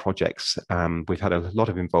various different projects. We've had a lot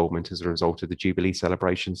of involvement as a result of the Jubilee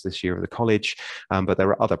celebrations this year of the college, but there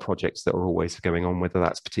are other projects that are always going on, whether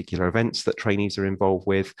that's particular events that trainees are involved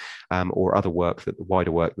with, or other work, the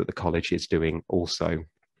wider work that the college is doing also.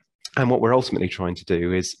 And what we're ultimately trying to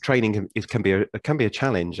do is training can be a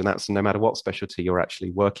challenge, and that's no matter what specialty you're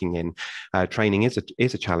actually working in. Training is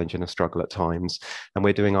a challenge and a struggle at times, and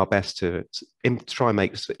we're doing our best to try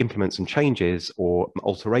and implement some changes or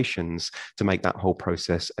alterations to make that whole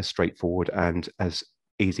process as straightforward and as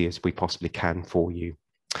easy as we possibly can for you.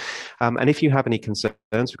 And if you have any concerns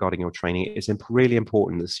regarding your training, it's really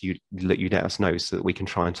important that you let us know so that we can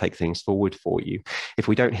try and take things forward for you. If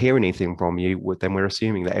we don't hear anything from you, then we're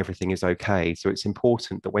assuming that everything is okay. So it's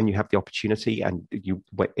important that when you have the opportunity and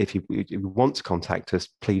if you want to contact us,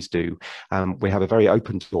 please do. We have a very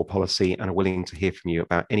open door policy and are willing to hear from you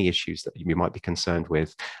about any issues that you might be concerned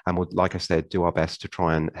with. And we'll, like I said, do our best to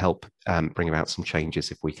try and help bring about some changes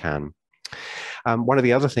if we can. One of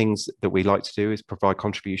the other things that we like to do is provide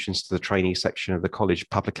contributions to the trainee section of the college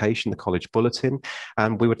publication, the college bulletin,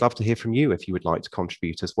 and we would love to hear from you if you would like to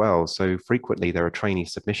contribute as well. So frequently there are trainee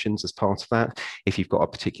submissions as part of that. If you've got a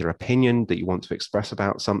particular opinion that you want to express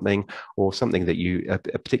about something, or something that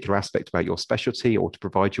a particular aspect about your specialty, or to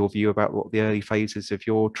provide your view about what the early phases of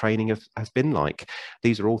your training has been like.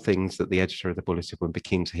 These are all things that the editor of the bulletin would be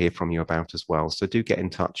keen to hear from you about as well. So do get in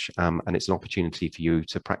touch, and it's an opportunity for you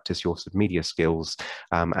to practice your media skills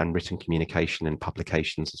and written communication and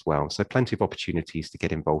publications as well. So plenty of opportunities to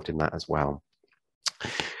get involved in that as well.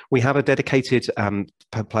 We have a dedicated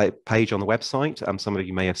page on the website. Some of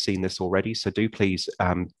you may have seen this already, so do please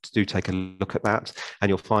do take a look at that, and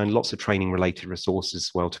you'll find lots of training related resources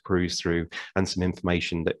as well to peruse through, and some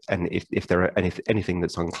information that, and if there are anything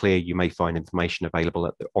that's unclear, you may find information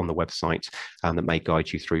available on the website that may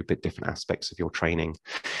guide you through different aspects of your training.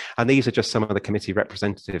 And these are just some of the committee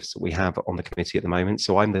representatives that we have on the committee at the moment.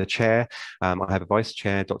 So I'm the chair. I have a vice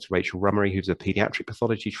chair, Dr. Rachel Rummery, who's a paediatric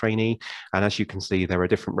pathology trainee, and as you can see, there are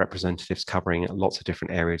different representatives covering lots of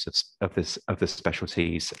different areas of the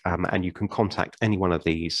specialties, and you can contact any one of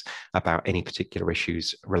these about any particular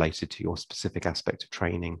issues related to your specific aspect of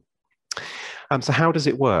training. So how does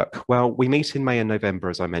it work? Well, we meet in May and November,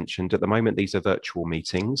 as I mentioned. At the moment, these are virtual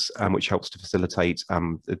meetings, which helps to facilitate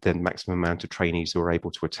the maximum amount of trainees who are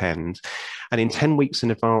able to attend. And in 10 weeks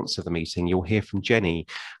in advance of the meeting, you'll hear from Jenny,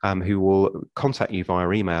 who will contact you via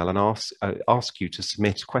email and ask you to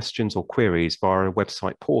submit questions or queries via a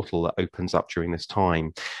website portal that opens up during this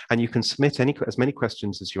time. And you can submit as many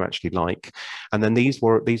questions as you actually like. And then these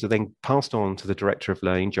are then passed on to the Director of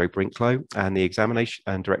Learning, Joe Brinklow, and the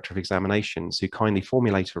Director of Examinations, who kindly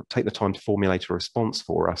take the time to formulate a response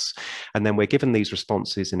for us. And then we're given these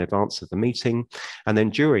responses in advance of the meeting. And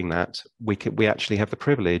then during that, we actually have the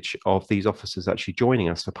privilege of these officers actually joining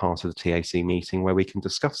us for part of the TAC meeting, where we can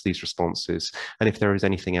discuss these responses and if there is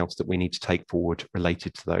anything else that we need to take forward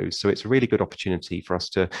related to those. So it's a really good opportunity for us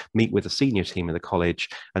to meet with the senior team of the college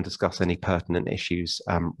and discuss any pertinent issues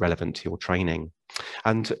relevant to your training.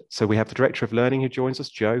 And so we have the Director of Learning who joins us,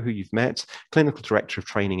 Joe, who you've met, Clinical Director of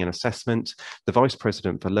Training and Assessment, the Vice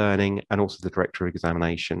President for Learning, and also the Director of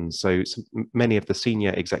Examinations. So many of the senior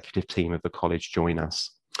executive team of the college join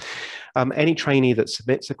us. Any trainee that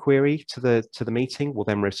submits a query to the meeting will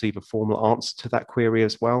then receive a formal answer to that query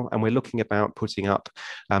as well. And we're looking about putting up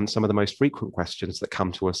some of the most frequent questions that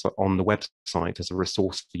come to us on the website as a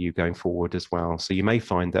resource for you going forward as well. So you may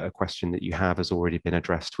find that a question that you have has already been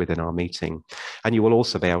addressed within our meeting. And you will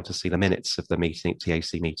also be able to see the minutes of the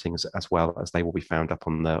TAC meetings as well, as they will be found up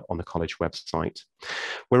on the college website.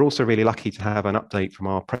 We're also really lucky to have an update from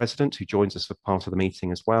our president, who joins us for part of the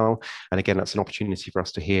meeting as well. And again, that's an opportunity for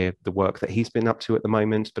us to hear the work that he's been up to at the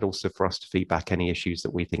moment, but also for us to feedback any issues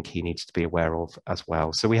that we think he needs to be aware of as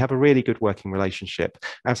well. So we have a really good working relationship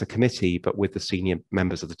as a committee, but with the senior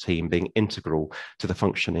members of the team being integral to the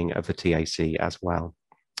functioning of the TAC as well.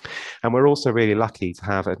 And we're also really lucky to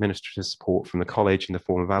have administrative support from the college in the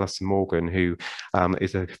form of Alison Morgan, who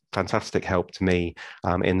is a fantastic help to me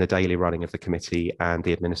in the daily running of the committee and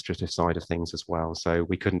the administrative side of things as well. So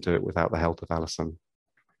we couldn't do it without the help of Alison.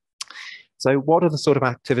 So what are the sort of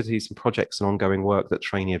activities and projects and ongoing work that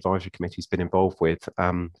Trainee Advisory Committee has been involved with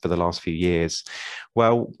for the last few years?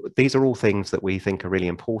 Well, these are all things that we think are really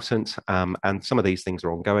important, and some of these things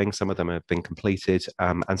are ongoing, some of them have been completed,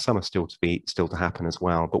 and some are still to happen as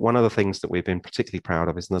well. But one of the things that we've been particularly proud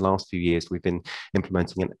of is in the last few years we've been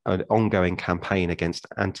implementing an ongoing campaign against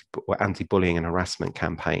anti-bullying and harassment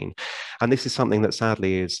campaign. And this is something that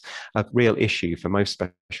sadly is a real issue for most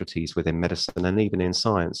specialties within medicine and even in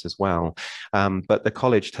science as well. But the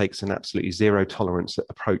college takes an absolutely zero tolerance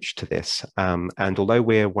approach to this. And although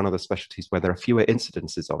we're one of the specialties where there are fewer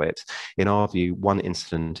incidences of it, in our view, one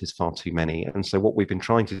incident is far too many. And so what we've been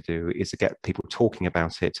trying to do is to get people talking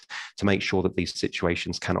about it to make sure that these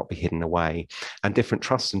situations cannot be hidden away. And different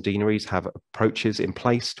trusts and deaneries have approaches in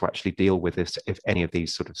place to actually deal with this if any of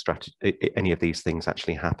these any of these things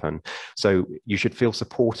actually happen. So you should feel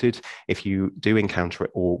supported if you do encounter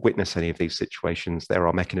it or witness any of these situations. There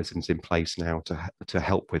are mechanisms in place now to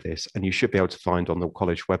help with this, and you should be able to find on the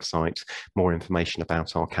college website more information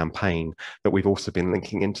about our campaign. But we've also been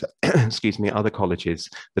linking into excuse me, other colleges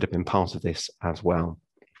that have been part of this as well.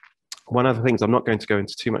 One of the things I'm not going to go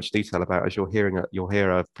into too much detail about, as you'll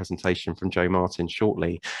hear a presentation from Joe Martin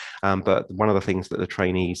shortly, but one of the things that the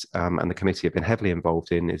trainees and the committee have been heavily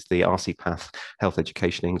involved in is the RCPath Health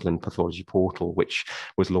Education England Pathology Portal, which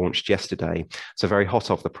was launched yesterday. So very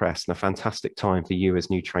hot off the press and a fantastic time for you as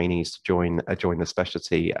new trainees to join the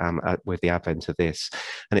specialty with the advent of this.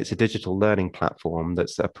 And it's a digital learning platform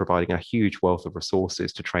that's providing a huge wealth of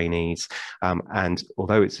resources to trainees. And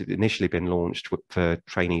although it's initially been launched for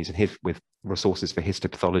trainees and with resources for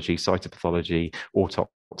histopathology, cytopathology,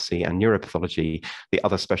 autopsy and neuropathology, the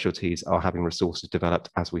other specialties are having resources developed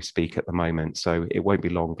as we speak at the moment. So it won't be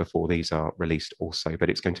long before these are released also, but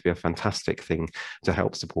it's going to be a fantastic thing to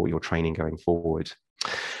help support your training going forward.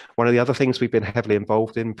 One of the other things we've been heavily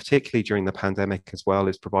involved in, particularly during the pandemic as well,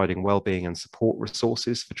 is providing wellbeing and support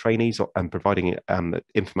resources for trainees and providing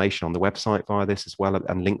information on the website via this as well,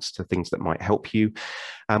 and links to things that might help you.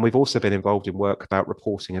 And we've also been involved in work about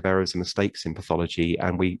reporting of errors and mistakes in pathology,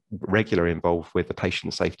 and we regularly involved with the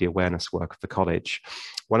patient safety awareness work of the college.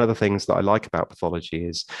 One of the things that I like about pathology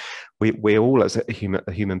is we all as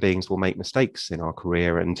human beings will make mistakes in our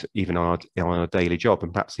career and even on our daily job,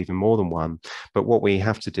 and perhaps even more than one. But what we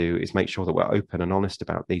have to do is make sure that we're open and honest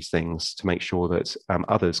about these things to make sure that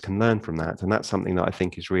others can learn from that. And that's something that I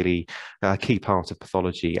think is really a key part of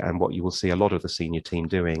pathology and what you will see a lot of the senior team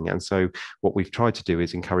doing. And so what we've tried to do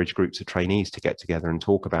is encourage groups of trainees to get together and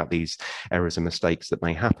talk about these errors and mistakes that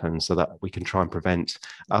may happen, so that we can try and prevent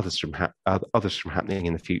others from happening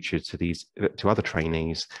in the future to other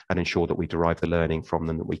trainees, and ensure that we derive the learning from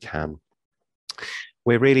them that we can.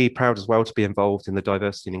 We're really proud as well to be involved in the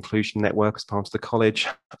Diversity and Inclusion Network as part of the college.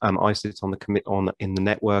 I sit on in the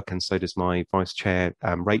network, and so does my vice chair,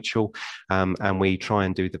 Rachel, and we try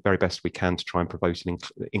and do the very best we can to try and promote an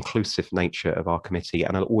inclusive nature of our committee,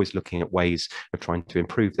 and are always looking at ways of trying to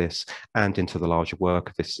improve this and into the larger work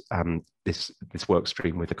of this work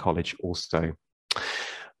stream with the college also.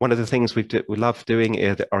 One of the things we love doing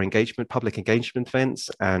is our public engagement events,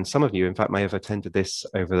 and some of you, in fact, may have attended this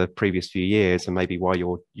over the previous few years, and maybe why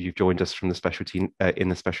you've joined us from the specialty in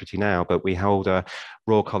the specialty now. But we hold a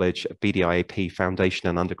Royal College BDIAP Foundation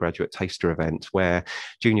and Undergraduate Taster event where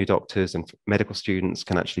junior doctors and medical students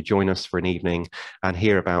can actually join us for an evening and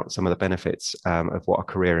hear about some of the benefits of what a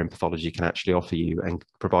career in pathology can actually offer you, and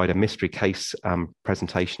provide a mystery case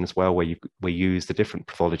presentation as well, where we use the different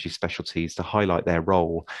pathology specialties to highlight their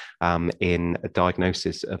role in a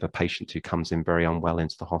diagnosis of a patient who comes in very unwell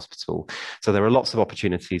into the hospital. So there are lots of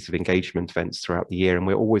opportunities of engagement events throughout the year, and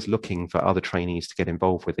we're always looking for other trainees to get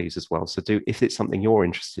involved with these as well. So if it's something you're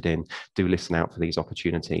interested in, do listen out for these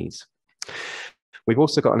opportunities. We've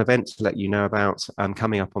also got an event to let you know about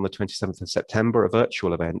coming up on the 27th of September, a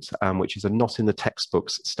virtual event, which is a not in the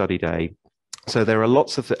textbooks study day. So there are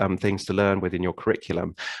lots of things to learn within your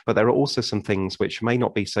curriculum, but there are also some things which may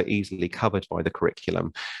not be so easily covered by the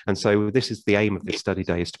curriculum. And so this is the aim of this study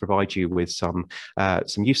day, is to provide you with some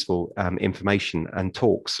useful information and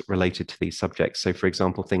talks related to these subjects. So for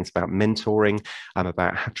example, things about mentoring,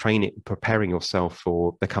 about preparing yourself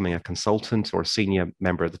for becoming a consultant or a senior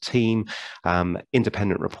member of the team,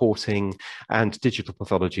 independent reporting, and digital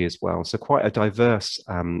pathology as well. So quite a diverse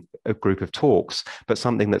group of talks, but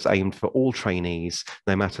something that's aimed for all trainees,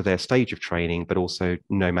 no matter their stage of training, but also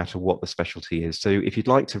no matter what the specialty is. So if you'd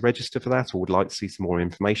like to register for that, or would like to see some more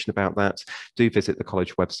information about that, do visit the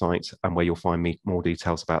college website, and where you'll find more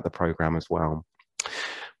details about the programme as well.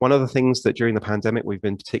 One of the things that during the pandemic we've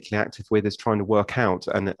been particularly active with is trying to work out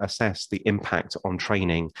and assess the impact on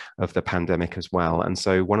training of the pandemic as well. And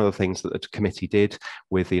so one of the things that the committee did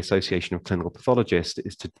with the Association of Clinical Pathologists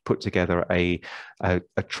is to put together a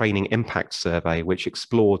training impact survey which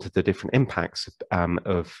explored the different impacts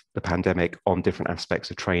of the pandemic on different aspects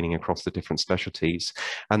of training across the different specialties.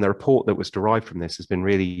 And the report that was derived from this has been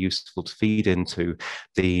really useful to feed into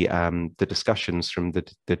the discussions from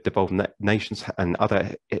the devolved nations and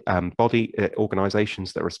other body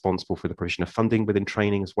organisations that are responsible for the provision of funding within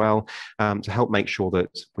training as well, to help make sure that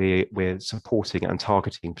we're supporting and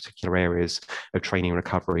targeting particular areas of training and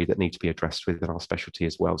recovery that need to be addressed within our specialty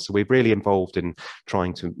as well. So we're really involved in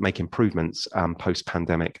trying to make improvements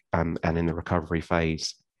post-pandemic and in the recovery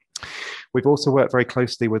phase. We've also worked very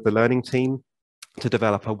closely with the learning team to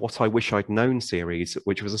develop a What I Wish I'd Known series,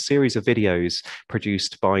 which was a series of videos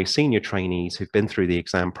produced by senior trainees who've been through the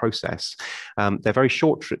exam process. They're very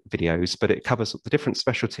short videos, but it covers the different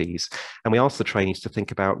specialties. And we asked the trainees to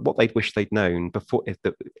think about what they'd wish they'd known before,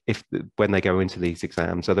 when they go into these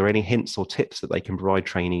exams. Are there any hints or tips that they can provide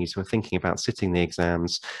trainees who are thinking about sitting the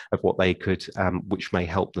exams of what they could, which may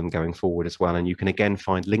help them going forward as well? And you can again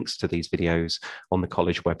find links to these videos on the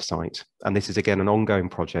college website. And this is again an ongoing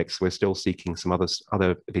project, so we're still seeking some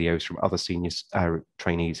other videos from other senior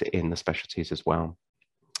trainees in the specialties as well.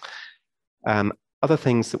 Other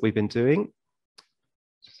things that we've been doing.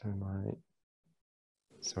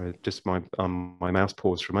 Sorry, just my mouse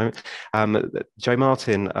paused for a moment. Jo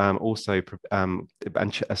Martin also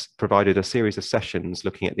provided a series of sessions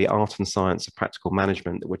looking at the art and science of practical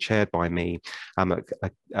management that were chaired by me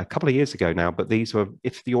a couple of years ago now. But these were,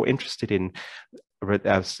 if you're interested in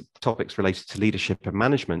topics related to leadership and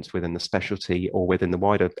management within the specialty or within the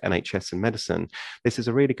wider NHS and medicine, this is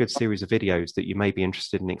a really good series of videos that you may be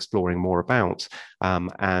interested in exploring more about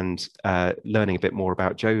and learning a bit more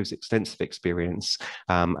about Jo's extensive experience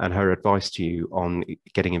and her advice to you on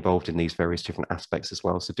getting involved in these various different aspects as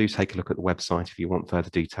well. So do take a look at the website if you want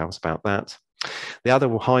further details about that. The other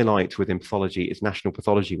highlight within pathology is National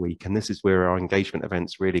Pathology Week, and this is where our engagement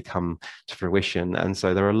events really come to fruition. And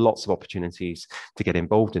so there are lots of opportunities to get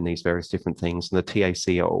involved in these various different things, and the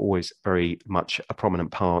TAC are always very much a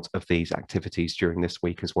prominent part of these activities during this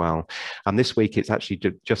week as well. And this week it's actually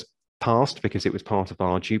just passed because it was part of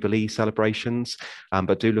our Jubilee celebrations,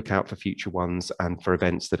 but do look out for future ones and for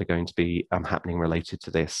events that are going to be happening related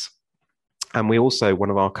to this. And we also, one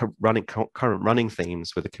of our current running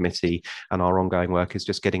themes with the committee and our ongoing work is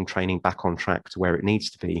just getting training back on track to where it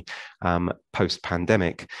needs to be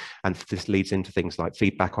post-pandemic. And this leads into things like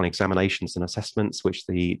feedback on examinations and assessments, which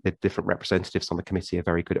the different representatives on the committee are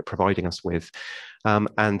very good at providing us with.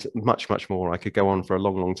 And much, much more. I could go on for a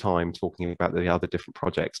long, long time talking about the other different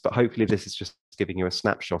projects, but hopefully this is just giving you a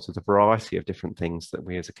snapshot of the variety of different things that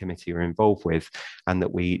we as a committee are involved with and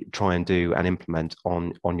that we try and do and implement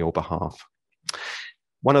on your behalf.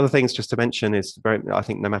 One of the things just to mention is, I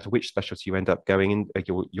think no matter which specialty you end up going in,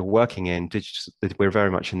 you're working in, we're very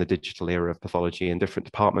much in the digital era of pathology, and different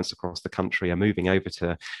departments across the country are moving over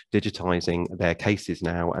to digitizing their cases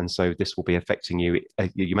now. And so this will be affecting you.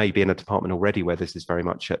 You may be in a department already where this is very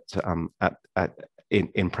much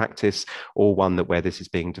in practice, or one where this is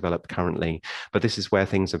being developed currently. But this is where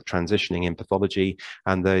things are transitioning in pathology,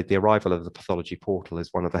 and the arrival of the pathology portal is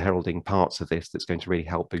one of the heralding parts of this that's going to really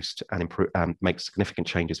help boost and improve make significant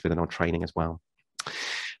changes within our training as well.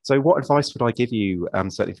 So what advice would I give you,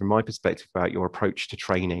 certainly from my perspective, about your approach to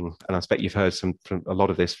training? And I expect you've heard a lot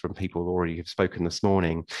of this from people already who've spoken this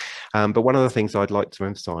morning. But one of the things I'd like to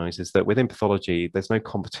emphasize is that within pathology, there's no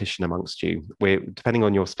competition amongst you. Depending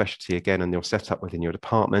on your specialty, again, and your setup within your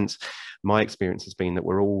department, my experience has been that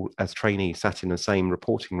we're all, as trainees, sat in the same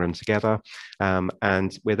reporting room together,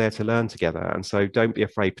 and we're there to learn together. And so don't be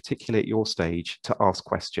afraid, particularly at your stage, to ask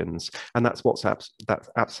questions. And that's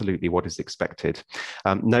absolutely what is expected.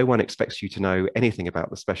 No one expects you to know anything about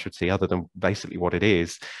the specialty other than basically what it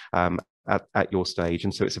is at your stage.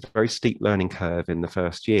 And so it's a very steep learning curve in the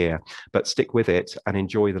first year, but stick with it and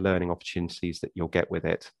enjoy the learning opportunities that you'll get with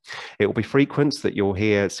it. It will be frequent that you'll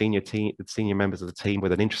hear senior members of the team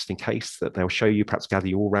with an interesting case that they'll show you, perhaps gather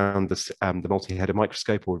you all around the multi-headed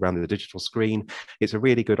microscope or around the digital screen. It's a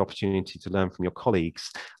really good opportunity to learn from your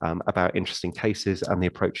colleagues about interesting cases and the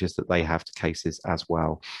approaches that they have to cases as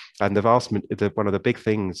well. And one of the big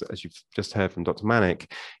things, as you've just heard from Dr. Manek,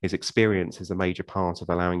 is experience is a major part of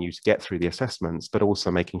allowing you to get through the assessments, but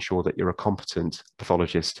also making sure that you're a competent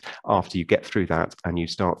pathologist after you get through that and you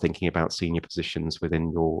start thinking about senior positions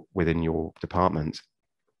within your department.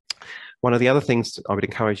 One of the other things I would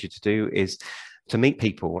encourage you to do is to meet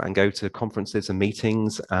people and go to conferences and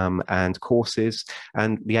meetings and courses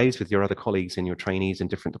and liaise with your other colleagues and your trainees in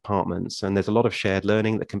different departments. And there's a lot of shared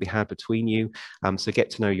learning that can be had between you. So get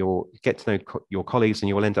to know your colleagues, and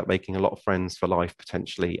you will end up making a lot of friends for life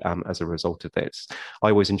potentially as a result of this. I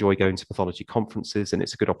always enjoy going to pathology conferences, and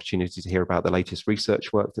it's a good opportunity to hear about the latest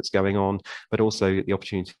research work that's going on, but also the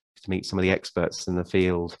opportunity to meet some of the experts in the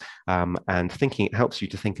field, and it helps you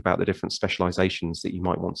to think about the different specializations that you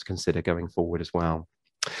might want to consider going forward as well.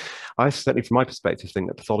 I certainly, from my perspective, think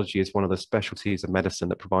that pathology is one of the specialties of medicine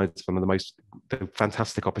that provides some of the most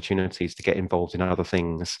fantastic opportunities to get involved in other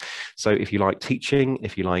things. So if you like teaching,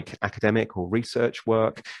 if you like academic or research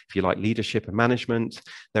work, if you like leadership and management,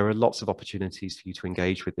 there are lots of opportunities for you to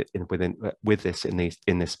engage with this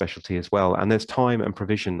in this specialty as well. And there's time and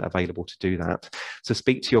provision available to do that. So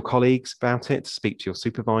speak to your colleagues about it, speak to your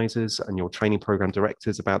supervisors and your training program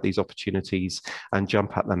directors about these opportunities, and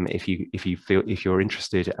jump at them if you're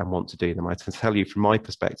interested and want to do them. I can tell you from my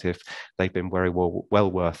perspective, they've been very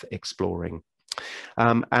well worth exploring.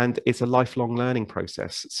 And it's a lifelong learning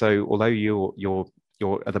process. So although you're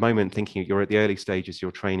at the moment thinking you're at the early stages of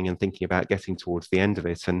your training and thinking about getting towards the end of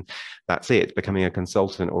it, and that's it, becoming a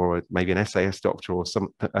consultant or maybe an SAS doctor or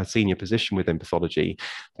a senior position within pathology,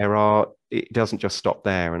 it doesn't just stop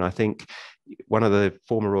there. And I think one of the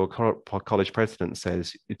former Royal College presidents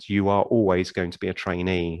says you are always going to be a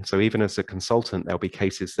trainee. So even as a consultant, there'll be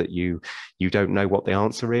cases that you don't know what the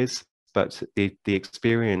answer is, but the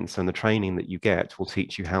experience and the training that you get will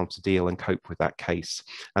teach you how to deal and cope with that case.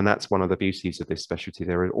 And that's one of the beauties of this specialty.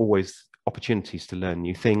 There are always opportunities to learn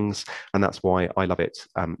new things, and that's why I love it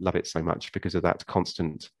so much, because of that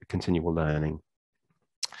constant continual learning.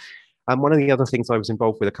 One of the other things I was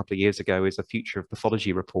involved with a couple of years ago is a Future of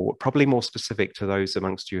Pathology report, probably more specific to those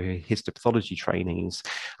amongst you histopathology trainees.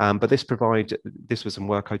 But this was some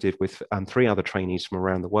work I did with 3 other trainees from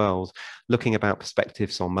around the world, looking about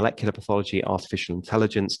perspectives on molecular pathology, artificial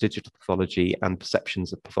intelligence, digital pathology, and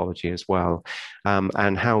perceptions of pathology as well,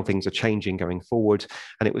 and how things are changing going forward.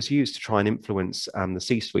 And it was used to try and influence the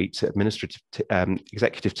C-suite administrative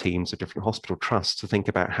executive teams of different hospital trusts to think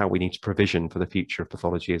about how we need to provision for the future of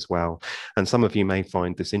pathology as well. And some of you may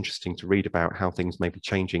find this interesting to read about how things may be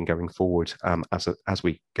changing going forward as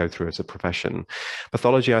we go through as a profession.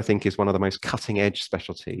 Pathology, I think, is one of the most cutting edge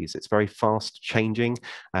specialties. It's very fast changing,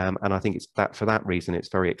 and I think for that reason it's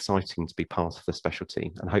very exciting to be part of the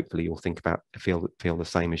specialty, and hopefully you'll feel the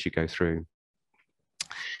same as you go through.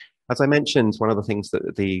 As I mentioned, one of the things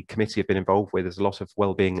that the committee have been involved with is a lot of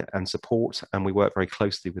wellbeing and support, and we work very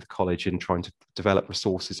closely with the college in trying to develop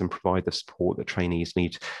resources and provide the support that trainees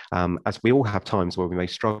need, as we all have times where we may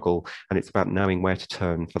struggle, and it's about knowing where to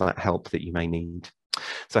turn for that help that you may need.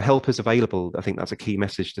 So help is available. I think that's a key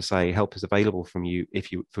message to say. Help is available from you if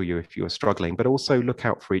you are struggling, but also look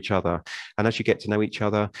out for each other. And as you get to know each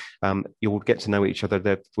other, you'll get to know each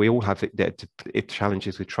other. We all have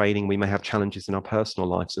challenges with training. We may have challenges in our personal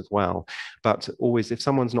lives as well. But always, if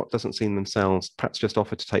someone's doesn't see themselves, perhaps just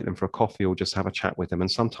offer to take them for a coffee or just have a chat with them. And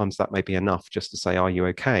sometimes that may be enough just to say, "Are you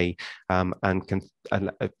okay?" And can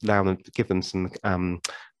allow them to give them some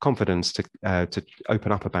confidence to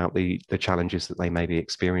open up about the challenges that they may be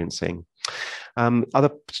experiencing.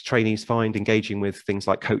 Other trainees find engaging with things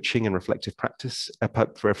like coaching and reflective practice,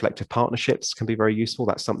 reflective partnerships can be very useful.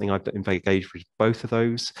 That's something I've engaged with both of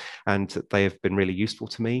those, and they have been really useful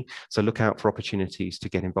to me. So look out for opportunities to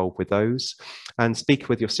get involved with those, and speak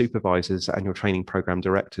with your supervisors and your training program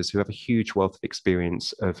directors who have a huge wealth of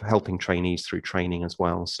experience of helping trainees through training as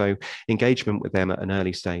well. So engagement with them at an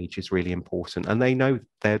early stage is really important, and they know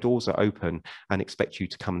their doors are open and expect you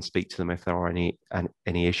to come and speak to them if there are any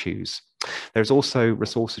issues. There's also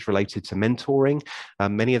resources related to mentoring.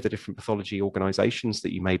 Many of the different pathology organisations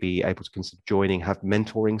that you may be able to consider joining have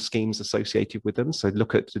mentoring schemes associated with them. So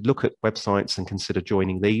look at websites and consider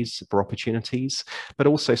joining these for opportunities, but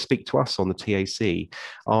also speak to us on the TAC.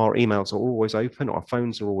 Our emails are always open, our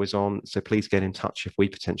phones are always on, so please get in touch if we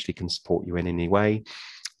potentially can support you in any way.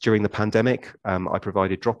 During the pandemic, I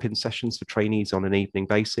provided drop-in sessions for trainees on an evening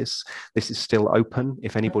basis. This is still open.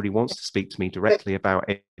 If anybody wants to speak to me directly about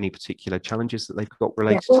any particular challenges that they've got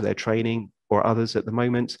related to their training or others at the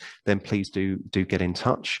moment, then please do get in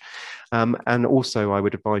touch. And also, I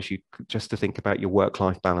would advise you just to think about your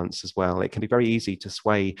work-life balance as well. It can be very easy to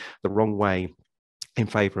sway the wrong way in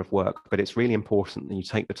favour of work, but it's really important that you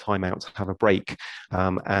take the time out to have a break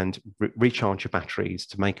and recharge your batteries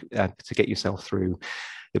to get yourself through.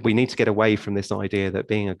 We need to get away from this idea that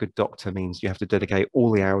being a good doctor means you have to dedicate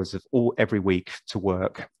all the hours of every week to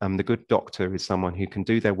work. The good doctor is someone who can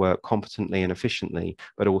do their work competently and efficiently,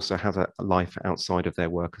 but also has a life outside of their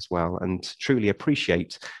work as well, and truly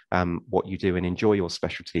appreciate what you do and enjoy your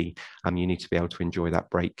specialty. You need to be able to enjoy that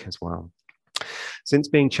break as well. Since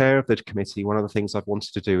being chair of the committee, one of the things I've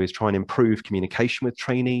wanted to do is try and improve communication with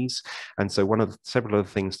trainees. And so several of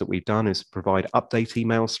the things that we've done is provide update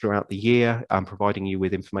emails throughout the year, providing you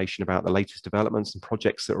with information about the latest developments and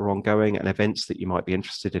projects that are ongoing and events that you might be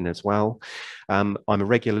interested in as well. I'm a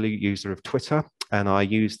regular user of Twitter, and I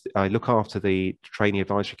look after the Trainee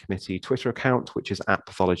Advisory Committee Twitter account, which is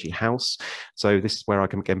 @Pathology House. So this is where I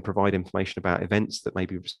can again provide information about events that may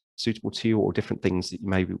be suitable to you, or different things that you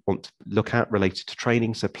may want to look at related to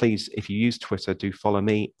training. So please, if you use Twitter, do follow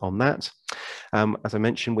me on that. As I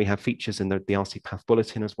mentioned, we have features in the RC Path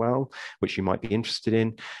Bulletin as well, which you might be interested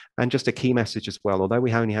in. And just a key message as well, although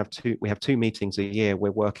we have two meetings a year,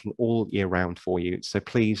 we're working all year round for you. So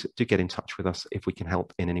please do get in touch with us if we can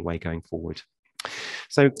help in any way going forward.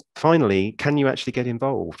 So finally, can you actually get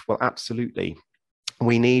involved? Well, absolutely.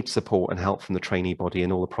 We need support and help from the trainee body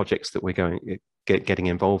in all the projects that we're getting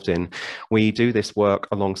involved in. We do this work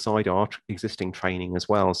alongside our existing training as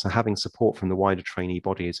well, so having support from the wider trainee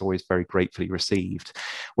body is always very gratefully received.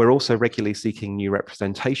 We're also regularly seeking new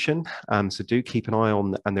representation, so do keep an eye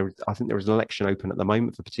on, and I think there is an election open at the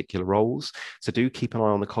moment for particular roles, so do keep an eye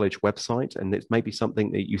on the college website, and it may be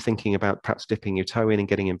something that you're thinking about perhaps dipping your toe in and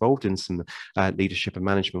getting involved in some leadership and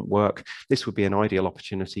management work. This would be an ideal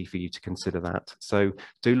opportunity for you to consider that. So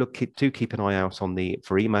do keep an eye out for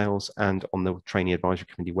emails and on the Trainee Advisory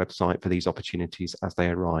Committee website for these opportunities as they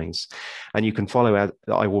arise. And you can follow,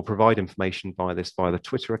 I will provide information via the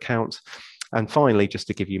Twitter account. And finally, just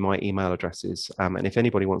to give you my email addresses, and if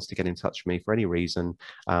anybody wants to get in touch with me for any reason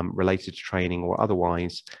related to training or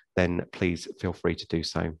otherwise, then please feel free to do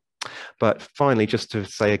so. But finally, just to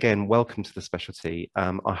say again, welcome to the specialty.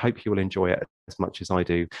 I hope you will enjoy it as much as I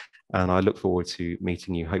do, and I look forward to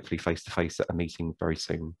meeting you, hopefully face to face at a meeting very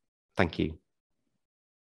soon. Thank you.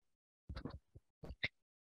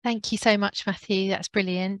 Thank you so much, Matthew. That's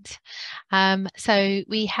brilliant. So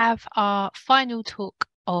we have our final talk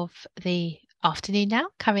of the afternoon now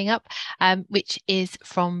coming up, which is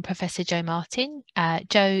from Professor Jo Martin.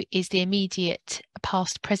 Jo is the immediate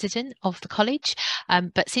past president of the college,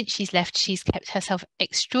 but since she's left, she's kept herself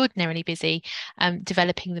extraordinarily busy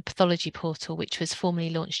developing the pathology portal, which was formally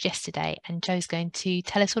launched yesterday. And Jo's going to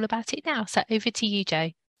tell us all about it now. So over to you, Jo.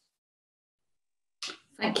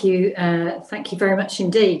 Thank you very much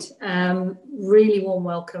indeed. Really warm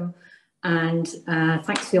welcome, and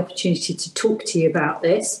thanks for the opportunity to talk to you about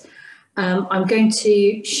this. I'm going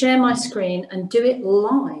to share my screen and do it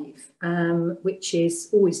live, which is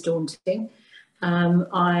always daunting.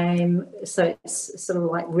 So it's sort of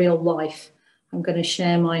like real life. I'm going to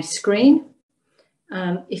share my screen.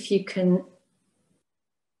 If you can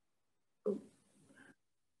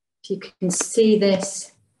see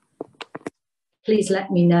this, please let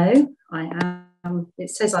me know. It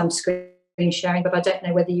says I'm screen sharing, but I don't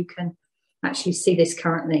know whether you can actually see this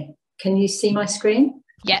currently. Can you see my screen?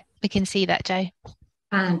 Yeah, we can see that, Jo.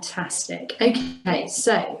 Fantastic. Okay,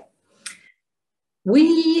 so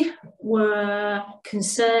we were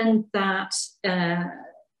concerned that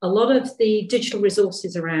a lot of the digital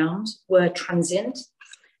resources around were transient,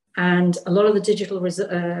 and a lot of the digital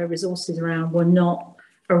resources around were not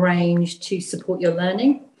arranged to support your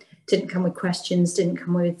learning. Didn't come with questions, didn't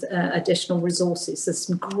come with additional resources. There's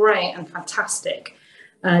some great and fantastic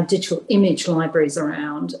digital image libraries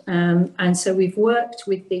around. And so we've worked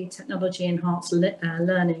with the Technology Enhanced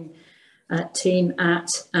Learning team at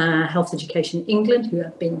Health Education England, who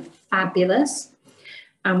have been fabulous.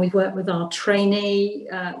 And we've worked with our trainee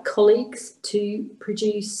colleagues to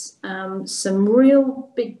produce some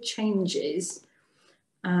real big changes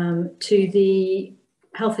to the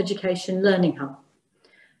Health Education Learning Hub.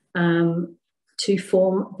 To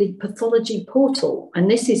form the pathology portal,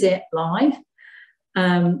 and this is it live.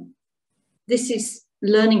 This is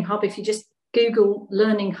Learning Hub. If you just Google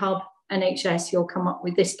Learning Hub NHS, you'll come up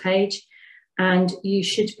with this page, and you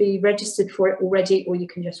should be registered for it already, or you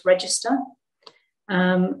can just register.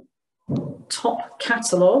 Top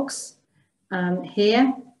catalogues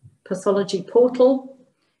here, pathology portal.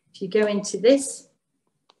 If you go into this,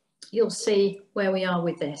 you'll see where we are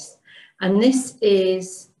with this, and this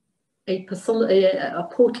is a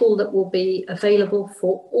portal that will be available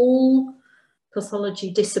for all pathology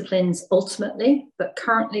disciplines ultimately, but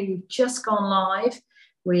currently we've just gone live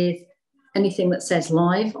with anything that says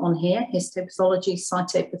live on here: histopathology,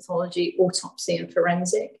 cytopathology, autopsy and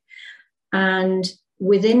forensic. And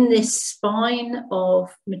within this spine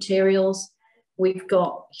of materials, we've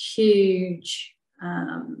got huge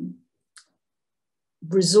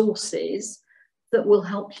resources that will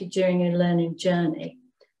help you during your learning journey.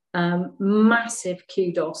 Massive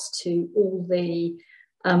kudos to all the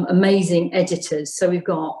amazing editors. So we've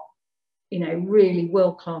got, you know, really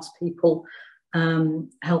world-class people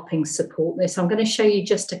helping support this. I'm going to show you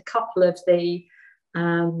just a couple of the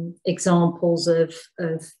examples of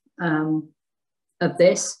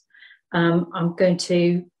this. I'm going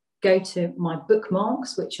to go to my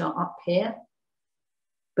bookmarks, which are up here.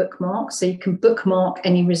 Bookmarks, so you can bookmark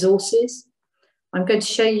any resources. I'm going to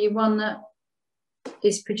show you one that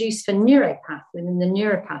is produced for Neuropath within the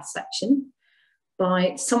Neuropath section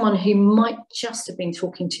by someone who might just have been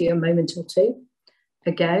talking to you a moment or two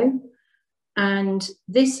ago. And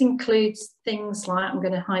this includes things like, I'm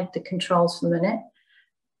going to hide the controls for a minute,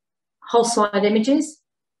 whole slide images.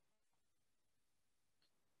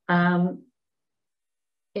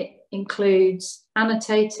 It includes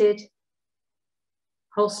annotated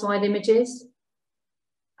whole slide images.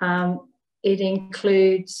 It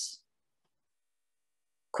includes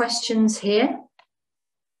questions here.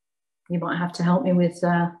 You might have to help me with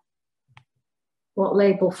what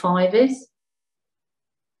label 5 is.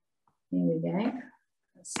 Here we go.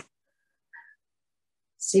 Let's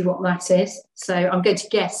see what that is. So I'm going to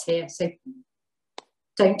guess here. So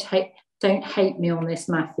don't hate me on this,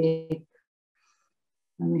 Matthew.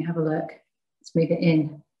 Let me have a look. Let's move it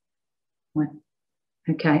in.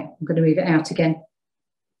 Okay, I'm going to move it out again.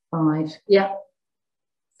 5. Yeah.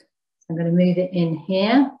 I'm going to move it in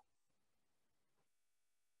here.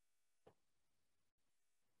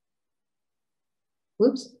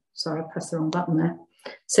 Whoops, sorry, I pressed the wrong button there.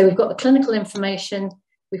 So we've got the clinical information,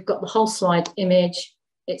 we've got the whole slide image.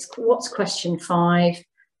 It's what's question 5.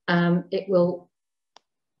 It will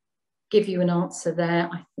give you an answer there.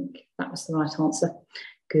 I think that was the right answer.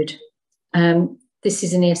 Good. This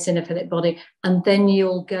is an eosinophilic body, and then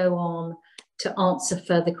you'll go on to answer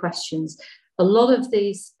further questions. A lot of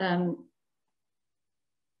these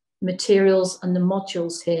materials and the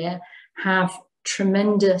modules here have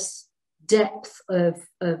tremendous depth of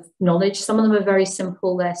knowledge. Some of them are very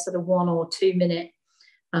simple. They're sort of 1 or 2 minute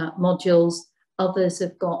modules. Others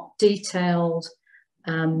have got detailed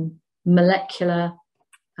molecular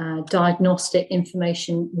diagnostic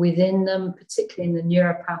information within them, particularly in the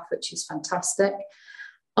Neuropath, which is fantastic.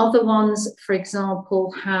 Other ones, for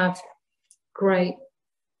example, have great,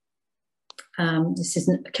 this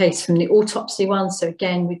isn't a case from the autopsy one. So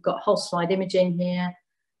again, we've got whole slide imaging here.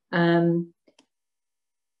 And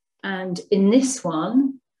in this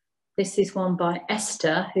one, this is one by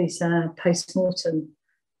Esther, who's a post-mortem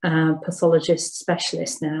pathologist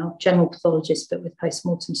specialist now, general pathologist, but with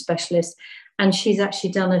post-mortem specialist. And she's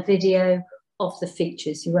actually done a video of the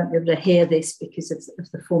features. You won't be able to hear this because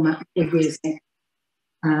of the format we're using.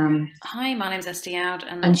 Hi, my name's Esther Yowd,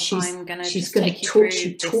 and I'm going to just take you through.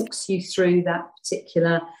 She talks you through that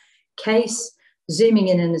particular case, zooming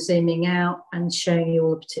in and zooming out, and showing you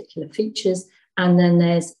all the particular features. And then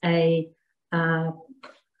there's a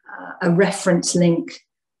reference link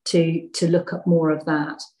to look up more of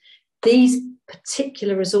that. These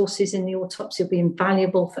particular resources in the autopsy will be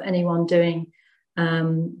invaluable for anyone doing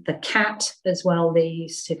the CAT as well, the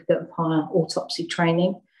Certificate of Higher Autopsy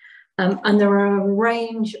Training. And there are a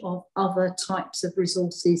range of other types of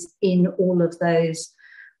resources in all of those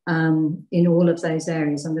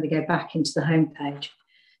areas. I'm going to go back into the homepage.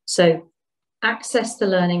 So access the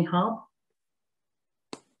Learning Hub.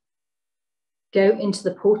 Go into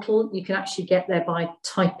the portal. You can actually get there by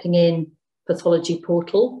typing in Pathology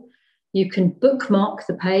Portal. You can bookmark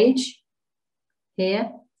the page here.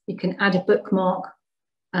 You can add a bookmark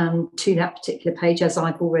to that particular page, as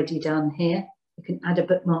I've already done here. You can add a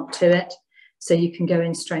bookmark to it, so you can go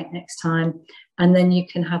in straight next time. And then you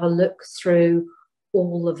can have a look through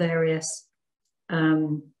all the various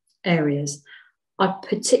areas. I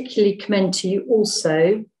particularly commend to you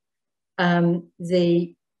also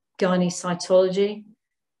the gynae cytology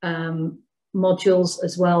modules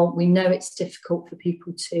as well. We know it's difficult for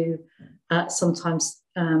people to sometimes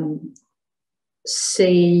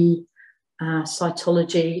see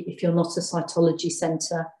cytology if you're not a cytology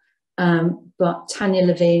centre. But Tanya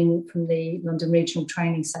Levine from the London Regional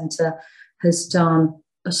Training Centre has done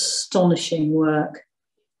astonishing work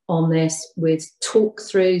on this with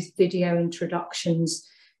talk-throughs, video introductions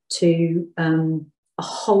to a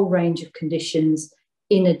whole range of conditions,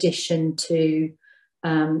 in addition to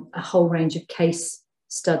a whole range of case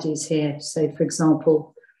studies here. So, for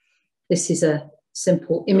example, this is a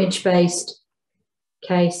simple image-based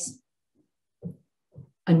case,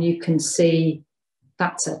 and you can see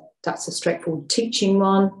that's a straightforward teaching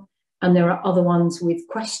one. And there are other ones with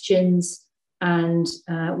questions and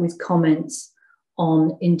with comments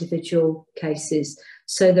on individual cases.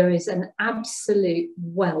 So there is an absolute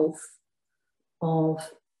wealth of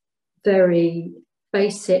very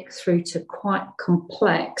basic through to quite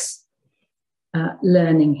complex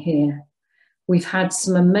learning here. We've had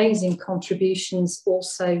some amazing contributions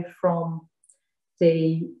also from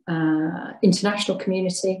the international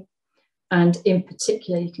community, and in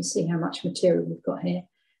particular, you can see how much material we've got here.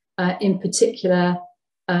 In particular,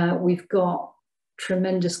 we've got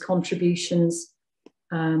tremendous contributions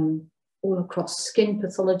all across skin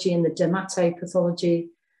pathology and the dermatopathology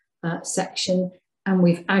section, and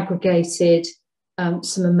we've aggregated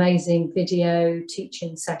some amazing video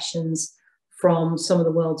teaching sessions from some of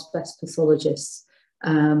the world's best pathologists,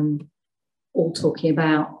 all talking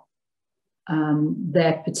about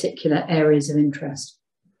their particular areas of interest.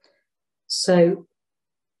 So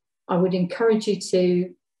I would encourage you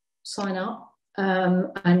to sign up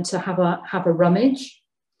and to have a rummage.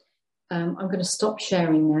 I'm going to stop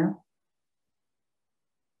sharing now.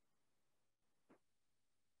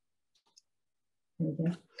 There we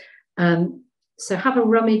go. So have a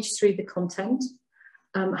rummage through the content.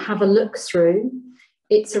 Have a look through.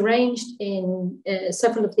 It's arranged in,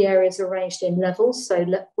 several of the areas are arranged in levels, so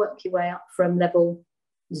work your way up from level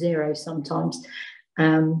 0 sometimes.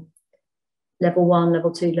 Level 1,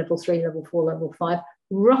 level 2, level 3, level 4, level 5,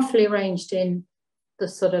 roughly arranged in the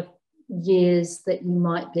sort of years that you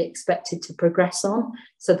might be expected to progress on.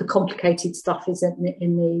 So the complicated stuff is in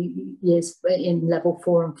the years in level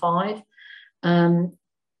 4 and 5.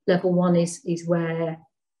 Level 1 is where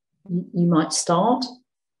you might start.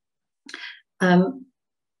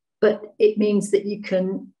 But it means that you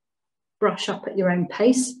can brush up at your own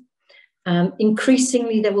pace.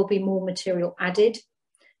 Increasingly, there will be more material added.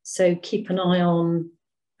 So keep an eye on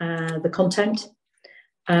the content.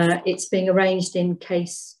 It's being arranged in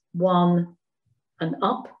case 1 and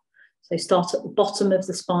up. So start at the bottom of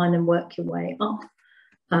the spine and work your way up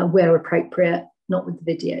where appropriate, not with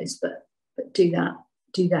the videos, but do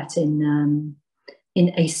that in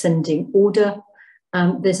ascending order.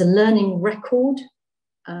 There's a learning record.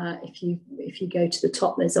 If you go to the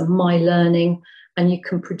top, there's a My Learning, and you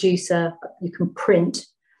can print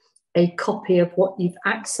a copy of what you've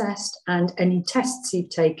accessed and any tests you've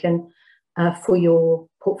taken for your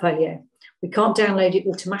portfolio. We can't download it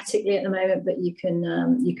automatically at the moment, but you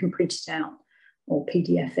can print it out or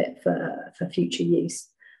PDF it for future use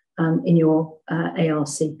in your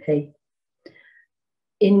ARCP.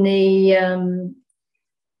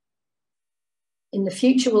 In the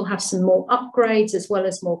future, we'll have some more upgrades as well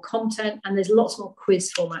as more content, and there's lots more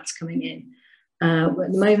quiz formats coming in. At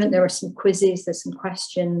the moment, there are some quizzes, there's some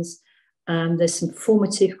questions, there's some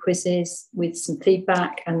formative quizzes with some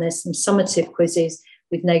feedback, and there's some summative quizzes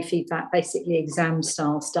with no feedback, basically exam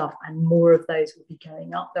style stuff, and more of those will be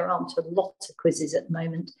going up. There aren't a lot of quizzes at the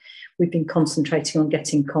moment. We've been concentrating on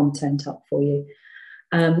getting content up for you.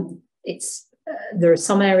 There are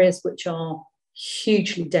some areas which are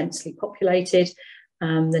hugely densely populated.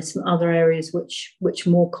 There's some other areas which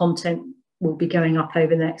more content will be going up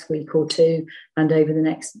over the next week or two and over the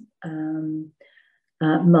next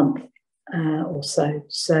month or so.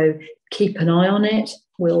 So keep an eye on it.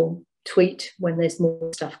 We'll tweet when there's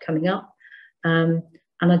more stuff coming up. And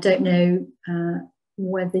I don't know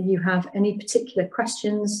whether you have any particular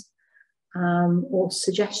questions or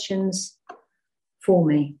suggestions for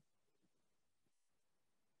me.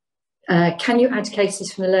 Can you add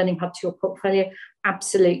cases from the Learning Hub to your portfolio?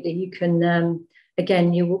 Absolutely. You can,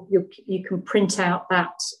 again, you can print out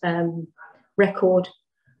that record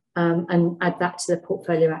and add that to the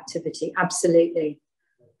portfolio activity. Absolutely.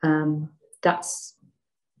 That's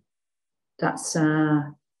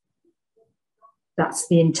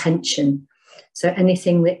the intention. So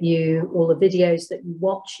anything that all the videos that you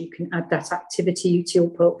watch, you can add that activity to your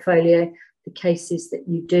portfolio, the cases that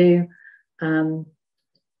you do.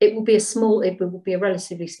 It will be a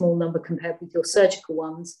relatively small number compared with your surgical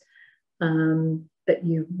ones, but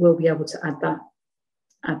you will be able to add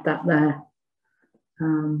that there.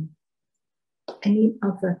 Any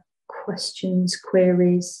other questions,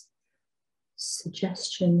 queries,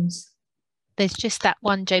 suggestions? There's just that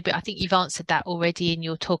one, Jo, but I think you've answered that already in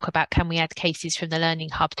your talk about can we add cases from the Learning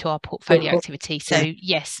Hub to our portfolio activity. So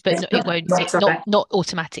yes, but it won't, not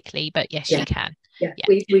automatically, but yes, you can. Yeah.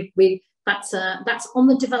 That's on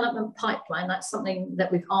the development pipeline. That's something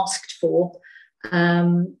that we've asked for,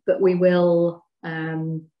 but we will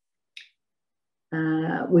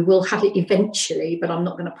have it eventually. But I'm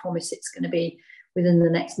not going to promise it's going to be within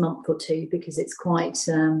the next month or two because it's quite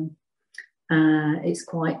it's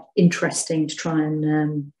quite interesting to try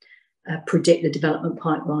and predict the development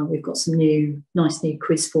pipeline. We've got some nice new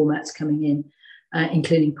quiz formats coming in,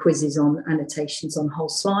 including quizzes on annotations on whole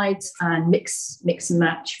slides and mix and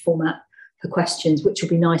match format for questions, which will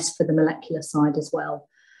be nice for the molecular side as well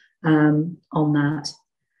on that.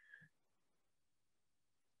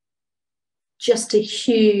 Just a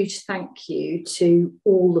huge thank you to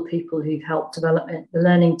all the people who've helped develop it. The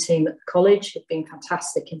learning team at the college have been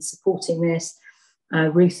fantastic in supporting this.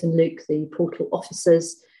 Ruth and Luke, the portal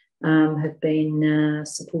officers, have been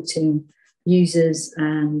supporting users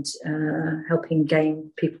and helping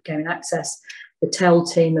people gain access. The TEL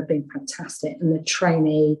team have been fantastic, and the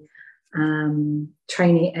trainee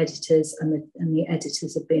editors and the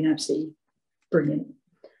editors have been absolutely brilliant.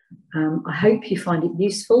 I hope you find it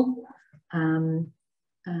useful. Oh,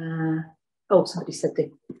 somebody said the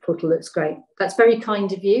portal looks great. That's very kind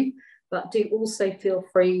of you, but do also feel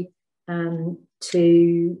free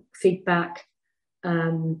to feedback,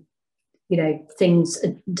 you know, things,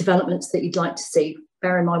 developments that you'd like to see.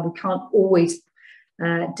 Bear in mind, we can't always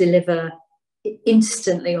deliver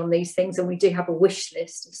instantly on these things, and we do have a wish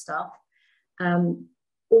list of stuff.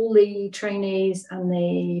 All the trainees and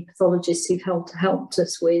the pathologists who've helped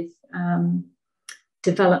us with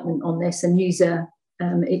development on this and user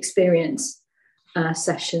experience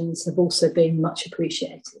sessions have also been much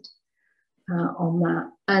appreciated on that.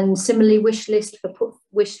 And similarly, wish list for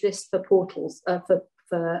portals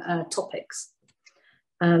for topics.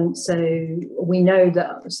 So we know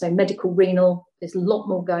that medical renal, there's a lot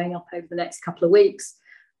more going up over the next couple of weeks.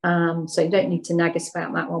 So you don't need to nag us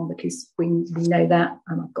about that one, because we know that,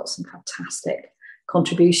 and I've got some fantastic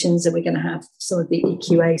contributions, and we're going to have some of the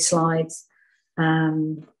EQA slides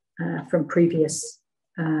from previous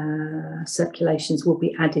circulations will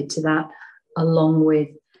be added to that, along with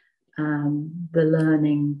the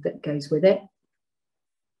learning that goes with it.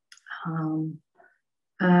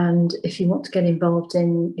 And if you want to get involved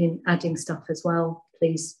in adding stuff as well,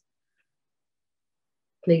 please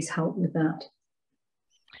help with that.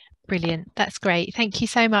 Brilliant. That's great. Thank you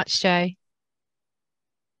so much, Jo.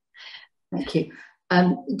 Thank you.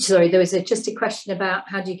 Sorry, there was just a question about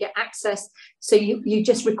how do you get access. So you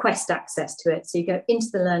just request access to it. So you go into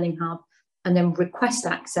the Learning Hub and then request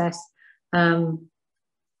access.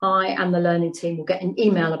 I and the learning team will get an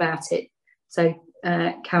email about it. So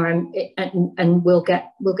Karen, and we'll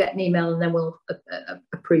get an email, and then we'll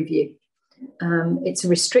approve you. It's a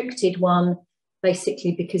restricted one,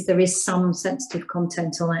 basically, because there is some sensitive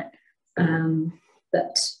content on it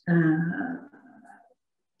that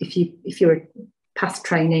if you're a Path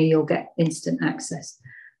trainee, you'll get instant access.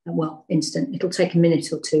 Well, instant. It'll take a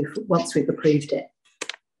minute or two once we've approved it.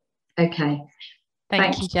 Okay.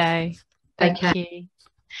 Thank you, Jo. Thank you.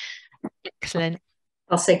 Excellent.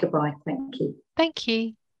 I'll say goodbye. Thank you. Thank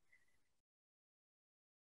you.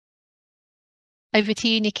 Over to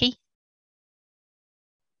you, Nicki.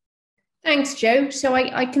 Thanks, Jo. So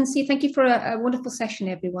I can see, thank you for a wonderful session,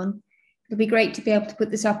 everyone. It'll be great to be able to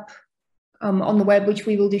put this up on the web, which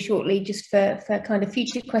we will do shortly, just for kind of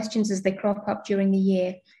future questions as they crop up during the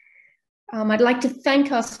year. I'd like to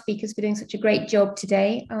thank our speakers for doing such a great job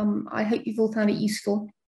today. I hope you've all found it useful.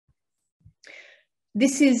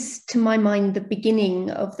 This is, to my mind, the beginning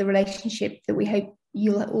of the relationship that we hope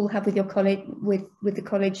you'll all have with your college, with the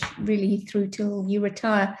college, really through till you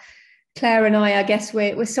retire. Claire and I guess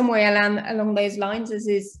we're somewhere along those lines, as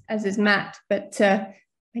is Matt, but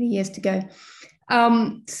many years to go.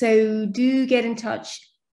 So do get in touch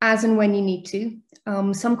as and when you need to.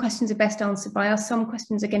 Some questions are best answered by us. Some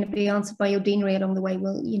questions are going to be answered by your deanery along the way.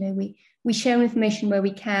 Well, you know, we share information where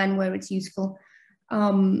we can, where it's useful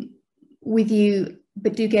with you,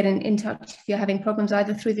 but do get in touch if you're having problems,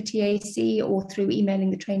 either through the TAC or through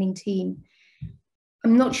emailing the training team.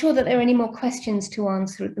 I'm not sure that there are any more questions to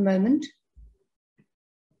answer at the moment.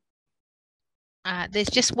 There's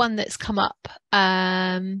just one that's come up.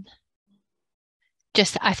 I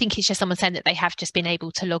think it's just someone saying that they have just been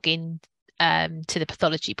able to log in to the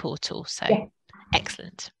pathology portal. So yeah.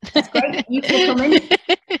 Excellent. That's great. Useful comment.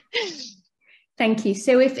 Thank you.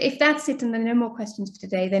 So if that's it and there are no more questions for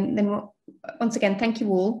today, then once again, thank you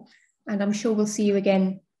all. And I'm sure we'll see you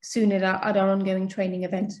again soon at our ongoing training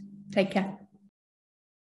event. Take care.